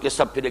 سب کے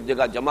سب پھر ایک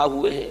جگہ جمع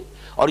ہوئے ہیں،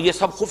 اور یہ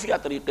سب خفیہ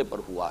طریقے پر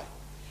ہوا ہے.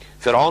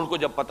 فرعون کو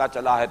جب پتہ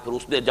چلا ہے پھر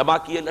اس نے جمع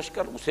کیے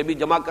لشکر، اسے بھی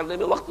جمع کرنے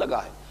میں وقت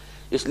لگا ہے،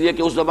 اس لیے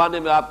کہ اس زمانے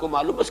میں آپ کو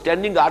معلوم ہے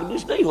اسٹینڈنگ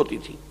آرمیز نہیں ہوتی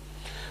تھی،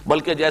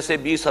 بلکہ جیسے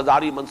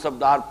 20,000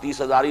 منصبدار،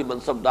 30,000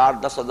 منصبدار،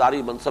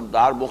 10,000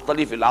 منصبدار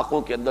مختلف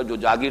علاقوں کے اندر جو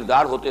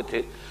جاگیردار ہوتے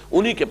تھے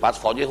انہی کے پاس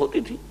فوجیں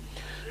ہوتی تھی.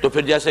 تو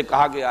پھر جیسے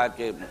کہا گیا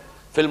کہ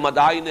فی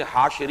المدائن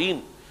حاشرین،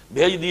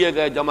 بھیج دیے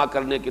گئے جمع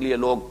کرنے کے لیے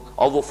لوگ،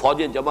 اور وہ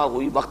فوجیں جمع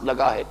ہوئی، وقت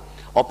لگا ہے،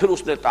 اور پھر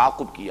اس نے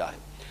تعاقب کیا ہے.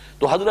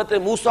 تو حضرت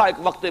موسیٰ ایک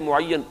وقت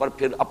معین پر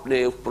پھر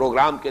اپنے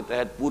پروگرام کے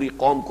تحت پوری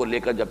قوم کو لے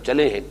کر جب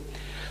چلے ہیں،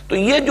 تو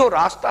یہ جو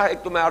راستہ ہے،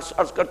 ایک تو میں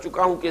عرض کر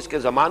چکا ہوں کہ اس کے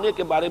زمانے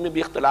کے بارے میں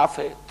بھی اختلاف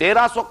ہے،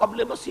 1300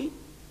 قبل مسیح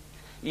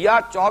یا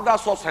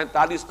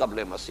 1447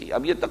 قبل مسیح.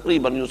 اب یہ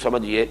تقریباً یوں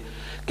سمجھیے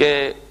کہ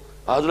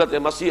حضرت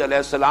مسیح علیہ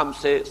السلام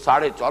سے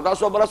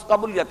 1450 برس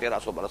قبل یا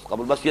 1300 برس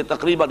قبل، بس یہ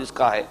تقریباً اس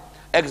کا ہے.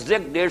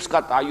 ایگزیکٹ ڈیٹس کا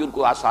تعین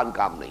کوئی آسان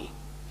کام نہیں.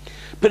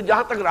 پھر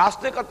جہاں تک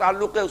راستے کا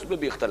تعلق ہے اس میں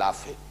بھی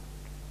اختلاف ہے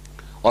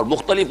اور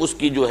مختلف اس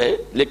کی جو ہے،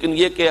 لیکن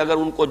یہ کہ اگر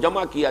ان کو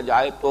جمع کیا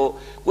جائے تو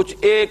کچھ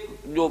ایک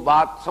جو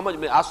بات سمجھ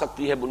میں آ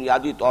سکتی ہے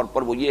بنیادی طور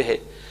پر، وہ یہ ہے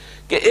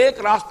کہ ایک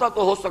راستہ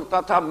تو ہو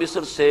سکتا تھا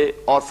مصر سے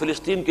اور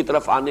فلسطین کی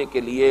طرف آنے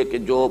کے لیے کہ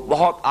جو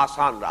بہت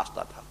آسان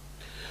راستہ تھا،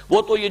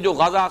 وہ تو یہ جو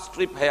غزہ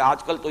سٹرپ ہے،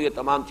 آج کل تو یہ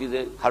تمام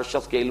چیزیں ہر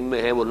شخص کے علم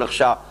میں ہے، وہ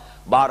نقشہ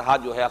بارہا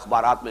جو ہے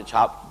اخبارات میں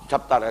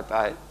چھپتا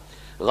رہتا ہے.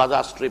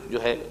 غزہ سٹرپ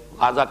جو ہے،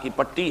 غزہ کی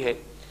پٹی ہے،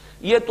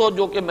 یہ تو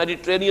جو کہ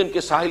میڈیٹرینین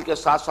کے ساحل کے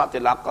ساتھ ساتھ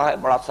علاقہ ہے،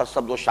 بڑا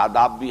سرسبز و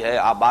شاداب بھی ہے،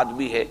 آباد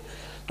بھی ہے،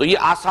 تو یہ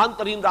آسان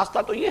ترین راستہ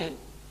تو یہ ہے.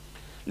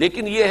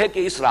 لیکن یہ ہے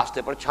کہ اس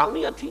راستے پر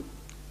چھاونیاں تھیں،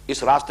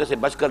 اس راستے سے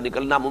بچ کر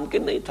نکلنا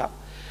ممکن نہیں تھا.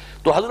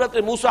 تو حضرت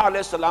موسیٰ علیہ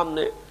السلام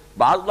نے،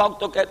 بعض لوگ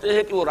تو کہتے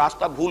ہیں کہ وہ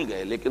راستہ بھول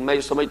گئے، لیکن میں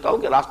یہ سمجھتا ہوں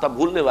کہ راستہ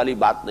بھولنے والی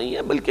بات نہیں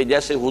ہے، بلکہ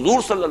جیسے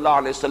حضور صلی اللہ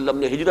علیہ وسلم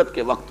نے ہجرت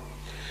کے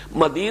وقت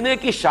مدینے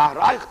کی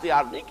شاہراہ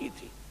اختیار نہیں کی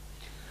تھی،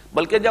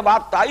 بلکہ جب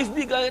آپ طائف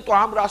بھی گئے تو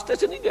عام راستے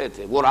سے نہیں گئے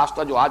تھے، وہ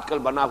راستہ جو آج کل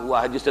بنا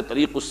ہوا ہے جسے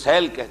طریق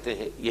السیل کہتے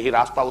ہیں، یہی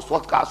راستہ اس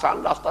وقت کا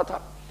آسان راستہ تھا۔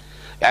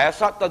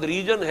 ایسا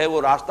تدریجن ہے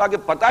وہ راستہ کہ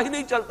پتہ ہی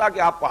نہیں چلتا کہ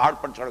آپ پہاڑ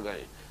پر چڑھ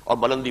گئے اور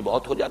بلندی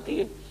بہت ہو جاتی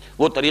ہے،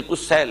 وہ طریق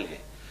السیل ہے۔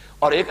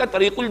 اور ایک ہے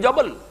طریق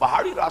الجبل،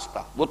 پہاڑی راستہ،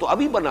 وہ تو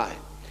ابھی بنا ہے،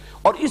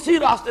 اور اسی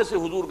راستے سے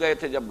حضور گئے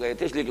تھے جب گئے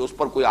تھے، اس لیے کہ اس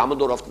پر کوئی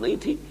آمد و رفت نہیں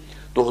تھی۔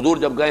 تو حضور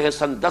جب گئے ہیں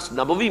سن 10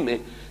 نبوی میں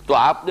تو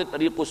آپ نے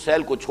طریق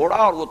السیل کو چھوڑا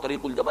اور وہ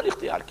طریق الجبل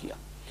اختیار کیا۔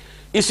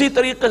 اسی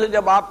طریقے سے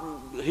جب آپ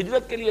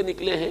ہجرت کے لیے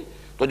نکلے ہیں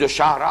تو جو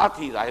شاہراہ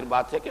تھی، ظاہر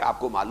بات ہے کہ آپ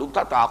کو معلوم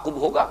تھا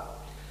تعاقب ہوگا،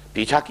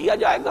 پیچھا کیا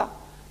جائے گا،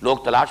 لوگ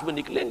تلاش میں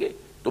نکلیں گے،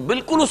 تو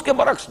بالکل اس کے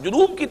برعکس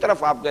جنوب کی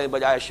طرف آپ گئے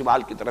بجائے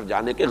شمال کی طرف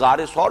جانے کے۔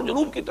 غار ثور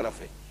جنوب کی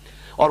طرف ہے،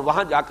 اور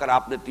وہاں جا کر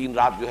آپ نے 3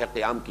 رات جو ہے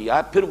قیام کیا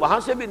ہے۔ پھر وہاں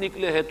سے بھی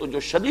نکلے ہیں تو جو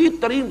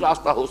شدید ترین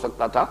راستہ ہو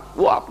سکتا تھا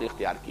وہ آپ نے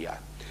اختیار کیا ہے،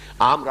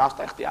 عام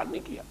راستہ اختیار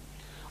نہیں کیا۔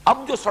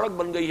 اب جو سڑک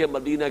بن گئی ہے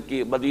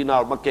مدینہ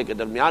اور مکے کے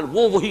درمیان،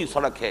 وہ وہی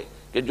سڑک ہے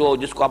کہ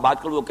جس کو اب آج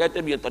کل وہ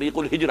کہتے بھی ہیں طریق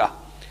الہجرہ،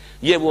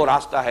 یہ وہ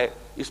راستہ ہے۔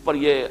 اس پر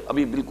یہ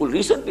ابھی بالکل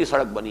ریسنٹلی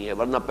سڑک بنی ہے،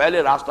 ورنہ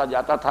پہلے راستہ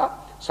جاتا تھا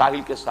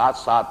ساحل کے ساتھ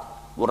ساتھ،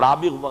 وہ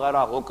رابغ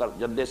وغیرہ ہو کر،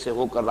 جدے سے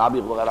ہو کر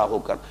رابغ وغیرہ ہو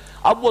کر،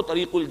 اب وہ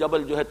طریق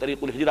الجبل جو ہے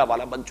طریق الہجرہ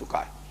والا بن چکا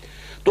ہے۔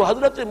 تو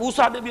حضرت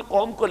موسیٰ نے بھی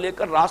قوم کو لے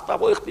کر راستہ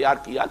وہ اختیار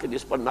کیا کہ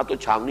جس پر نہ تو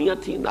چھاونیاں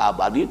تھیں نہ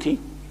آبادی تھی،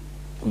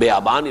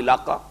 بیابان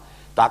علاقہ،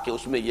 تاکہ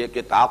اس میں یہ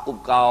کہ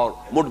تعاقب کا اور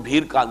مٹ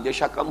بھیڑ کا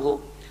اندیشہ کم ہو۔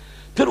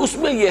 پھر اس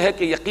میں یہ ہے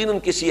کہ یقیناً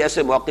کسی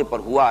ایسے موقع پر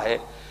ہوا ہے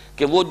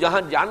کہ وہ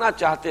جہاں جانا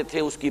چاہتے تھے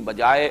اس کی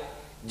بجائے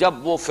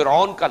جب وہ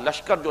فرعون کا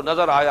لشکر جو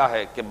نظر آیا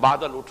ہے کہ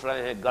بادل اٹھ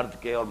رہے ہیں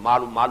گرد کے اور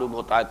معلوم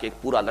ہوتا ہے کہ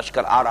ایک پورا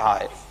لشکر آ رہا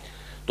ہے،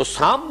 تو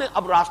سامنے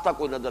اب راستہ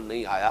کوئی نظر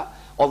نہیں آیا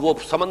اور وہ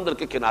سمندر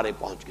کے کنارے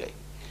پہنچ گئے۔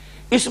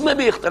 اس میں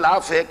بھی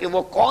اختلاف ہے کہ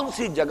وہ کون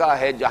سی جگہ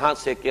ہے جہاں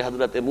سے کہ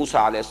حضرت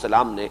موسیٰ علیہ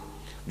السلام نے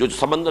جو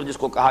سمندر جس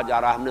کو کہا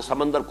جا رہا ہے ہم نے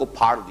سمندر کو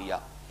پھاڑ دیا،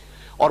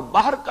 اور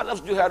بحر کا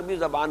لفظ جو ہے عربی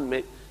زبان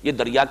میں یہ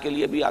دریا کے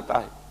لیے بھی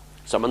آتا ہے،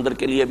 سمندر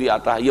کے لیے بھی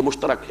آتا ہے، یہ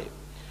مشترک ہے۔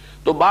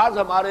 تو بعض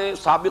ہمارے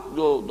سابق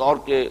جو دور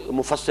کے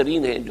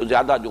مفسرین ہیں جو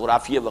زیادہ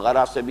جغرافیے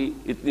وغیرہ سے بھی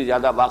اتنی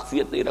زیادہ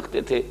واقفیت نہیں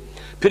رکھتے تھے،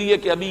 پھر یہ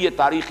کہ ابھی یہ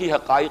تاریخی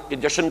حقائق کہ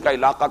جشن کا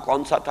علاقہ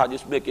کون سا تھا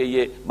جس میں کہ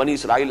یہ بنی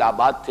اسرائیل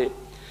آباد تھے،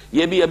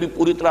 یہ بھی ابھی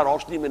پوری طرح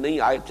روشنی میں نہیں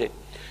آئے تھے،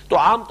 تو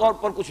عام طور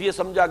پر کچھ یہ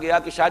سمجھا گیا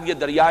کہ شاید یہ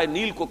دریائے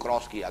نیل کو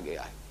کراس کیا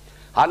گیا ہے۔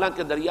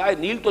 حالانکہ دریائے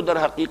نیل تو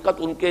در حقیقت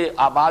ان کے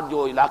آباد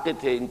جو علاقے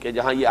تھے، ان کے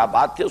جہاں یہ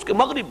آباد تھے اس کے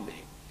مغرب میں ہے،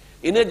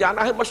 انہیں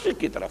جانا ہے مشرق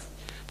کی طرف،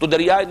 تو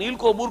دریائے نیل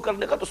کو عبور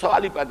کرنے کا تو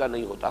سوال ہی پیدا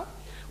نہیں ہوتا۔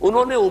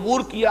 انہوں نے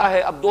عبور کیا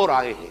ہے۔ اب 2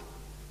 رائے ہیں،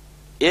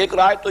 ایک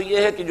رائے تو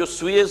یہ ہے کہ جو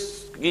سویز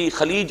کی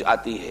خلیج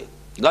آتی ہے،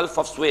 گلف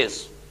آف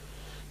سویز،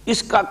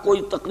 اس کا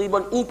کوئی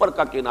تقریباً اوپر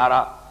کا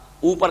کنارہ،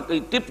 اوپر کی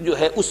ٹپ جو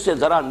ہے اس سے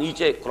ذرا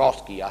نیچے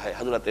کراس کیا ہے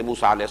حضرت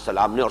موسیٰ علیہ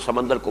السلام نے، اور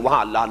سمندر کو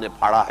وہاں اللہ نے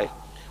پھاڑا ہے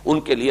ان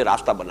کے لیے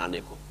راستہ بنانے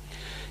کو۔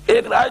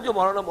 ایک رائے جو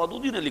مولانا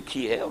مودودی نے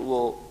لکھی ہے، اور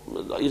وہ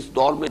اس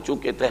دور میں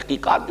چونکہ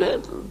تحقیقات جو ہے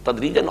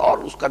تدریجاً اور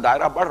اس کا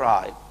دائرہ بڑھ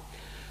رہا ہے،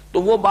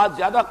 تو وہ بات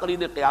زیادہ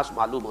قرین قیاس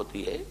معلوم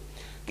ہوتی ہے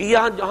کہ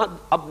یہاں جہاں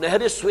اب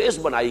نہر سویز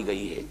بنائی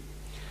گئی ہے،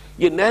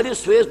 یہ نہر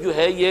سویز جو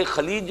ہے یہ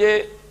خلیج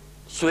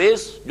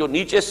سویز جو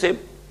نیچے سے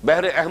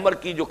بحر احمر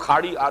کی جو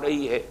کھاڑی آ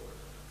رہی ہے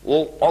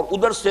وہ، اور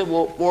ادھر سے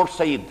وہ پورٹ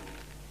سعید،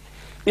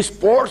 اس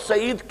پورٹ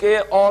سعید کے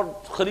اور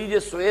خلیج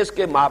سویز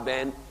کے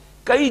مابین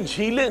کئی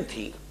جھیلیں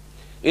تھیں،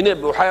 انہیں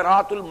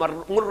بحیرات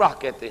المرہ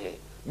کہتے ہیں،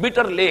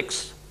 بٹر لیکس۔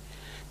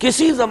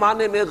 کسی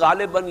زمانے میں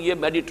غالباً یہ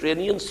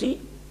میڈیٹرینین سی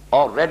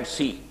اور ریڈ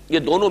سی یہ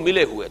دونوں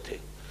ملے ہوئے تھے،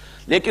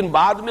 لیکن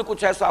بعد میں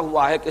کچھ ایسا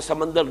ہوا ہے کہ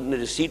سمندر نے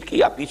ریسیڈ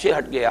کیا، پیچھے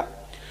ہٹ گیا،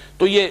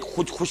 تو یہ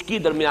خشکی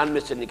درمیان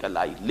میں سے نکل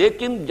آئی،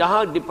 لیکن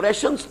جہاں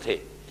ڈپریشنز تھے،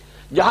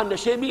 جہاں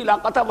نشیبی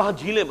علاقہ تھا، وہاں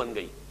جھیلیں بن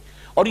گئی،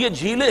 اور یہ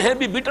جھیلیں ہیں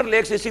بھی بٹر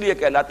لیکس اسی لیے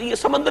کہلاتی ہیں، یہ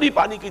سمندری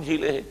پانی کی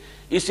جھیلیں ہیں،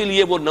 اسی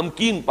لیے وہ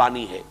نمکین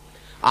پانی ہے۔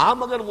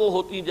 عام اگر وہ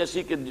ہوتی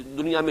جیسی کہ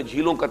دنیا میں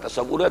جھیلوں کا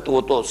تصور ہے تو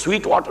وہ تو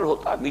سویٹ واٹر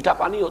ہوتا ہے، میٹھا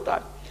پانی ہوتا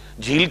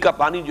ہے، جھیل کا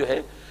پانی جو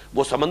ہے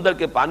وہ سمندر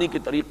کے پانی کے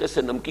طریقے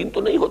سے نمکین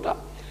تو نہیں ہوتا،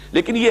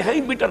 لیکن یہ ہے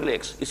ہی بٹر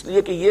لیکس، اس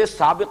لیے کہ یہ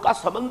سابقہ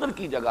سمندر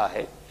کی جگہ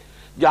ہے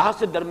جہاں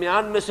سے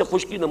درمیان میں سے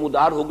خشکی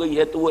نمودار ہو گئی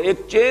ہے، تو وہ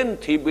ایک چین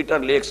تھی بٹر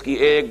لیکس کی،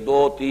 1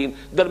 2 3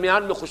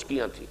 درمیان میں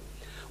خشکیاں تھیں،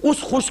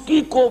 اس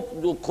خشکی کو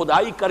جو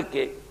کھدائی کر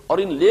کے اور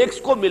ان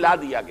لیکس کو ملا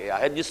دیا گیا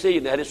ہے جس سے یہ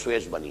نہر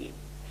سویز بنی ہے۔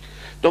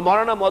 تو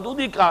مولانا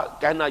مودودی کا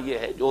کہنا یہ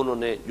ہے، جو انہوں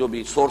نے جو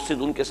بھی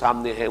سورسز ان کے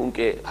سامنے ہیں ان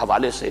کے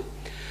حوالے سے،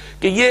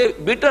 کہ یہ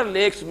بٹر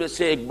لیکس میں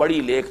سے ایک بڑی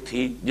لیک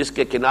تھی جس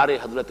کے کنارے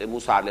حضرت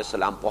موسیٰ علیہ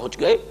السلام پہنچ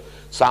گئے،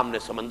 سامنے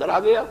سمندر آ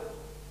گیا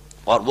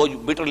اور وہ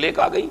بٹر لیک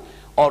آ گئی،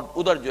 اور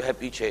ادھر جو ہے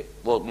پیچھے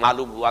وہ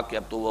معلوم ہوا کہ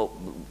اب تو وہ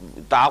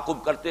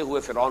تعاقب کرتے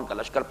ہوئے فرعون کا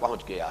لشکر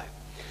پہنچ گیا ہے۔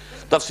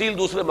 تفصیل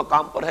دوسرے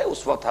مقام پر ہے،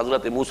 اس وقت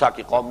حضرت موسیٰ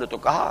کی قوم نے تو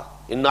کہا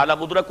انا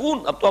لمدرکون،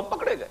 اب تو ہم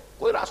پکڑے گئے،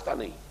 کوئی راستہ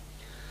نہیں،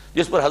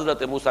 جس پر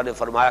حضرت موسیٰ نے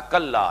فرمایا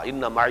کلا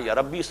ان معی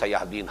ربی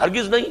سیہدین،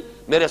 ہرگز نہیں،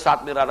 میرے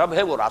ساتھ میرا رب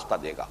ہے وہ راستہ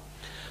دے گا۔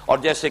 اور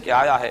جیسے کہ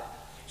آیا ہے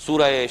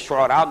سورہ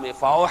شعراء میں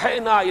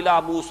فاوحینا الی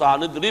موسیٰ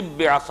نضرب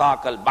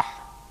بعصاک البحر،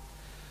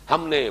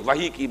 ہم نے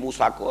وحی کی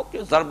موسیٰ کو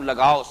کہ ضرب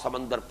لگاؤ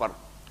سمندر پر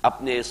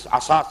اپنے اس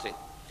عصا سے،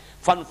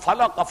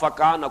 فانفلق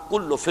فکان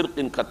کل فرق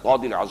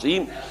کالطود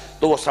العظیم،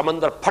 تو وہ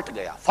سمندر پھٹ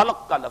گیا۔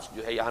 فلق کا لفظ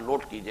جو ہے یہاں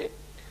نوٹ کیجئے،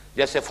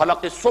 جیسے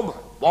فلق صبح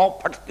وہ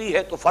پھٹتی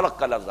ہے تو فلق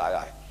کا لفظ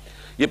آیا ہے،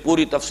 یہ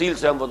پوری تفصیل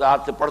سے ہم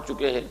وضاحت سے پڑھ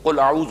چکے ہیں، قل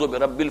اعوذ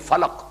برب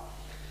الفلق۔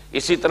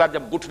 اسی طرح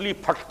جب گٹھلی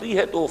پھٹتی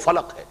ہے تو وہ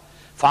فلق ہے،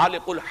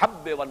 فالق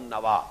الحب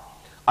والنوا،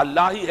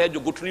 اللہ ہی ہے جو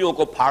گٹھلیوں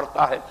کو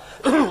پھاڑتا ہے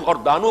اور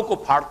دانوں کو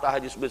پھاڑتا ہے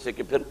جس میں سے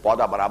کہ پھر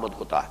پودا برآمد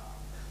ہوتا ہے۔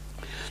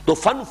 تو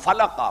فن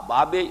فلقا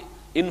باب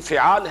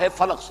انفعال ہے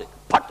فلق سے،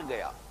 پھٹ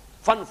گیا،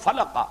 فن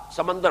فلقا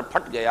سمندر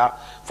پھٹ گیا،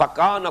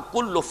 فکان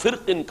کل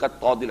فرق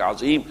کالطود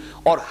العظیم،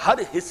 اور ہر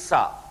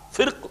حصہ،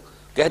 فرق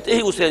کہتے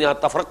ہی اسے یہاں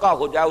تفرقہ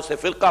ہو جائے اسے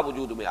فرقہ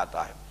وجود میں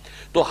آتا ہے،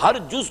 تو ہر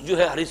جز جو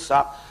ہے ہر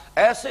حصہ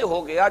ایسے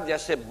ہو گیا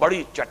جیسے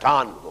بڑی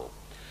چٹان ہو۔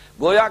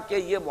 گویا کہ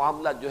یہ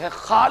معاملہ جو ہے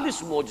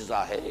خالص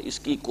معجزہ ہے، اس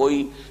کی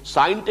کوئی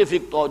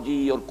سائنٹیفک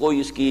توجیہ اور کوئی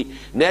اس کی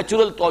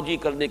نیچرل توجیہ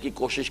کرنے کی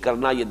کوشش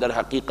کرنا یہ در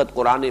حقیقت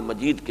قرآن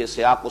مجید کے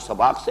سیاق و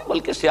سباق سے،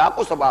 بلکہ سیاق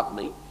و سباق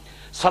نہیں،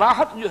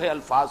 صراحت جو ہے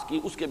الفاظ کی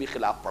اس کے بھی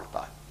خلاف پڑتا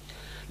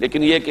ہے۔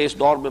 لیکن یہ کہ اس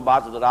دور میں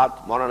بعض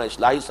حضرات، مولانا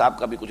اصلاحی صاحب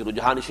کا بھی کچھ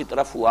رجحان اسی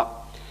طرف ہوا،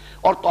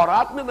 اور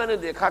تورات میں نے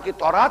دیکھا کہ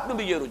تورات میں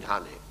بھی یہ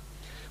رجحان ہے۔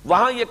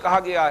 وہاں یہ کہا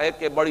گیا ہے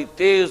کہ بڑی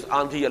تیز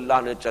آندھی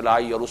اللہ نے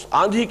چلائی اور اس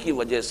آندھی کی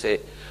وجہ سے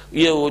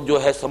یہ وہ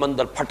جو ہے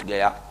سمندر پھٹ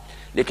گیا،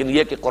 لیکن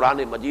یہ کہ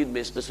قرآن مجید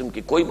میں اس قسم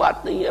کی کوئی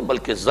بات نہیں ہے،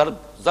 بلکہ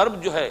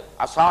ضرب جو ہے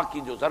عصا کی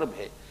جو ضرب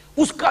ہے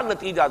اس کا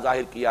نتیجہ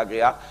ظاہر کیا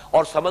گیا،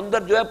 اور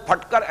سمندر جو ہے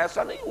پھٹ کر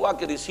ایسا نہیں ہوا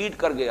کہ ریسیڈ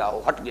کر گیا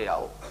ہو، ہٹ گیا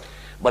ہو،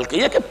 بلکہ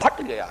یہ کہ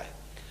پھٹ گیا ہے۔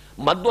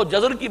 مد و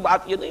جزر کی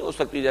بات یہ نہیں ہو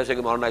سکتی جیسے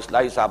کہ مولانا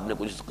اصلاحی صاحب نے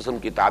کچھ اس قسم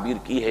کی تعبیر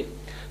کی ہے،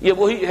 یہ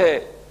وہی ہے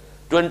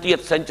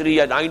 20th سینچری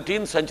یا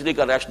 19th سینچری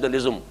کا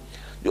ریشنلزم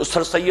جو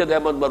سر سید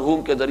احمد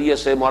مرحوم کے ذریعے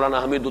سے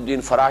مولانا حمید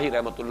الدین فراہی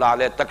رحمۃ اللہ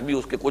علیہ تک بھی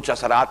اس کے کچھ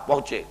اثرات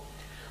پہنچے،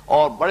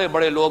 اور بڑے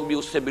بڑے لوگ بھی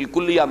اس سے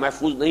بالکل یا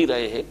محفوظ نہیں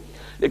رہے ہیں،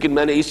 لیکن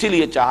میں نے اسی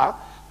لیے چاہا،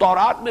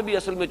 تورات میں بھی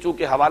اصل میں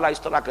چونکہ حوالہ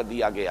اس طرح کا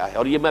دیا گیا ہے،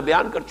 اور یہ میں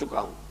بیان کر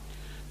چکا ہوں،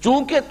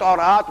 چونکہ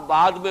تورات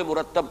بعد میں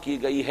مرتب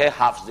کی گئی ہے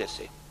حافظے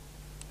سے،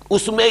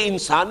 اس میں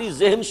انسانی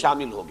ذہن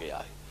شامل ہو گیا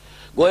ہے۔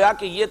 گویا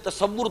کہ یہ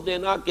تصور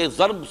دینا کہ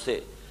ضرب سے،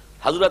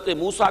 حضرت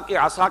موسیٰ کے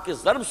عصا کے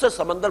ضرب سے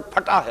سمندر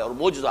پھٹا ہے اور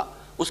معجزہ،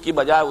 اس کی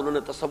بجائے انہوں نے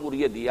تصور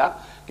یہ دیا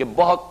کہ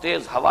بہت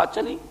تیز ہوا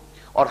چلی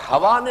اور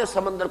ہوا نے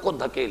سمندر کو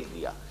دھکیل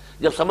دیا،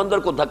 جب سمندر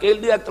کو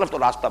دھکیل دیا ایک طرف تو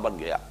راستہ بن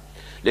گیا۔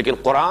 لیکن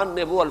قرآن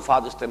نے وہ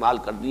الفاظ استعمال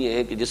کر دیے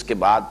ہیں کہ جس کے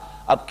بعد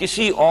اب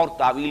کسی اور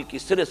تعویل کی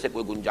سرے سے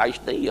کوئی گنجائش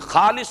نہیں، یہ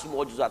خالص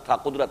معجزہ تھا،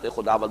 قدرت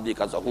خداوندی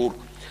کا ظہور۔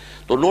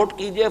 تو نوٹ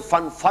کیجئے،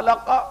 فن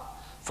فلق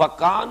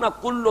فکان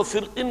کل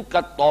فرق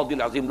کالطود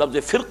العظیم، لفظ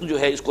فرق جو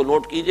ہے اس کو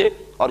نوٹ کیجئے،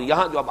 اور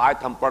یہاں جو اب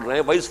آیت ہم پڑھ رہے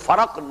ہیں وَإِذْ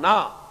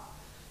فَرَقْنَا،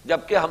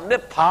 جبکہ ہم نے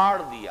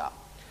پھاڑ دیا،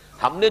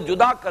 ہم نے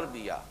جدا کر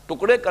دیا،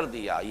 ٹکڑے کر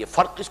دیا، یہ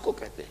فرق اس کو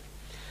کہتے ہیں۔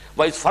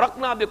 وَإِذْ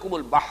فَرَقْنَا بِكُمُ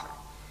الْبَحْرَ،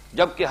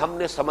 جبکہ ہم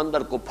نے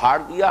سمندر کو پھاڑ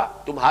دیا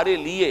تمہارے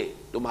لیے،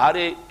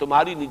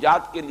 تمہاری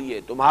نجات کے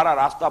لیے،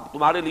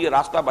 تمہارے لیے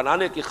راستہ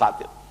بنانے کی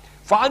خاطر۔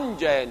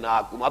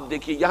 فَأَنْجَيْنَاكُمْ، اب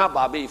دیکھیے یہاں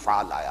باب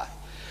افعال آیا ہے،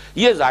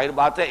 یہ ظاہر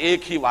بات ہے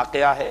ایک ہی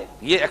واقعہ ہے،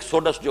 یہ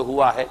ایکسوڈس جو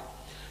ہوا ہے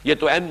یہ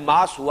تو این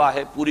ماس ہوا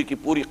ہے، پوری کی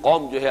پوری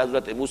قوم جو ہے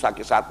حضرت موسیٰ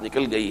کے ساتھ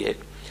نکل گئی ہے۔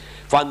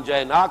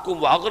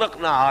 فَأَنْجَيْنَاكُمْ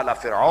وَأَغْرَقْنَا آلَ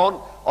فِرْعَوْنَ،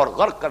 اور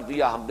غرق کر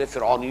دیا ہم نے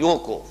فرعونیوں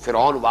کو،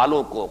 فرعون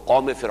والوں کو،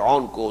 قوم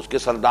فرعون کو، اس کے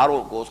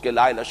سرداروں کو، اس کے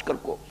لائے لشکر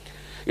کو،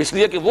 اس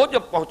لیے کہ وہ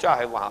جب پہنچا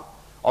ہے وہاں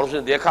اور اس نے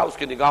دیکھا اس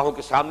کی نگاہوں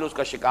کے سامنے اس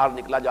کا شکار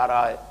نکلا جا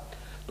رہا ہے،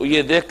 تو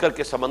یہ دیکھ کر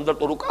کہ سمندر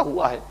تو رکا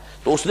ہوا ہے،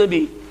 تو اس نے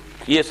بھی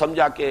یہ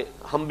سمجھا کہ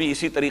ہم بھی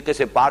اسی طریقے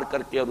سے پار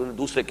کر کے اور انہیں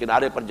دوسرے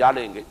کنارے پر جا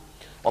لیں گے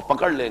اور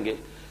پکڑ لیں گے،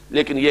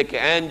 لیکن یہ کہ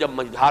عین جب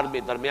مجھار میں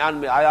درمیان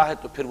میں آیا ہے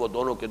تو پھر وہ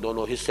دونوں کے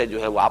دونوں حصے جو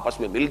ہیں وہ آپس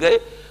میں مل گئے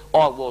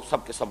اور وہ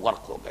سب کے سب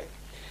غرق ہو گئے۔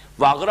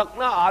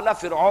 وَأَغْرَقْنَا آلَ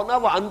فِرْعَوْنَ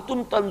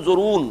وَأَنْتُمْ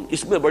تَنظُرُونَ،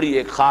 اس میں بڑی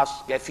ایک خاص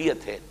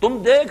کیفیت ہے، تم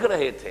دیکھ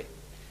رہے تھے،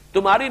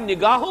 تمہاری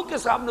نگاہوں کے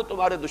سامنے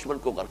تمہارے دشمن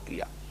کو غرق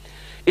کیا۔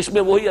 اس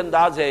میں وہی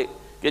انداز ہے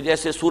کہ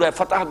جیسے سورہ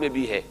فتح میں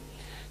بھی ہے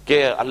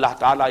کہ اللہ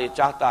تعالیٰ یہ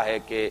چاہتا ہے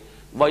کہ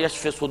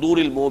وَيَشْفِ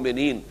صُدُورِ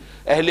الْمُؤْمِنِينَ،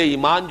 اہل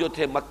ایمان جو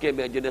تھے مکے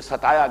میں جنہیں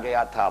ستایا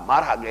گیا تھا،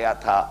 مارا گیا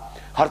تھا،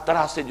 ہر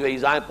طرح سے جو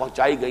ایذائیں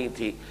پہنچائی گئی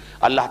تھی،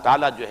 اللہ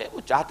تعالیٰ جو ہے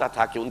وہ چاہتا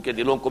تھا کہ ان کے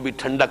دلوں کو بھی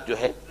ٹھنڈک جو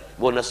ہے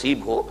وہ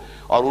نصیب ہو،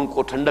 اور ان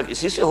کو ٹھنڈک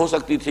اسی سے ہو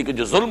سکتی تھی کہ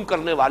جو ظلم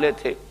کرنے والے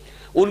تھے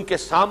ان کے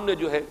سامنے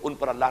جو ہے ان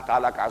پر اللہ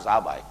تعالیٰ کا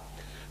عذاب آئے،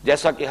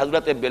 جیسا کہ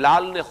حضرت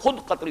بلال نے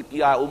خود قتل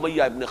کیا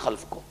امیہ ابن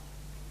خلف کو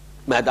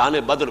میدان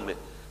بدر میں،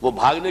 وہ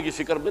بھاگنے کی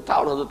فکر میں تھا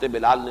اور حضرت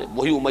بلال نے،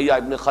 وہی امیہ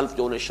ابن خلف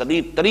جو انہیں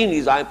شدید ترین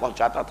ایذائیں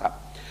پہنچاتا تھا،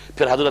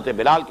 پھر حضرت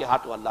بلال کے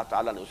ہاتھوں اللہ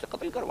تعالیٰ نے اسے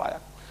قتل کروایا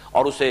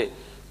اور اسے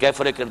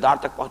کیفر کردار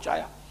تک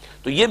پہنچایا۔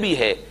 تو یہ بھی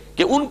ہے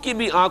کہ ان کی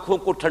بھی آنکھوں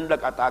کو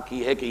ٹھنڈک عطا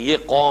کی ہے کہ یہ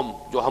قوم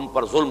جو ہم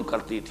پر ظلم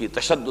کرتی تھی،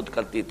 تشدد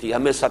کرتی تھی،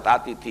 ہمیں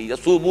ستاتی تھی،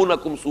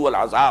 یسومونکم سوء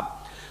العذاب،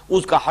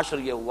 اس کا حشر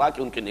یہ ہوا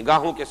کہ ان کی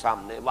نگاہوں کے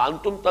سامنے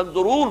وانتم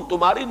تنظرون،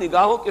 تمہاری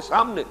نگاہوں کے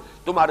سامنے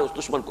تمہارے اس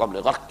دشمن کو ہم نے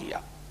غرق کیا۔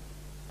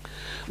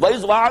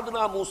 وَإِذْ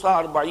وَعَدْنَا مُوسَىٰ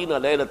 40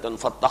 لَيْلَةً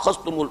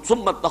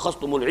ثُمَّ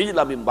اتَّخَذْتُمُ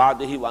الْعِجْلَ مِن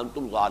بَعْدِهِ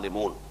وَأَنْتُمْ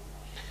ظَالِمُونَ،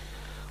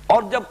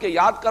 اور جب کہ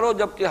یاد کرو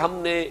جب کہ ہم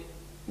نے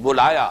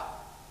بلایا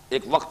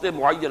ایک وقت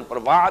معین پر.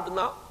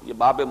 وعدنا یہ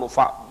باب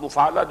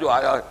مفاعلہ جو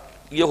آیا ہے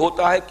یہ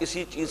ہوتا ہے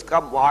کسی چیز کا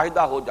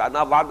معاہدہ ہو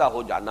جانا، وعدہ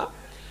ہو جانا.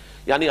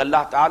 یعنی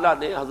اللہ تعالیٰ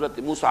نے حضرت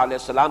موسیٰ علیہ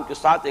السلام کے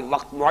ساتھ ایک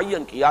وقت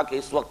معین کیا کہ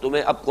اس وقت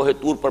تمہیں اب کوہ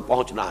طور پر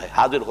پہنچنا ہے،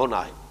 حاضر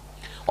ہونا ہے،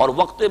 اور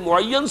وقت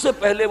معین سے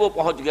پہلے وہ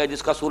پہنچ گئے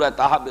جس کا سورہ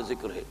طٰہٰ میں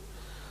ذکر ہے.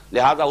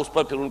 لہذا اس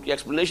پر پھر ان کی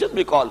ایکسپلینیشن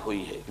بھی کال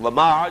ہوئی ہے.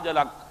 وما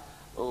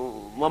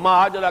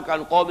عجلک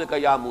عن قومک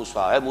یا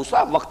موسیٰ، اے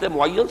موسیٰ وقت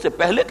معین سے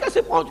پہلے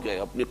کیسے پہنچ گئے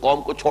اپنی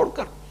قوم کو چھوڑ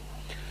کر؟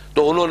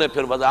 تو انہوں نے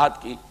پھر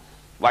وضاحت کی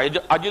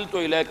وَعَجِلْتُ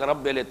إِلَيْكَ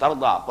رَبِّ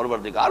لِتَرْضَىٰ،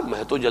 پروردگار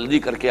میں تو جلدی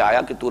کر کے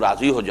آیا کہ تو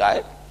راضی ہو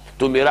جائے،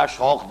 تو میرا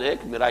شوق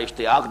دیکھ، میرا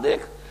اشتیاق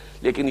دیکھ.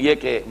 لیکن یہ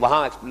کہ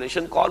وہاں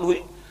ایکسپلینیشن کال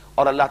ہوئی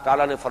اور اللہ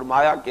تعالیٰ نے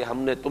فرمایا کہ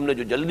تم نے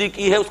جو جلدی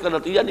کی ہے اس کا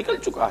نتیجہ نکل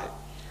چکا ہے.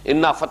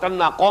 اِنَّا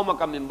فَتَنَّا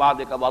قَوْمَكَ مِن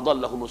بَعْدِكَ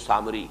وَأَضَلَّهُمُ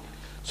السَّامِرِي،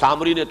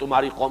 سامری نے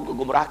تمہاری قوم کو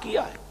گمراہ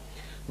کیا ہے.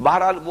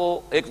 بہرحال وہ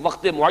ایک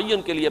وقت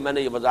معین کے لیے میں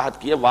نے یہ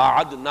وضاحت کی ہے.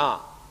 وعدنا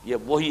یہ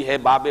وہی ہے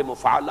باب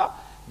مفاعلہ،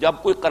 جب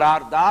کوئی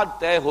قرارداد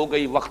طے ہو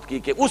گئی وقت کی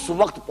کہ اس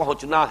وقت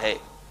پہنچنا ہے.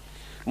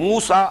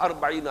 موسیٰ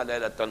 40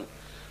 لیلۃ،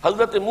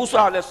 حضرت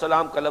موسیٰ علیہ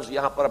السلام کا لفظ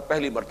یہاں پر اب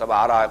پہلی مرتبہ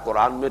آ رہا ہے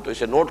قرآن میں، تو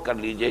اسے نوٹ کر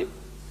لیجئے.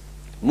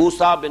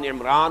 موسیٰ بن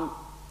عمران،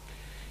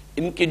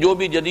 ان کی جو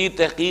بھی جدید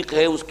تحقیق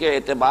ہے اس کے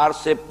اعتبار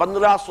سے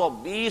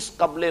 1520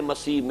 قبل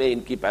مسیح میں ان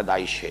کی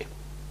پیدائش ہے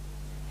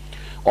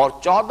اور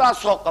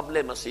 1400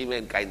 قبل مسیح میں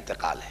ان کا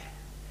انتقال ہے.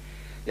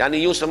 یعنی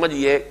یوں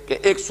سمجھئے کہ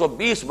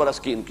 120 برس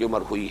کی ان کی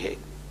عمر ہوئی ہے.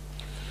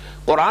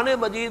 قرآن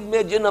مجید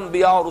میں جن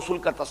انبیاء اور رسول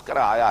کا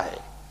تذکرہ آیا ہے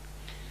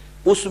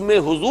اس میں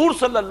حضور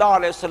صلی اللہ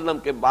علیہ وسلم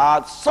کے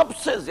بعد سب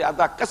سے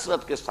زیادہ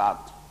کثرت کے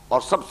ساتھ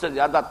اور سب سے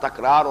زیادہ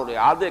تکرار اور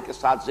اعادے کے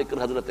ساتھ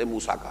ذکر حضرت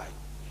موسیٰ کا ہے.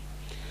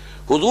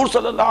 حضور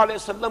صلی اللہ علیہ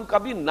وسلم کا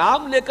بھی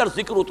نام لے کر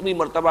ذکر اتنی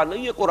مرتبہ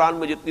نہیں ہے قرآن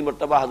میں جتنی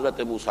مرتبہ حضرت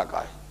موسیٰ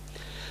کا ہے.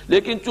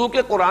 لیکن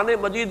چونکہ قرآن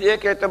مجید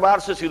ایک اعتبار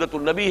سے سیرت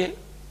النبی ہے،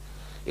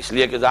 اس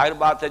لیے کہ ظاہر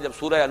بات ہے جب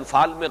سورہ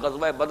انفال میں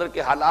غزوہ بدر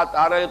کے حالات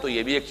آ رہے ہیں تو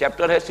یہ بھی ایک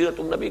چیپٹر ہے سیرت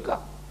النبی کا.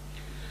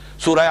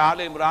 سورہ آل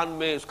عمران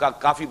میں اس کا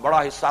کافی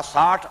بڑا حصہ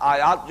 60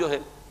 آیات جو ہے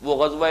وہ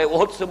غزوہ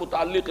احد سے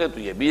متعلق ہے، تو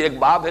یہ بھی ایک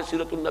باب ہے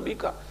سیرت النبی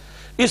کا.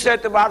 اس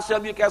اعتبار سے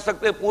ہم یہ کہہ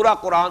سکتے ہیں پورا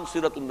قرآن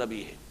سیرت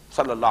النبی ہے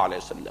صلی اللہ علیہ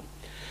وسلم.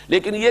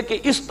 لیکن یہ کہ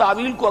اس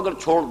تعویل کو اگر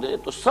چھوڑ دیں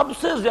تو سب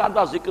سے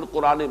زیادہ ذکر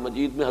قرآن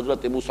مجید میں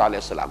حضرت موسیٰ علیہ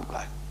السلام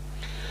کا ہے.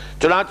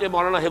 چنانچہ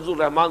مولانا حفظ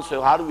الرحمن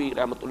سہاروی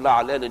رحمۃ اللہ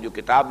علیہ نے جو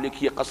کتاب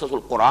لکھی ہے قصص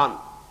القرآن،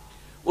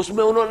 اس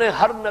میں انہوں نے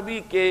ہر نبی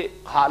کے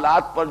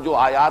حالات پر جو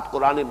آیات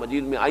قرآن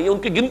مجید میں آئی ہیں ان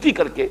کی گنتی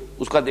کر کے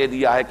اس کا دے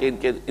دیا ہے کہ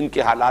ان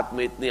کے حالات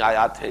میں اتنی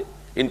آیات ہیں،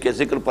 ان کے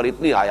ذکر پر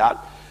اتنی آیات.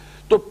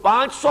 تو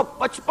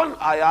 555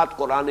 آیات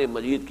قرآن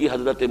مجید کی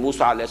حضرت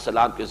موسیٰ علیہ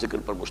السلام کے ذکر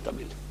پر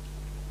مشتمل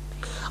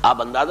ہے.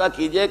 آپ اندازہ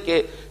کیجئے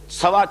کہ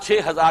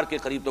 6,500 کے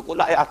قریب تو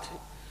کل آیات ہیں،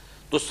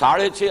 تو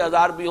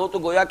 6,500 بھی ہوں تو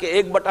گویا کہ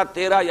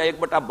 1/13 یا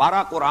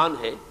 1/12 قرآن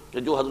ہے کہ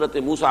جو حضرت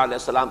موسیٰ علیہ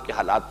السلام کے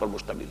حالات پر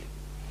مشتمل ہے.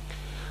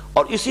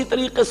 اور اسی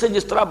طریقے سے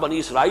جس طرح بنی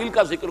اسرائیل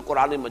کا ذکر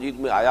قرآن مجید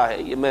میں آیا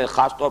ہے، یہ میں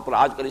خاص طور پر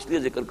آج کل اس لیے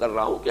ذکر کر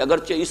رہا ہوں کہ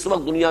اگرچہ اس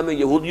وقت دنیا میں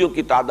یہودیوں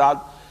کی تعداد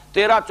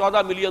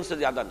 13-14 ملین سے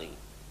زیادہ نہیں،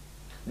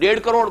 1.5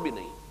 کروڑ بھی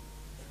نہیں،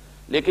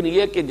 لیکن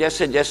یہ کہ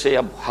جیسے جیسے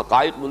اب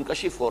حقائق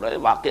منکشف ہو رہے ہیں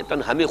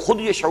واقعتاً ہمیں خود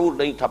یہ شعور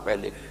نہیں تھا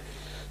پہلے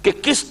کہ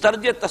کس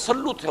درجہ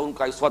تسلط ہے ان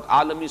کا اس وقت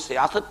عالمی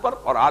سیاست پر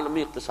اور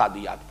عالمی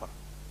اقتصادیات پر.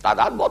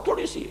 تعداد بہت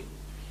تھوڑی سی ہے.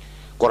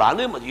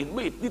 قرآن مجید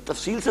میں اتنی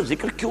تفصیل سے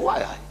ذکر کیوں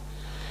آیا ہے؟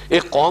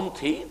 ایک قوم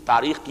تھی،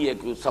 تاریخ کی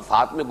ایک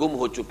صفحات میں گم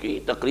ہو چکی،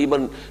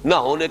 تقریباً نہ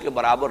ہونے کے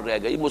برابر رہ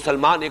گئی.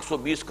 مسلمان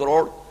 120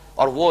 کروڑ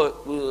اور وہ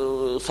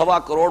 1.25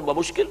 کروڑ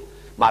بمشکل.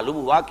 معلوم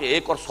ہوا کہ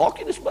 1 اور 100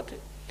 کی نسبت ہے.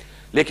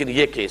 لیکن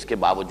یہ کہ اس کے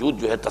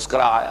باوجود جو ہے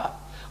تذکرہ آیا،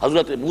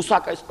 حضرت موسیٰ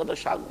کا اس قدر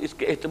شان اس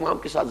کے اہتمام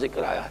کے ساتھ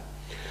ذکر آیا ہے.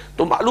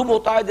 تو معلوم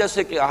ہوتا ہے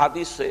جیسے کہ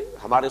احادیث سے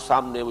ہمارے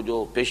سامنے وہ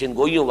جو پیشن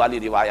گوئیوں والی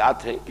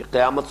روایات ہیں کہ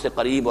قیامت سے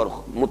قریب اور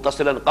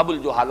متصلاً قبل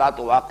جو حالات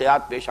و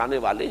واقعات پیش آنے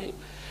والے ہیں،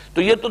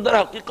 تو یہ تو در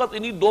حقیقت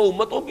انہی 2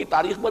 امتوں کی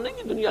تاریخ بنے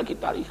گی دنیا کی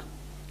تاریخ.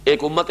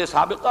 ایک امت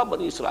سابقہ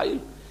بنی اسرائیل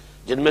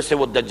جن میں سے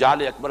وہ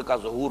دجال اکبر کا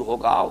ظہور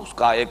ہوگا، اس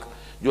کا ایک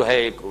جو ہے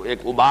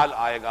ایک ابال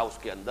آئے گا اس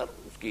کے اندر،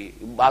 اس کی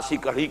باسی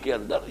کڑھی کے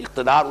اندر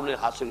اقتدار انہیں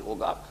حاصل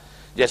ہوگا،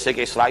 جیسے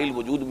کہ اسرائیل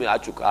وجود میں آ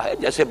چکا ہے،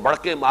 جیسے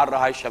بڑکے مار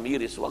رہا ہے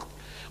شمیر اس وقت،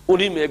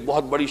 انہی میں ایک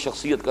بہت بڑی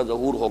شخصیت کا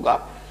ظہور ہوگا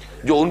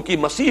جو ان کی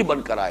مسیح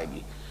بن کر آئے گی.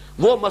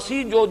 وہ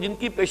مسیح جو جن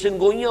کی پیشن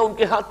گوئیاں ان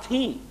کے ہاں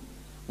تھیں،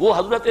 وہ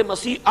حضرت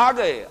مسیح آ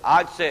گئے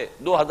آج سے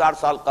 2000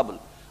 سال قبل.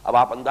 اب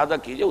آپ اندازہ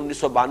کیجئے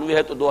 1992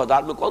 ہے تو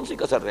 2000 میں کون سی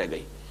کسر رہ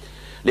گئی.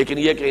 لیکن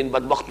یہ کہ ان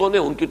بدبختوں نے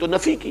ان کی تو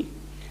نفی کی،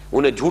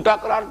 انہیں جھوٹا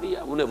قرار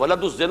دیا، انہیں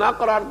ولد الزنا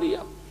قرار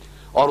دیا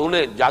اور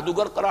انہیں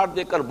جادوگر قرار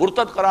دے کر،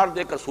 مرتد قرار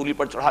دے کر سولی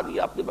پر چڑھا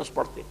دیا اپنے بس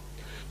پڑتے.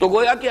 تو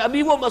گویا کہ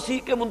ابھی وہ مسیح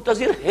کے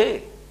منتظر ہیں،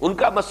 ان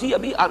کا مسیح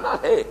ابھی آنا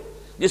ہے،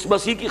 جس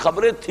مسیح کی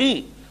خبریں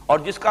تھیں اور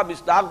جس کا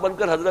مصداق بن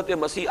کر حضرت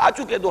مسیح آ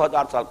چکے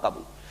 2000 سال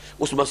قبل،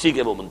 اس مسیح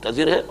کے وہ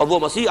منتظر ہیں. اور وہ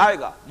مسیح آئے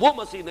گا، وہ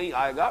مسیح نہیں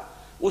آئے گا،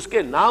 اس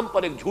کے نام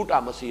پر ایک جھوٹا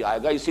مسیح آئے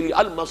گا، اسی لیے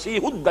المسیح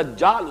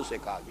الدجال اسے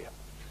کہا گیا.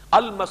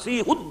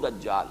 المسیح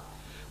الدجال،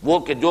 وہ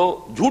کہ جو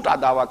جھوٹا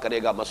دعویٰ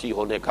کرے گا مسیح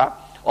ہونے کا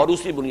اور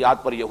اسی بنیاد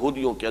پر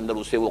یہودیوں کے اندر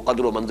اسے وہ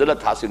قدر و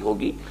منزلت حاصل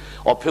ہوگی،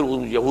 اور پھر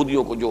ان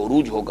یہودیوں کو جو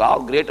عروج ہوگا.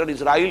 اور گریٹر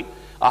اسرائیل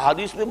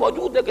احادیث میں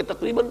موجود ہے کہ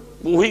تقریباً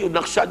وہی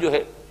نقشہ جو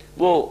ہے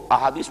وہ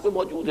احادیث میں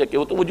موجود ہے کہ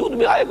وہ تو وجود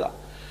میں آئے گا.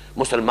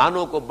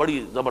 مسلمانوں کو بڑی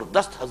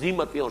زبردست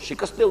ہزیمتیں اور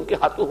شکستیں ان کے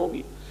ہاتھوں ہوں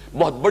گی،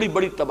 بہت بڑی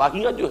بڑی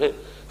تباہیاں جو ہے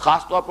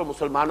خاص طور پر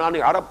مسلمانان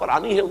عرب پر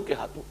آنی ہے ان کے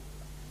ہاتھوں.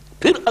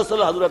 پھر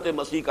اصل حضرت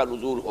مسیح کا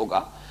نزول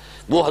ہوگا،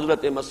 وہ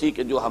حضرت مسیح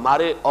کے جو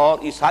ہمارے اور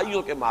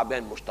عیسائیوں کے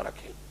مابین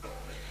مشترک ہیں.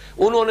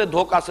 انہوں نے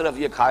دھوکہ صرف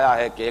یہ کھایا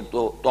ہے کہ ایک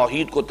تو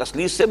توحید کو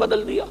تثلیث سے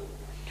بدل دیا،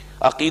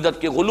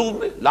 عقیدت کے غلو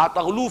میں، لا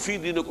تغلو فی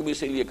دینکم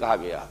اسی لیے کہا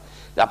گیا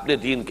کہ اپنے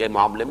دین کے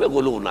معاملے میں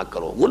غلو نہ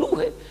کرو. غلو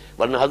ہے،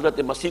 ورنہ حضرت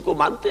مسیح کو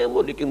مانتے ہیں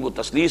وہ، لیکن وہ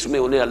تثلیث میں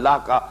انہیں اللہ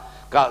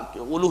کا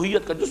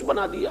الوہیت کا جز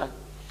بنا دیا ہے.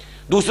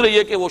 دوسرے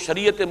یہ کہ وہ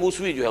شریعت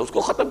موسوی جو ہے اس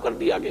کو ختم کر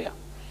دیا گیا.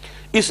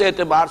 اس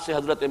اعتبار سے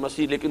حضرت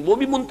مسیح، لیکن وہ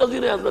بھی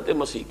منتظر ہے حضرت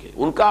مسیح کے.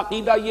 ان کا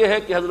عقیدہ یہ ہے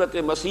کہ حضرت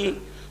مسیح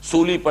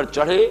سولی پر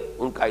چڑھے،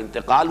 ان کا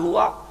انتقال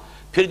ہوا،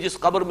 پھر جس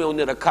قبر میں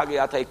انہیں رکھا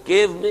گیا تھا ایک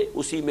کیو میں،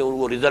 اسی میں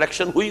وہ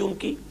ریزریکشن ہوئی ان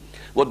کی،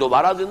 وہ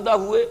دوبارہ زندہ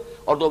ہوئے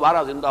اور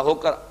دوبارہ زندہ ہو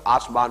کر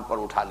آسمان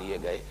پر اٹھا لیے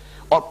گئے،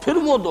 اور پھر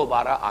وہ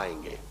دوبارہ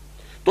آئیں گے.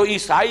 تو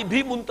عیسائی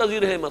بھی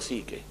منتظر ہے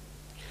مسیح کے.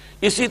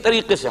 اسی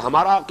طریقے سے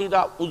ہمارا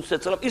عقیدہ ان سے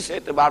صرف اس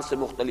اعتبار سے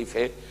مختلف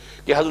ہے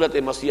کہ حضرت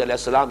مسیح علیہ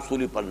السلام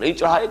سولی پر نہیں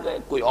چڑھائے گئے،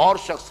 کوئی اور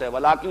شخص ہے،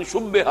 ولیکن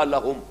شبہ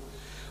لہم،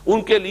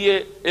 ان کے لیے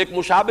ایک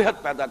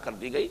مشابہت پیدا کر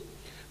دی گئی.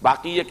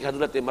 باقی یہ کہ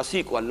حضرت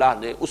مسیح کو اللہ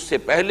نے اس سے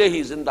پہلے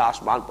ہی زندہ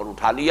آسمان پر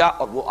اٹھا لیا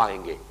اور وہ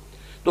آئیں گے.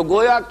 تو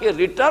گویا کہ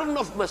ریٹرن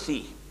آف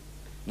مسیح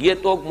یہ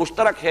تو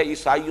مشترک ہے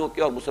عیسائیوں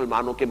کے اور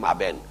مسلمانوں کے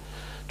مابین.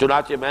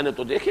 چنانچہ میں نے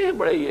تو دیکھے ہیں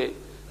بڑے یہ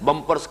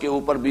بمپرز کے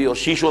اوپر بھی اور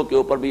شیشوں کے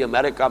اوپر بھی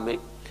امریکہ میں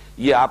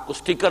یہ آپ کو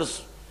سٹیکرز،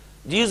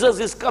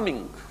 جیزس از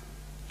کمنگ.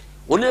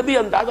 انہیں بھی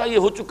اندازہ یہ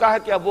ہو چکا ہے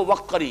کہ اب وہ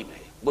وقت قریب ہے،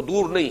 وہ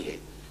دور نہیں ہے.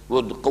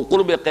 وہ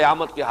قرب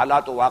قیامت کے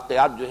حالات و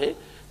واقعات جو ہیں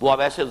وہ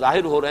اب ایسے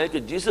ظاہر ہو رہے ہیں کہ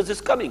جیسس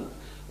از کمنگ،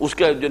 اس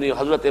کے جو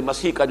حضرت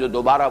مسیح کا جو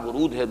دوبارہ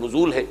ورود ہے،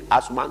 نزول ہے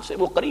آسمان سے،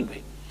 وہ قریب ہے.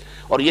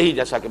 اور یہی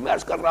جیسا کہ میں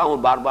عرض کر رہا ہوں،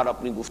 بار بار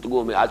اپنی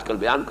گفتگو میں آج کل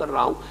بیان کر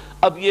رہا ہوں،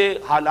 اب یہ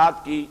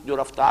حالات کی جو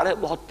رفتار ہے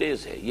بہت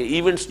تیز ہے. یہ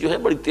ایونٹس جو ہیں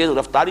بڑی تیز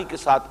رفتاری کے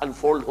ساتھ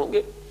انفولڈ ہوں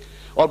گے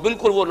اور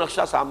بالکل وہ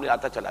نقشہ سامنے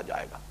آتا چلا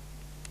جائے گا.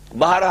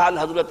 بہرحال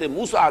حضرت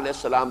موسیٰ علیہ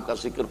السلام کا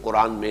ذکر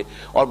قرآن میں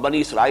اور بنی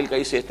اسرائیل کا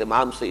اس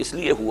اہتمام سے اس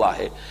لیے ہوا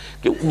ہے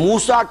کہ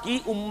موسیٰ کی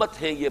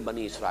امت ہے یہ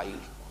بنی اسرائیل،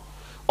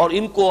 اور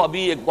ان کو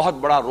ابھی ایک بہت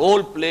بڑا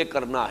رول پلے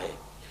کرنا ہے.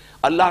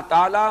 اللہ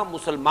تعالیٰ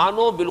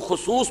مسلمانوں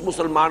بالخصوص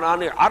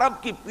مسلمانان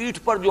عرب کی پیٹھ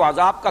پر جو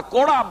عذاب کا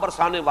کوڑا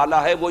برسانے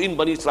والا ہے وہ ان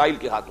بنی اسرائیل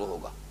کے ہاتھوں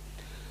ہوگا.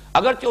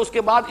 اگرچہ اس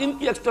کے بعد ان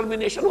کی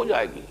ایکسٹرمینیشن ہو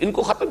جائے گی، ان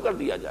کو ختم کر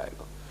دیا جائے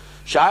گا.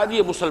 شاید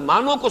یہ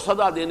مسلمانوں کو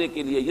سزا دینے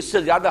کے لیے اس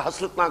سے زیادہ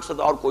حسرتناک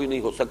سزا اور کوئی نہیں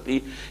ہو سکتی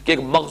کہ ایک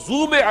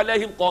مغضوب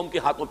علیہم قوم کے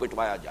ہاتھوں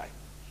پٹوایا جائے.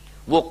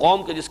 وہ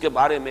قوم کے جس کے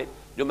بارے میں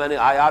جو میں نے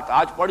آیات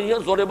آج پڑھی ہیں،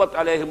 ضربت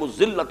علیہم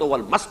الذلۃ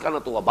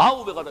والمسکنۃ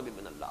وباؤوا بغضب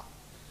من اللہ،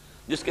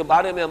 جس کے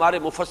بارے میں ہمارے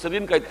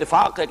مفسرین کا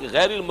اتفاق ہے کہ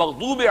غیر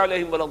المغضوب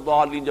علیہم ولا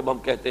الضالین جب ہم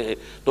کہتے ہیں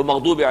تو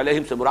مغضوب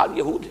علیہم سے مراد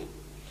یہود ہے.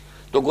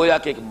 تو گویا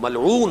کہ ایک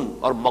ملعون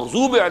اور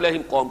مغضوب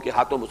علیہم قوم کے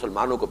ہاتھوں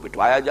مسلمانوں کو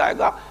پٹوایا جائے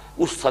گا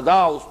اس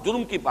سزا، اس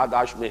جرم کی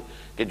پاداش میں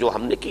کہ جو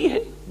ہم نے کی ہے،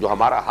 جو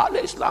ہمارا حال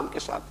ہے اسلام کے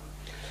ساتھ.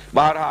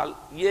 بہرحال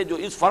یہ جو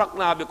اذ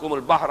فرقنا بکم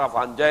البحر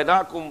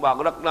فانجیناکم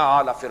واغرقنا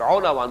آل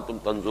فرعون وانتم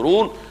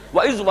تنظرون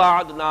واذ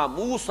وعدنا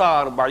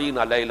موسیٰ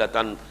 40 لیلۃ،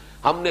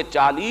 ہم نے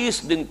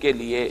 40 دن کے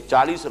لیے،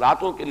 40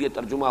 راتوں کے لیے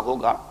ترجمہ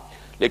ہوگا،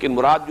 لیکن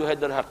مراد جو ہے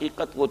در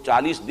حقیقت وہ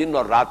 40 دن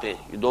اور راتیں،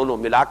 یہ دونوں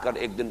ملا کر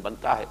ایک دن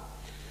بنتا ہے.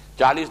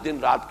 40 دن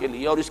رات کے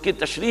لیے، اور اس کی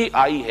تشریح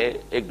آئی ہے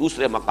ایک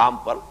دوسرے مقام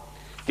پر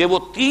کہ وہ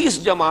 30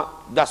 جمع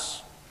 10.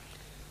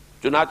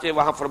 چنانچہ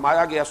وہاں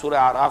فرمایا گیا سورہ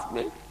اعراف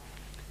میں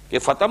کہ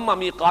فتم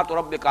میقات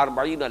ربک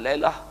 40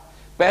 لیلہ،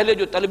 پہلے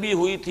جو طلبی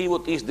ہوئی تھی وہ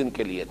 30 دن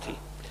کے لیے تھی،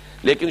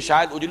 لیکن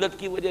شاید عجلت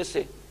کی وجہ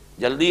سے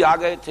جلدی آ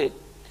گئے تھے،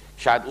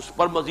 شاید اس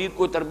پر مزید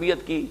کوئی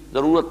تربیت کی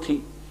ضرورت تھی،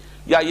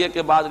 یا یہ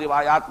کہ بعض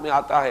روایات میں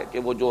آتا ہے کہ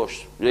وہ جو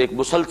ایک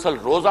مسلسل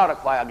روزہ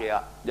رکھوایا گیا،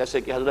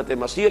 جیسے کہ حضرت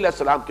مسیح علیہ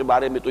السلام کے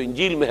بارے میں تو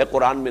انجیل میں ہے،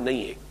 قرآن میں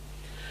نہیں ہے.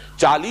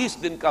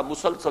 40 دن کا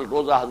مسلسل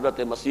روزہ حضرت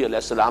مسیح علیہ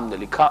السلام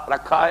نے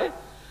رکھا ہے،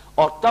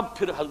 اور تب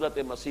پھر حضرت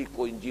مسیح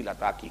کو انجیل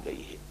عطا کی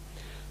گئی ہے.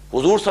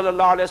 حضور صلی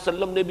اللہ علیہ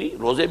وسلم نے بھی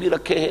روزے بھی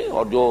رکھے ہیں،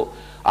 اور جو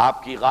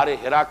آپ کی غار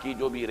حرا کی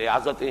جو بھی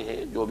ریاضتیں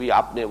ہیں، جو بھی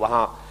آپ نے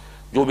وہاں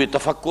جو بھی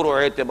تفکر و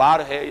اعتبار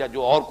ہے یا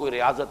جو اور کوئی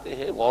ریاضتیں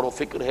ہیں، غور و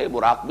فکر ہے،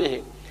 مراقبے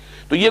ہیں،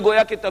 تو یہ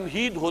گویا کہ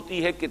تمہید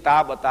ہوتی ہے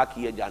کتاب عطا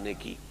کیے جانے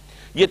کی.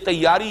 یہ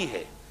تیاری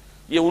ہے،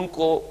 یہ ان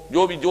کو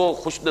جو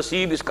خوش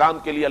نصیب اس کام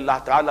کے لیے اللہ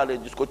تعالیٰ نے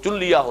جس کو چن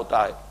لیا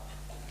ہوتا ہے،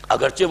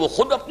 اگرچہ وہ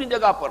خود اپنی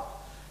جگہ پر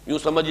یوں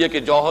سمجھیے کہ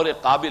جوہر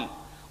قابل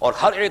اور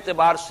ہر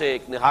اعتبار سے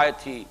ایک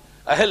نہایت ہی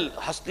اہل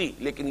ہستی،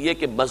 لیکن یہ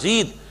کہ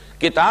مزید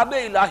کتاب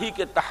الہی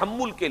کے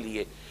تحمل کے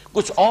لیے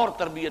کچھ اور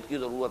تربیت کی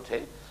ضرورت ہے.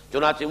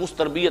 چنانچہ اس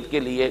تربیت کے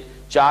لیے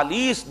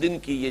 40 دن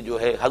کی یہ جو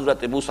ہے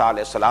حضرت موسیٰ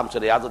علیہ السلام سے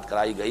ریاضت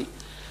کرائی گئی.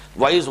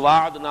 وَإِذْ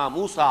وَعَدْنَا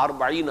مُوسَىٰ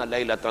 40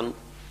 لَيْلَةً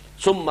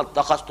ثُمَّ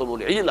اتَّخَذْتُمُ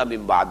الْعِجْلَ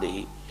مِن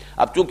بَعْدِهِ.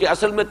 اب چونکہ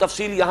اصل میں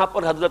تفصیل یہاں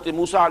پر حضرت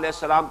موسیٰ علیہ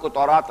السلام کو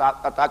تورات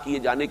عطا کیے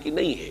جانے کی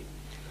نہیں ہے،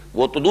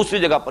 وہ تو دوسری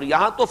جگہ پر،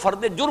 یہاں تو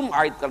فرد جرم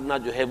عائد کرنا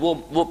جو ہے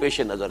وہ پیش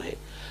نظر ہے۔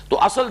 تو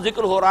اصل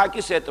ذکر ہو رہا ہے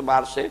کس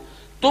اعتبار سے،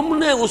 تم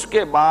نے اس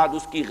کے بعد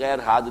اس کی غیر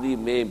حاضری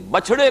میں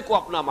بچڑے کو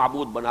اپنا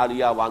معبود بنا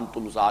لیا،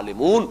 وانتم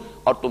ظالمون،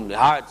 اور تم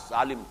نہایت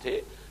ظالم تھے،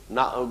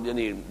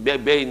 یعنی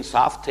بے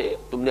انصاف تھے،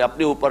 تم نے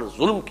اپنے اوپر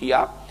ظلم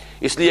کیا۔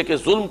 اس لیے کہ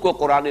ظلم کو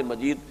قرآن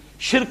مجید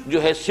شرک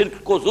جو ہے،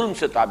 شرک کو ظلم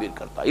سے تعبیر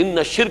کرتا ہے، ان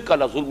الشرک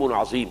لظلم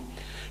عظیم،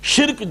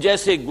 شرک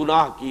جیسے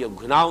گناہ کی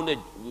گھناؤنے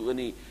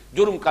یعنی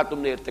جرم کا تم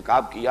نے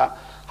ارتکاب کیا۔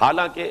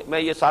 حالانکہ میں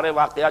یہ سارے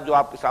واقعات جو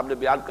آپ کے سامنے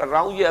بیان کر رہا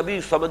ہوں، یہ ابھی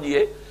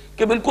سمجھیے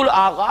کہ بالکل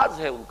آغاز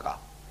ہے ان کا،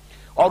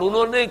 اور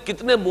انہوں نے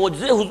کتنے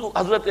معجزے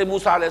حضرت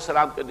موسیٰ علیہ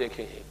السلام کے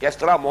دیکھے ہیں، کس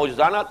طرح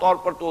معجزانہ طور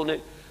پر تو انہیں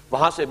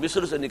وہاں سے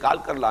مصر سے نکال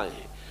کر لائے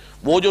ہیں۔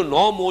 وہ جو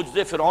 9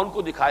 معجزے فرعون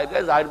کو دکھائے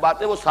گئے، ظاہر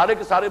بات ہے وہ سارے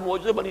کے سارے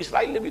معجزے بنی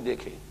اسرائیل نے بھی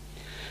دیکھے۔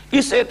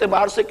 اس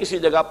اعتبار سے کسی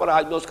جگہ پر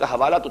آج میں اس کا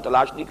حوالہ تو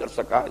تلاش نہیں کر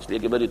سکا، اس لیے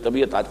کہ میری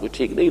طبیعت آج کوئی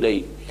ٹھیک نہیں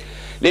رہی،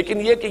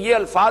 لیکن یہ کہ یہ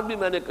الفاظ بھی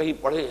میں نے کہیں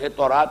پڑھے ہیں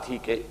تورات ہی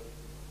کے،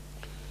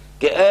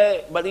 کہ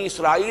اے بنی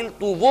اسرائیل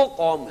تو وہ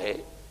قوم ہے،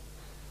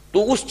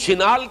 تو اس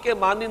چھنال کے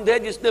مانند ہے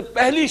جس نے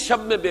پہلی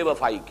شب میں بے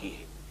وفائی کی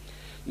ہے۔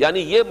 یعنی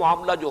یہ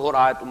معاملہ جو ہو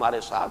رہا ہے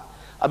تمہارے ساتھ،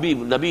 ابھی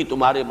نبی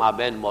تمہارے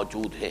مابین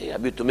موجود ہیں،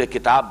 ابھی تمہیں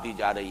کتاب دی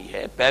جا رہی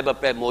ہے، پے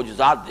بپے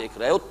معجزات دیکھ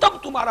رہے ہو،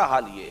 تب تمہارا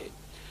حال یہ ہے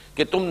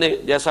کہ تم نے،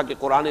 جیسا کہ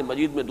قرآن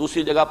مجید میں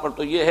دوسری جگہ پر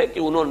تو یہ ہے کہ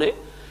انہوں نے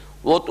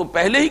وہ تو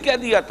پہلے ہی کہہ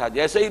دیا تھا،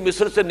 جیسے ہی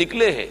مصر سے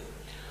نکلے ہیں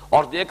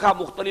اور دیکھا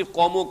مختلف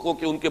قوموں کو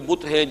کہ ان کے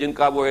بت ہیں جن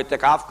کا وہ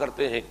اعتکاف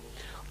کرتے ہیں،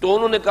 تو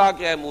انہوں نے کہا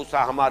کہ اے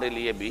موسیٰ ہمارے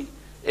لیے بھی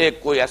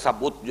ایک کوئی ایسا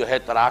بت جو ہے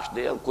تراش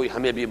دے، اور کوئی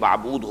ہمیں بھی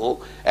معبود ہو،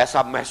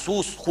 ایسا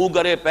محسوس خو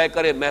گرے پے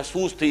کرے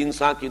محسوس تھی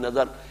انسان کی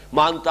نظر،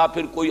 مانتا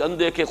پھر کوئی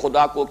اندیکھے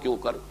خدا کو کیوں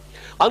کر۔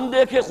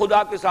 اندیکھے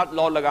خدا کے ساتھ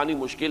لو لگانی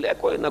مشکل ہے،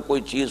 کوئی نہ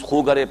کوئی چیز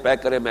خو گرے پے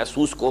کرے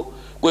محسوس کو،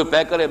 کوئی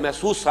پے کرے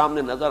محسوس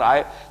سامنے نظر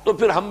آئے تو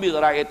پھر ہم بھی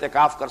ذرا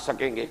اعتکاف کر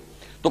سکیں گے،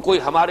 تو کوئی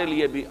ہمارے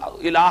لیے بھی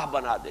الہ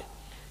بنا دے،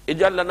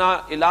 اجعل لنا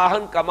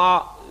الہن کما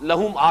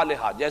لہم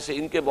آلہہ، جیسے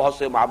ان کے بہت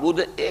سے معبود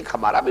ہیں ایک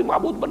ہمارا بھی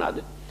معبود بنا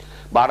دے۔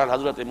 بہرحال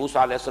حضرت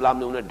موسیٰ علیہ السلام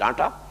نے انہیں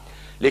ڈانٹا،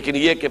 لیکن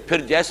یہ کہ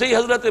پھر جیسے ہی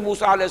حضرت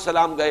موسیٰ علیہ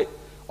السلام گئے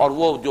اور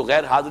وہ جو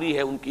غیر حاضری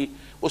ہے ان کی،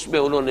 اس میں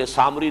انہوں نے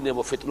سامری نے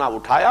وہ فتنہ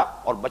اٹھایا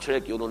اور بچڑے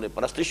کی انہوں نے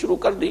پرستی شروع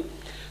کر دی۔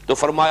 تو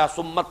فرمایا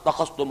ثم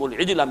اتخذتم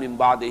العجل من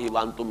بعدہ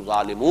وانتم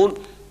ظالمون،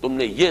 تم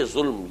نے یہ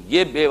ظلم،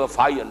 یہ بے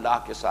وفائی اللہ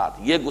کے ساتھ،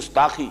 یہ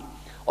گستاخی،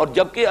 اور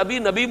جبکہ ابھی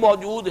نبی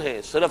موجود ہیں،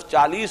 صرف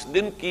 40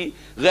 دن کی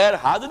غیر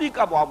حاضری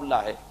کا معاملہ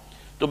ہے،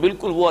 تو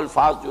بالکل وہ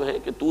الفاظ جو ہے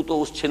کہ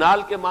تو اس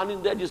چھنال کے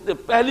مانند ہے جس نے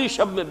پہلی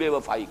شب میں بے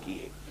وفائی کی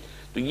ہے۔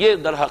 تو یہ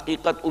در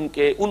حقیقت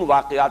ان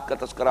واقعات کا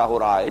تذکرہ ہو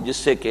رہا ہے جس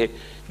سے کہ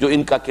جو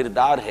ان کا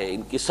کردار ہے،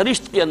 ان کی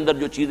سرشت کے اندر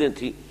جو چیزیں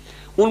تھیں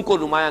ان کو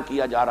نمایاں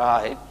کیا جا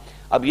رہا ہے۔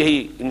 اب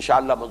یہی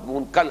انشاءاللہ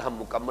مضمون کل ہم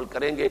مکمل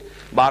کریں گے۔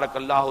 بارک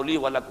اللہ لی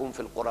ولکم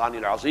فی القرآن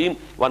العظیم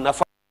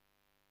ونفع